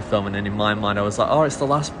last Roger film." And then in my mind, I was like, "Oh, it's the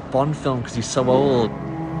last Bond film because he's so old."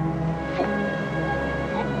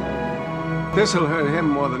 This'll hurt him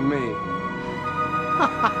more than me.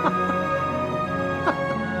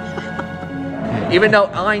 Even though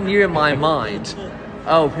I knew in my mind,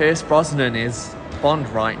 oh, Pierce Brosnan is Bond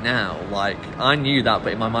right now. Like, I knew that,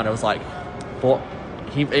 but in my mind I was like, but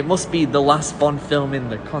it must be the last Bond film in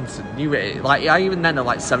the continuity. Like, I even then at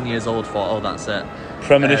like 7 years old thought, oh, that's it.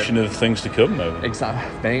 Premonition of things to come, though.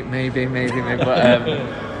 Exactly. Maybe.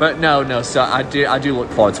 But no. So I do look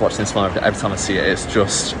forward to watching this one every time I see it. It's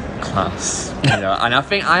just class, you know. And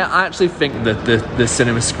I actually think that the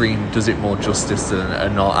cinema screen does it more justice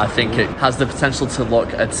than not. I think it has the potential to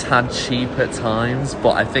look a tad cheap at times,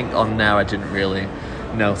 but I think on now I didn't really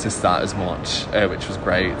notice that as much, which was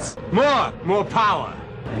great. More power.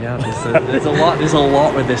 Yeah, there's a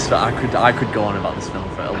lot with this that I could go on about this film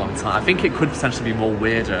for a long time. I think it could potentially be more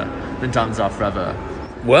weirder than Diamonds Are Forever.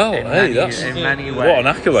 Well, in many ways. What an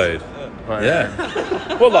accolade. But,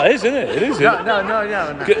 yeah. Well, that is, isn't it? It is.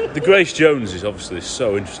 No. The Grace Jones is obviously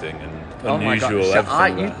so interesting and unusual. Oh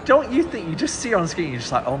my God. You just see her on screen, you're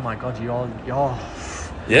just like, oh my God, you're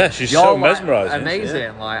yeah, she's so mesmerising.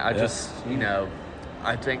 Amazing. Like, just,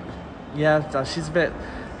 I think, she's a bit.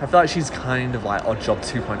 I feel like she's kind of like Odd Job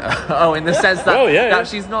 2.0 in the sense that, that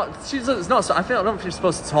she's not. I don't think she's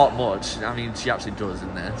supposed to talk much. I mean, she actually does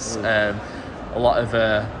in this. A lot of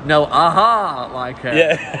no.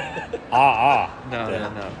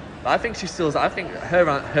 No. But I think she still. I think her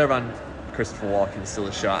and Christopher Walken still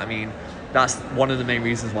a shot. I mean, that's one of the main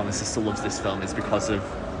reasons why my sister loves this film is because of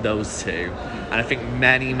those two, and I think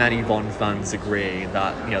many Bond fans agree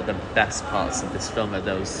that the best parts of this film are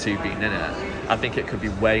those two being in it. I think it could be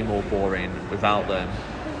way more boring without them.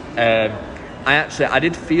 I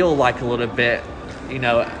did feel like a little bit,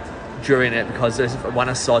 during it, because when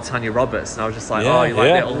I saw Tanya Roberts, and I was just like,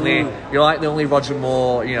 you're like the only Roger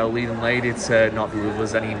Moore, leading lady to not be with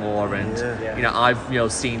us anymore. And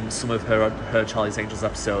I've seen some of her Charlie's Angels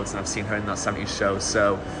episodes, and I've seen her in that 70s show.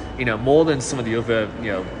 So more than some of the other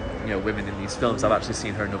women in these films, I've actually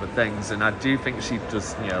seen her in other things, and I do think she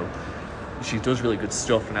does she does really good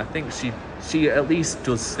stuff, and I think she at least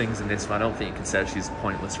does things in this one. I don't think you can say she's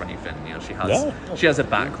pointless or anything. She has a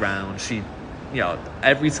background. She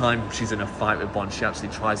every time she's in a fight with Bond, she actually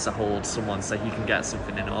tries to hold someone so he can get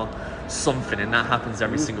something in, and that happens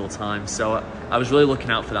every single time. So I was really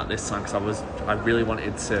looking out for that this time, because I really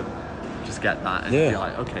wanted to just get that and be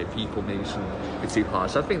like, okay, people maybe shouldn't be too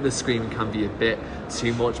harsh. I think the screaming can be a bit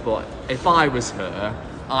too much, but if I was her,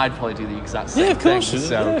 I'd probably do the exact same thing.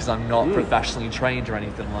 Because I'm not professionally trained or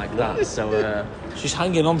anything like that. So she's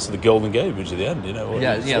hanging on to the Golden Gate Bridge at the end, in a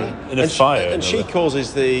and fire. And she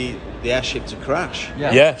causes the airship to crash.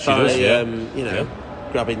 Yeah, she does.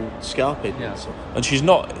 Grabbing Scarpin. And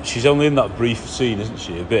she's only in that brief scene, isn't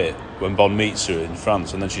she? A bit when Bond meets her in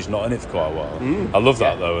France, and then she's not in it for quite a while. I love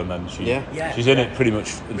that though. And then she's in it pretty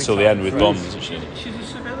much until the end with Bond, isn't she? She's a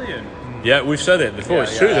civilian. Yeah, we've said it before.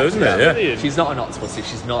 It's true, though, isn't it? Yeah. She's not an octopus.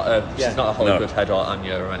 She's not a Hollywood head or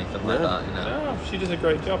Anya or anything like that. No, she does a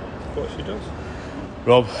great job. What she does.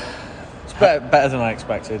 Rob, it's better than I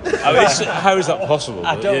expected. How is that possible?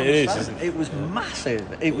 I don't understand. It was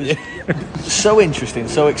massive. It was so interesting,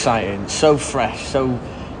 so exciting, so fresh, so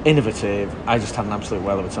innovative. I just had an absolute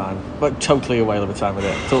whale of a time, but totally a whale of a time with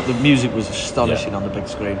it. I thought the music was astonishing on the big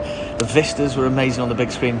screen. The vistas were amazing on the big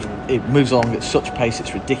screen. It moves along at such pace,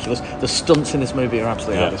 it's ridiculous. The stunts in this movie are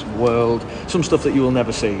absolutely out of this world. Some stuff that you will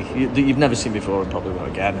never see, that you've never seen before and probably won't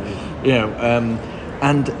again.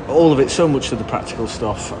 And all of it, so much of the practical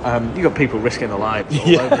stuff. You've got people risking their lives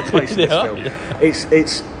all over the place in this film.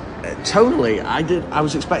 It's tonally, I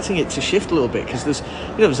was expecting it to shift a little bit, because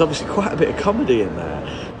there's obviously quite a bit of comedy in there,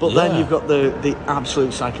 but then you've got the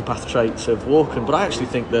absolute psychopath traits of Walken. But I actually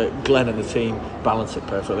think that Glenn and the team balance it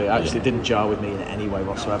perfectly. It actually didn't jar with me in any way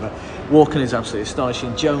whatsoever. Walken is absolutely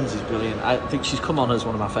astonishing. Jones is brilliant. I think she's come on as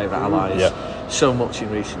one of my favourite allies so much in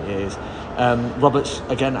recent years. Roberts,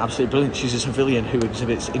 again, absolutely brilliant. She's a civilian who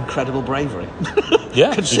exhibits incredible bravery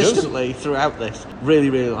consistently throughout this. Really,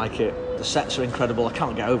 really like it. The sets are incredible. I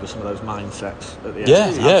can't get over some of those mine sets at the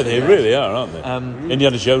end. Yeah, they really are, aren't they?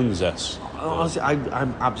 Indiana Jones-esque.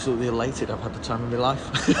 I'm absolutely elated. I've had the time of my life.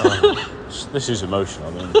 This is emotional.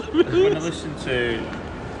 I mean. When I listened to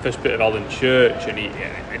the first bit of Alan Church, and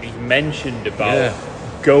he mentioned about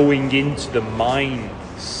going into the mine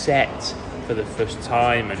set for the first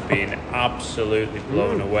time and being absolutely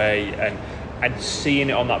blown away, and seeing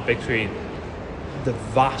it on that big screen, the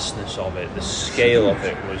vastness of it, the scale of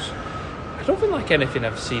it was, I don't think like anything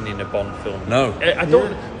I've seen in a Bond film. No, I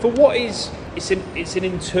don't. For what is, it's an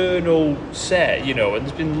internal set, and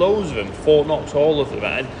there's been loads of them, Fort Knox, all of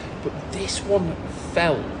them, but this one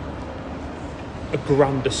felt a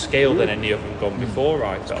grander scale than any of them gone before.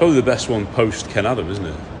 I thought. Probably the best one post Ken Adam, isn't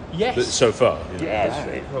it? Yes. So far. Yes,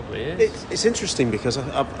 it probably is. It's interesting, because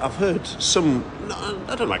I've heard some,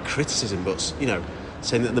 I don't like criticism, but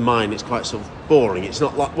saying that the mine is quite sort of boring. It's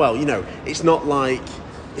not like,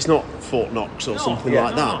 it's not Fort Knox or something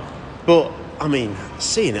like that. But I mean,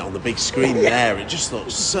 seeing it on the big screen there, it just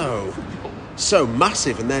looks so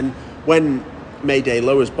massive. And then when Mayday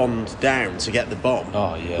lowers Bond down to get the bomb,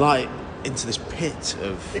 like into this pit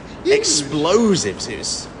of explosives, it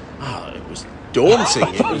was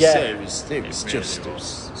daunting. It was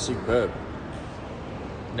superb.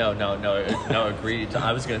 No, agreed.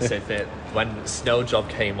 I was going to say that when Snow Job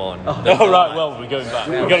came on. Right. Well, we're going back.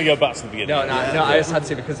 We're going to go back to the beginning. No. I just had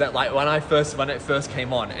to because like when it first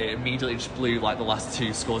came on, it immediately just blew like the last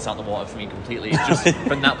two scores out the water for me completely. It's just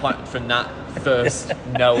from that first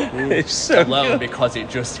note it's so alone good. because it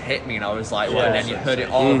just hit me and I was like, well, and then you heard it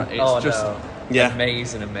all. It's just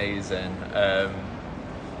amazing.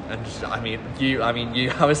 And just,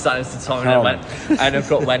 I was starting to talk and I've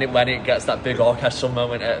got when it gets that big orchestral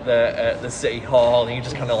moment at the City Hall, and you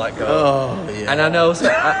just kind of like go. And I know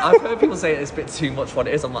I've heard people say it's a bit too much what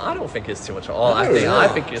it is. I'm like, I don't think it's too much at all. I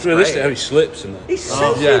think it's realistic great. how he slips and He's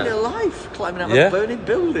saving a life, climbing out of a burning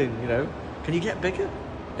building. You know, can you get bigger?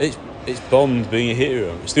 It's Bond being a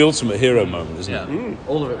hero. It's the ultimate hero moment, isn't it?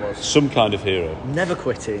 All of it was. Some kind of hero. Never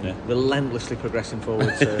quitting, relentlessly progressing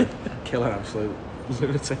forward to kill an absolute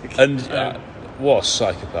lunatic. And what a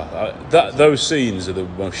psychopath. Those scenes are the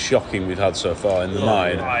most shocking we've had so far in the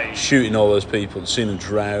mine. Shooting all those people, seeing them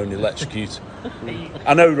drown, electrocute.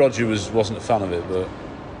 I know Roger wasn't a fan of it, but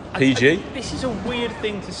PG? This is a weird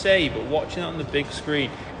thing to say, but watching it on the big screen,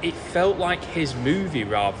 it felt like his movie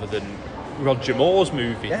rather than Roger Moore's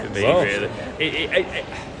movie for me, really.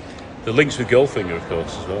 The links with Goldfinger, of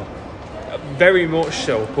course, as well. Very much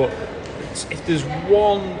so, but if there's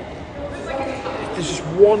just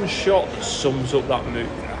one shot that sums up that movie,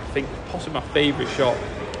 I think possibly my favourite shot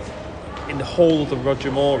in the whole of the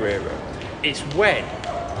Roger Moore era, it's when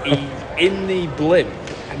he's in the blimp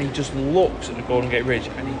and he just looks at the Golden Gate Bridge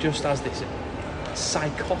and he just has this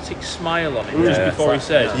psychotic smile on it just before he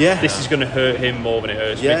says this is going to hurt him more than it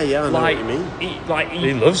hurts me. I know what you mean.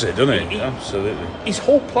 He loves it, doesn't he? Absolutely. His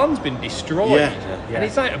whole plan's been destroyed and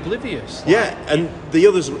he's like oblivious. And the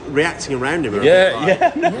others reacting around him are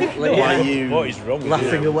why are you what is wrong with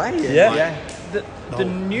laughing you? away? The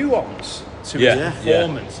nuance to his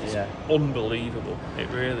performance is unbelievable. It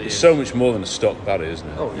really It's is. so much more than a stock baddie, isn't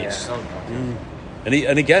it? Oh, yeah.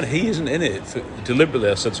 And again, he isn't in it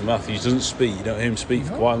deliberately. I said to Matthew, he doesn't speak. You don't hear him speak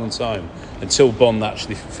for quite a long time until Bond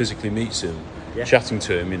actually physically meets him, chatting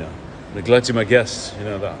to him. You know, neglecting my guests. You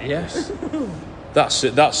know that. Yes. That's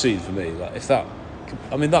it. That scene for me. Like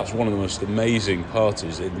that's one of the most amazing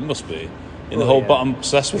parties. It must be in the whole. But I'm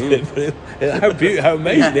obsessed with it. But how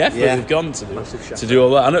amazing the effort they've gone to do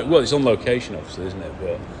all that. I know. Well, it's on location, obviously, isn't it?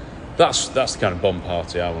 But that's the kind of Bond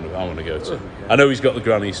party I want to go to. I know he's got the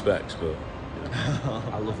granny specs, but.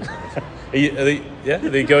 I love it. Are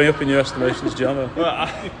they going up in your estimations, John? Well,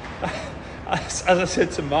 as I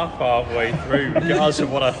said to Mark halfway through, regardless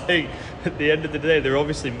of what I think, at the end of the day, they're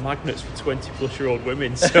obviously magnets for 20-plus-year-old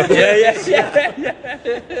women. So and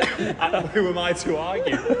who am I to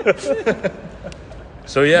argue?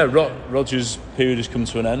 So Roger's period has come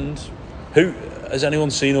to an end. Has anyone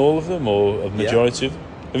seen all of them, or a majority of them?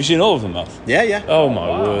 Have you seen all of them, Matt? Yeah. Oh my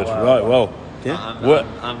word! Wow. Right, well.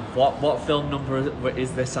 What film number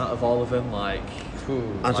is this out of all of them? Like,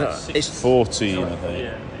 it's 14, I think.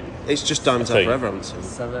 Yeah. It's just Diamonds Are Forever, I haven't seen.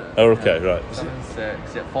 7. Oh, okay, right. 7,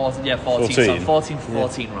 6, 14. Yeah, 14. So I'm 14 for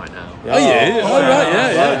 14 right now. Oh, yeah.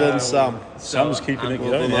 Well done, Sam. Sam's keeping it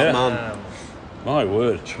going. Man. My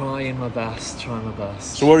word. Trying my best.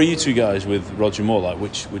 So where are you two guys with Roger Moore? Like,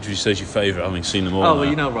 which would you say is your favourite? Having seen them all. Oh, well,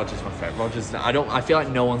 you know Roger's my favourite. I feel like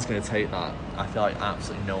no one's going to take that. I feel like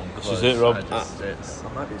absolutely no one could. This is it, Rob. I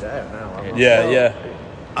might be there now. Yeah.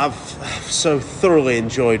 I've so thoroughly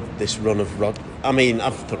enjoyed this run of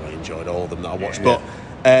I've thoroughly enjoyed all of them that I watched, but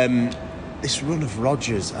this run of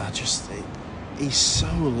Rogers, he's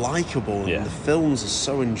so likeable, and the films are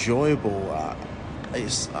so enjoyable.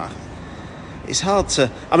 It's hard to.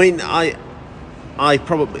 I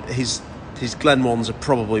probably his Glen ones are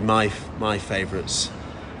probably my favourites,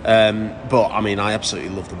 but I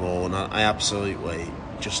absolutely love them all, and I absolutely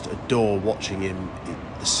just adore watching him.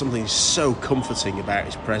 There's something so comforting about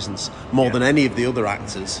his presence, more than any of the other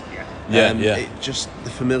actors. It just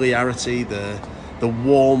the familiarity, the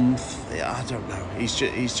warmth. I don't know. He's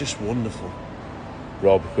just wonderful.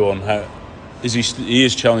 Rob, go on. How is he? He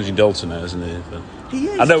is challenging Dalton now, isn't he? He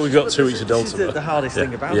is. I know we've got 2 weeks of Dalton. This is the hardest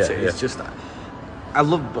thing about it. It's just I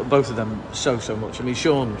love both of them so much.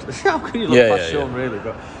 Sean. How can you look past Sean, really?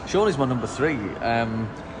 But Sean is my number 3.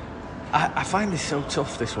 I find this so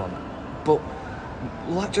tough, this one, but.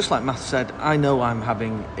 Just like Matt said, I know I'm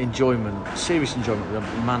having serious enjoyment with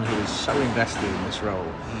a man who is so invested in this role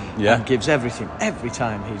and gives everything every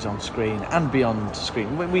time he's on screen and beyond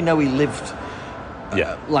screen. We know he lived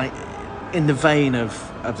like in the vein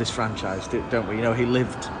of this franchise, don't we? You know, he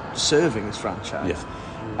lived serving this franchise.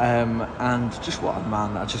 And just what a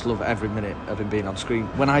man. I just love every minute of him being on screen.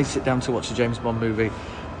 When I sit down to watch a James Bond movie,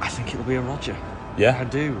 I think it'll be a Roger. Yeah, I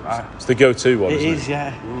do. It's the go-to one. It isn't is,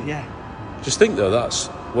 yeah. Just think though, that's,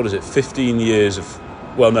 what is it, 15 years of,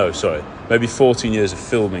 well no, sorry, maybe 14 years of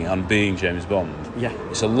filming and being James Bond. Yeah.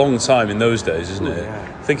 It's a long time in those days, isn't it?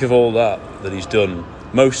 Yeah. Think of all that he's done,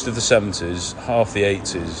 most of the 70s, half the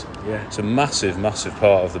 80s. Yeah. It's a massive, massive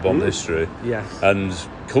part of the Bond history. Yes. And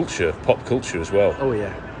culture, pop culture as well. Oh,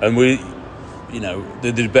 yeah. And we, you know,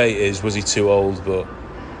 the debate is, was he too old? But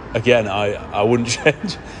again, I wouldn't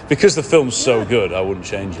change, because the film's so good, I wouldn't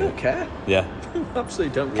change it. Don't care. Yeah.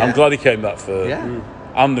 Absolutely don't care. I'm glad he came back for... Yeah.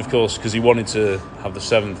 And, of course, because he wanted to have the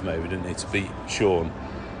 7th, maybe, didn't he, to beat Sean.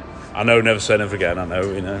 I know, never say never again, I know,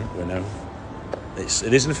 we know.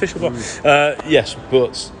 It is an official one. Yes,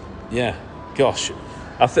 but, yeah, gosh.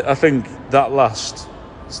 I think that last...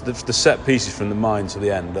 The set pieces from the mine to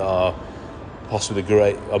the end are possibly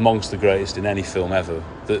amongst the greatest in any film ever.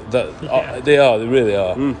 They really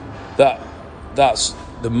are. That's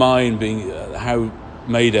the mine being... how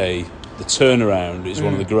Mayday... The turnaround is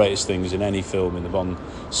one of the greatest things in any film in the Bond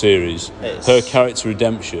series. Her character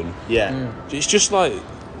redemption. Yeah. It's just like,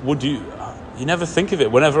 you never think of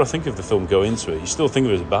it. Whenever I think of the film, go into it, you still think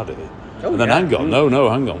of it as a baddie. And then hang on,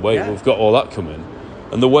 hang on, wait, we've got all that coming.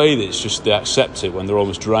 And the way that it's just, they accept it when they're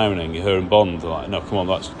almost drowning, her and Bond, they're like, no, come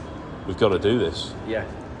on, we've got to do this. Yeah.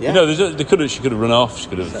 You know, she could have run off, she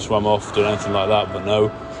could have swam off, done anything like that, but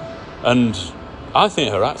no. And I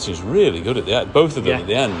think her acting is really good at the end. Both of them at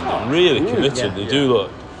the end, they're really committed. They do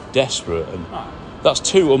look desperate, and that's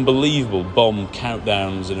 2 unbelievable bomb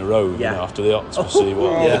countdowns in a row. You know, after the Octopussy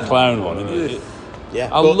one, the clown one.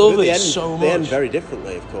 I love it so much. They end very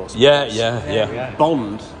differently, of course. Yeah.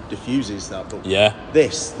 Bond diffuses that, but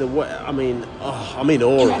this, the way, I'm in awe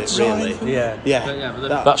of it, really. Yeah.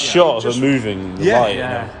 That shot of her moving the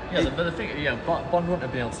light. But the thing, Bond wouldn't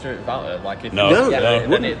have been able to do it without her. Like, if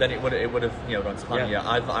then it would have gone to plan. Yeah,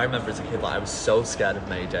 I remember as a kid, like, I was so scared of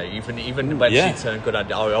Mayday. Even when she turned good,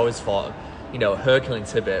 I always thought, her killing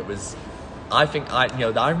Tibbet was. I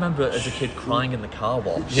remember as a kid crying in the car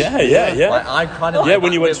wash. Yeah. Like, I cried in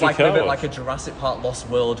when you went to the car wash. Like a Jurassic Park Lost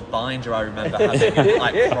World binder, I remember having,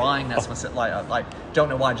 like, crying next to myself. Like, don't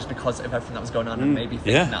know why, just because of everything that was going on, and maybe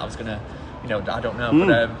thinking that I was gonna, I don't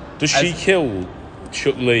know. But does she kill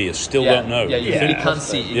Chuck Lee? I still don't know. Yeah, you can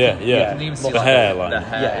see. You can even see the hairline. The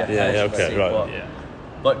hair. Yeah. Okay, right.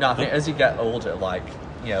 But no, I think as you get older, like,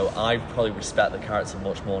 I probably respect the character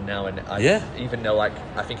much more now, and even though, like,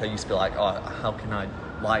 I think I used to be like, oh, how can I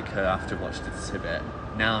like her after watching Tibbet?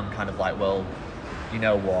 Now I'm kind of like, well, you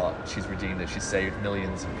know what? She's redeemed it. She's saved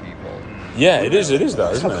millions of people. Yeah, it is that, isn't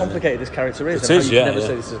That's it? how complicated this character is. It is, you can never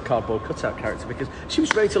say this is a cardboard cutout character, because she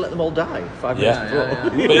was ready to let them all die 5 minutes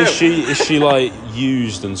before. But is she like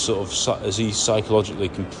used and sort of, has he psychologically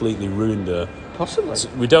completely ruined her? Possibly.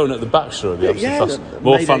 We don't know the backstory. Would be absolutely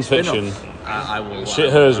more fan fiction. I will.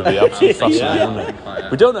 Hers would be absolutely fascinating, wouldn't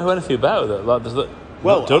it? We don't know anything about her. Like,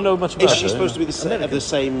 don't know much about her. Is she supposed to be the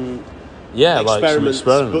same? Like some experiments,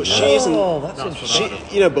 but she isn't. Oh, that's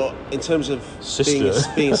interesting. But in terms of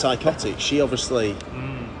being psychotic, she obviously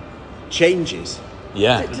changes.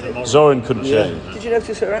 Yeah, Zorin couldn't change. Did you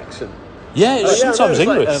notice her accent? Yeah, it's sometimes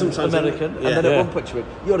English, like, sometimes American, and then at one point she went,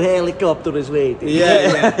 "Your helicopter is waiting."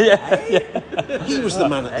 Yeah. He was the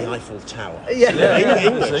man at the Eiffel Tower.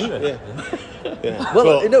 English.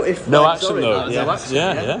 Well, if no accent though.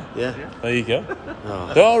 Yeah. There you go.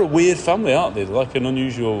 They are a weird family, aren't they? Like an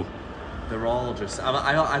unusual. They're all just.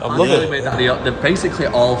 I find it really weird that they're basically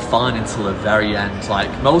all fine until the very end. Like,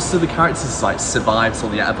 most of the characters like survive till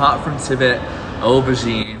the end, apart from Tibbet,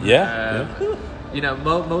 Aubergine.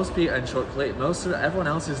 Most people and Chuck Lee, everyone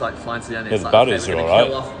else is like flying to the end. It's the like, baddies we're are gonna alright.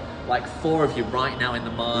 kill off like 4 of you right now in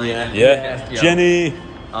the mine. Jenny. Jenny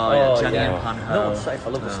and Panho. No, it's safe. I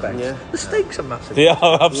love the stakes. The stakes are massive. They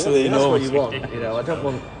are absolutely enormous. enormous. That's what you want. I don't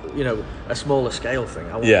want a smaller scale thing.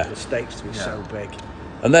 I want the stakes to be so big.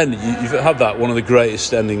 And then you've had one of the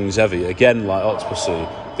greatest endings ever. Again, like Octopussy,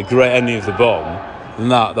 the great ending of the bomb,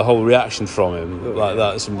 and the whole reaction from him,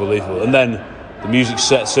 that's unbelievable. And then the music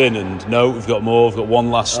sets in, and we've got more. We've got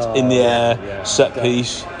one last in the air set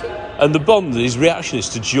piece. And the Bond, his reaction is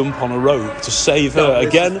to jump on a rope to save her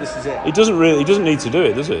again. This is it. He doesn't need to do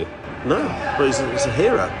it, does he? No, but he's a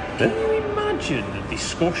hero. Can you imagine the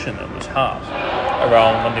discussion that was had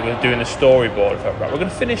around when they were doing the storyboard? We're going to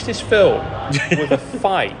finish this film with a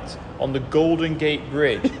fight on the Golden Gate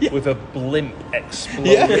Bridge with a blimp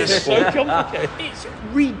exploding. It's so complicated. It's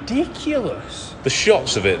ridiculous. The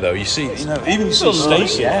shots of it, though, you see Stacey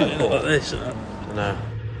like this. No.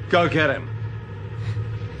 Go get him.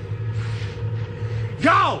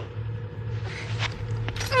 Go!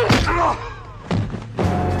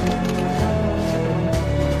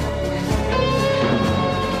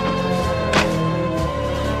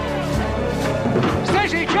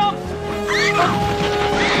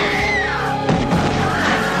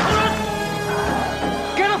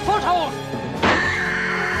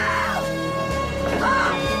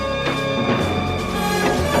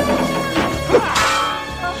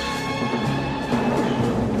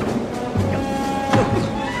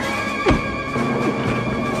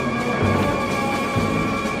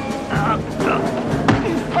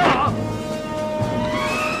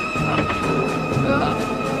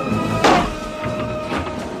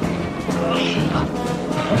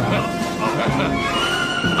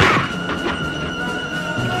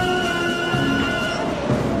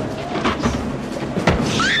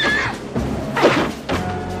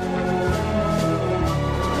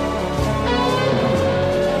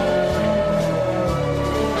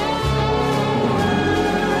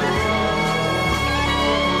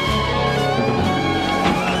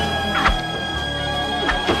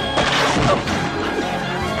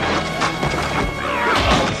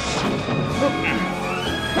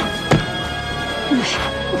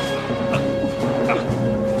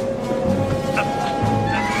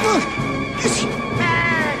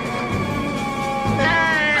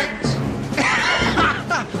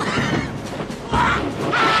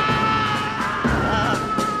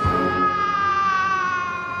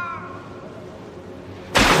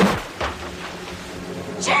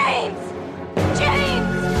 James!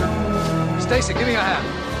 James! Stacy, give me your hand.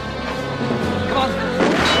 Come on.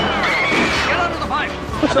 Get under the pipe.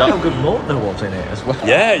 Is that how good Mortner was in it as well?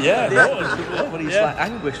 Yeah, yeah. When he's like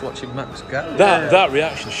anguish watching Max go. That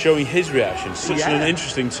reaction, showing his reaction, such an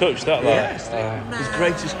interesting touch. That his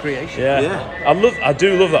greatest creation. Yeah. I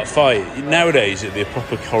do love that fight. Nowadays, it'd be a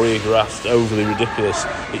proper choreographed, overly ridiculous.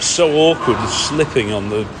 It's so awkward and slipping on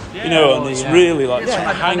the, and it's really like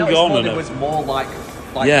hang on. And it was more like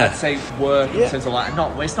I'd say work in terms of like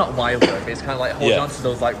it's not wild work, it's kind of like holding on to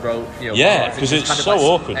those like rope, because it's kind of so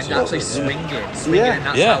awkward and actually swinging, and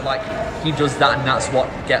that's how like he does that, and that's what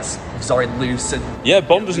gets Zorin loose. And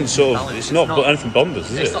Bond doesn't it's not anything Bond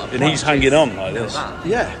does, is it? And he's hanging on like this.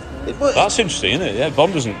 That's interesting, isn't it? Yeah,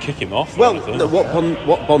 Bond doesn't kick him off. Well, what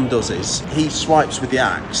Bond does is he swipes with the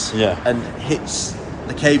axe and hits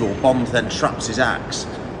the cable. Bond then traps his axe,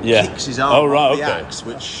 kicks his arm off the axe,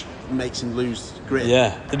 which makes him lose grip.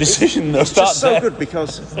 Yeah, the decision though. It's just so good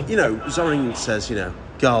because Zorin says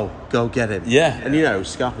go get him. Yeah, and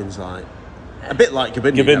Scarpin's like a bit like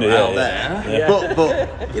Gabindi out there. But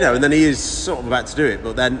and then he is sort of about to do it,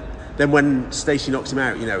 but then when Stacey knocks him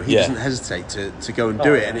out, he doesn't hesitate to go and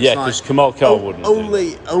do it. And it's because Kamal Khan wouldn't.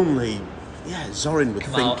 Only Zorin would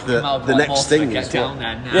think that the next thing is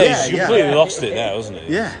he's completely lost it now, hasn't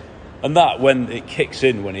he? Yeah, and that when it kicks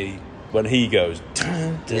in when he goes,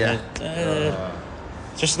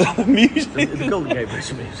 just the music. The Golden Gate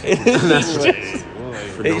Bridge music.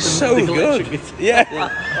 It's so good. He's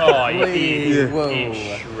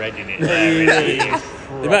shredding it there.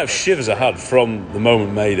 The amount of shivers I had from the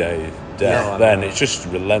moment Mayday then it's just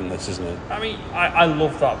relentless, isn't it? I mean, I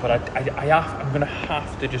love that, but I'm going to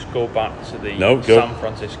have to just go back to the San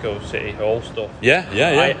Francisco City Hall stuff. Yeah.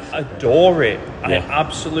 I adore it. I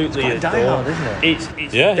absolutely adore it. Die Hard, isn't it? It's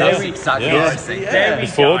very exactly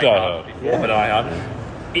before Die Hard. Before Die Hard.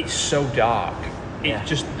 It's so dark. It's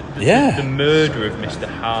just the murder of Mr.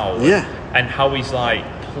 Howard. And how he's like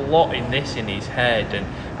plotting this in his head,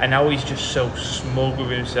 and how he's just so smug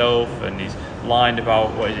with himself, and he's lying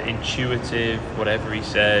about what is it, intuitive, whatever he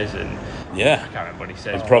says, and I can't remember what he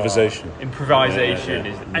says. Improvisation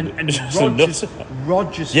is, and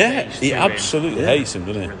Roger's face he absolutely hates him,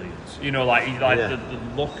 doesn't he? Brilliant. The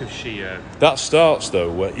look of sheer. That starts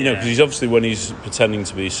though, where, because he's obviously when he's pretending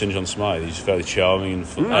to be St. John Smythe, he's fairly charming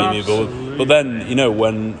and amiable. But then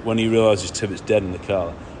when he realises Tibbet's dead in the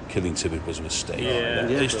car, killing Tibbet was a mistake.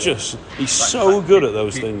 It's just he's so good at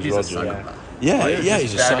those things, Roger.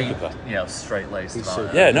 He's a psychopath. Straight-laced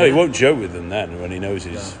about it. He won't joke with them then when he knows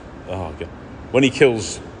he's... Oh, God. When he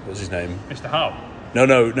kills... What's his name? Mr. Howe? No.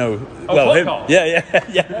 Oh, well, him. Cole. Yeah.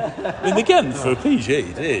 I mean, again, for a PG,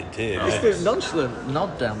 he did. It's the nonchalant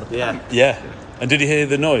nod down the pipe. Yeah. And did you hear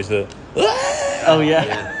the noise? The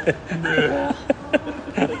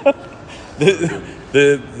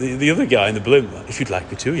other guy in the blimp, if you'd like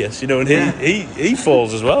me to, yes. And he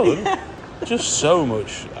falls as well. Just so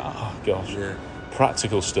much...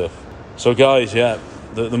 practical stuff. So guys,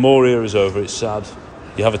 the Moore era is over. It's sad.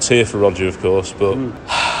 You have a tear for Roger, of course, but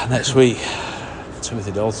next week,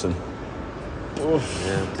 Timothy Dalton.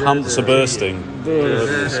 Pants are bursting.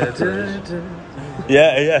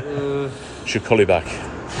 Should call you back.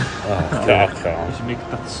 You should make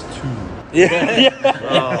that two.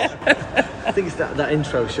 I think it's that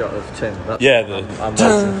intro shot of Tim. I'm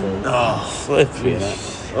waiting for. Flipping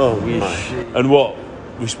it. And what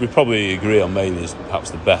we probably agree on mainly is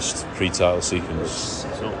perhaps the best pre-title sequence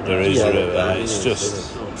there is. It's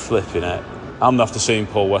just flipping it. I'm after seeing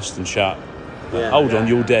Paul Weston chat. Hold on,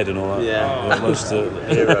 you're dead and all that.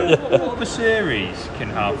 What the series can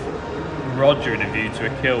have Roger in A View to a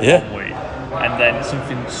Kill 1 week, and then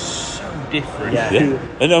something so different.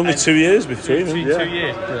 And only 2 years between them. 2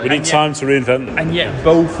 years. We need time to reinvent them. And yet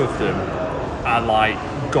both of them are like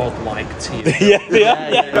godlike tears. They are.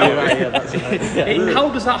 How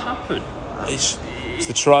does that happen? it's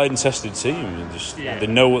the tried and tested team. They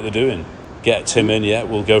know what they're doing. Get Tim in,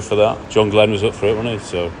 we'll go for that. John Glenn was up for it, wasn't he?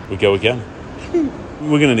 So we go again.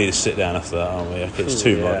 We're going to need to sit down after that, aren't we? It's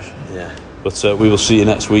too much. Yeah. But we will see you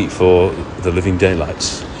next week for The Living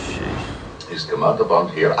Daylights. Is Commander Bond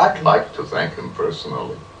here? I'd like to thank him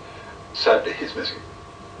personally. Sadly, he's missing.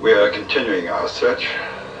 We are continuing our search,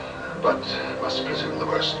 but must presume the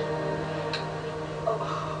worst.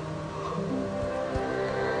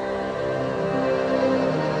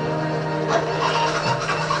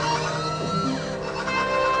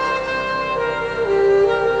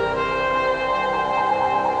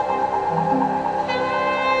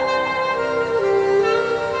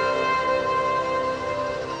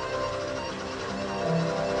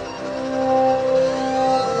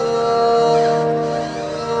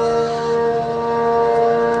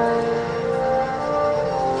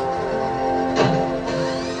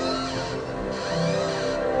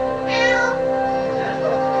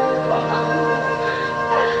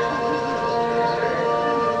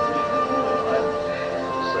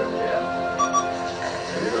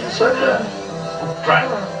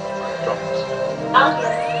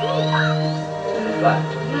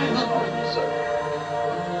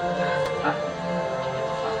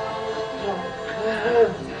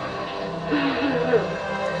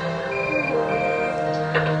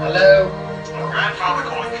 Hello? Grandfather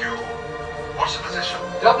calling you. What's the position?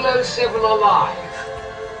 007 alive.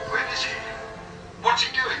 Where is he? What's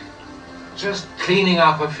he doing? Just cleaning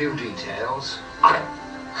up a few details.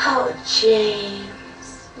 Oh, James.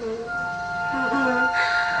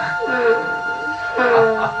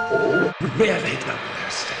 Really the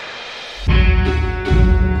best.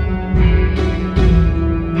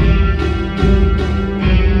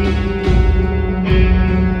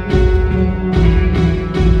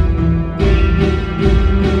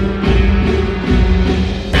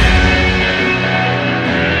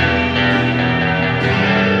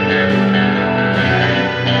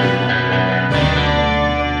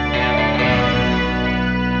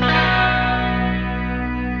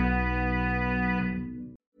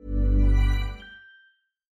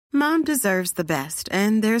 Mom deserves the best,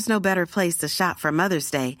 and there's no better place to shop for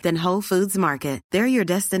Mother's Day than Whole Foods Market. They're your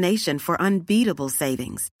destination for unbeatable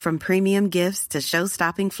savings, from premium gifts to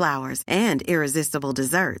show-stopping flowers and irresistible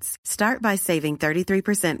desserts. Start by saving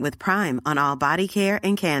 33% with Prime on all body care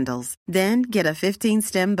and candles. Then get a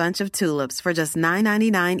 15-stem bunch of tulips for just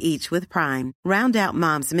 $9.99 each with Prime. Round out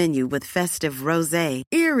Mom's menu with festive rosé,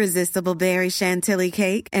 irresistible berry chantilly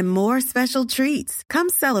cake, and more special treats. Come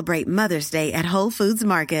celebrate Mother's Day at Whole Foods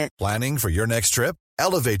Market. Planning for your next trip?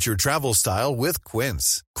 Elevate your travel style with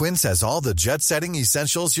Quince. Quince has all the jet-setting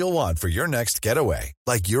essentials you'll want for your next getaway,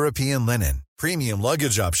 like European linen, premium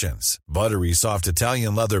luggage options, buttery soft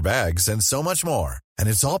Italian leather bags, and so much more. And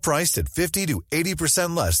it's all priced at 50 to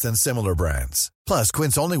 80% less than similar brands. Plus,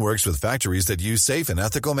 Quince only works with factories that use safe and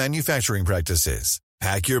ethical manufacturing practices.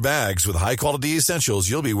 Pack your bags with high-quality essentials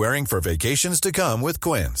you'll be wearing for vacations to come with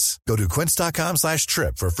Quince. Go to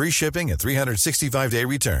quince.com/trip for free shipping and 365-day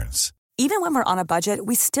returns. Even when we're on a budget,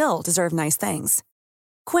 we still deserve nice things.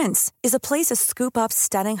 Quince is a place to scoop up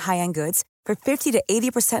stunning high-end goods for 50 to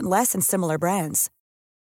 80% less than similar brands.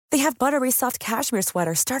 They have buttery soft cashmere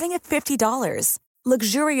sweaters starting at $50,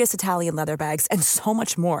 luxurious Italian leather bags, and so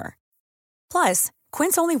much more. Plus,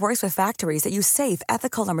 Quince only works with factories that use safe,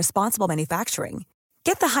 ethical, and responsible manufacturing.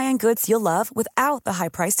 Get the high-end goods you'll love without the high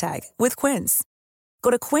price tag with Quince. Go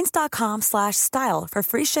to quince.com/style for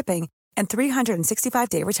free shipping and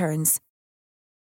 365-day returns.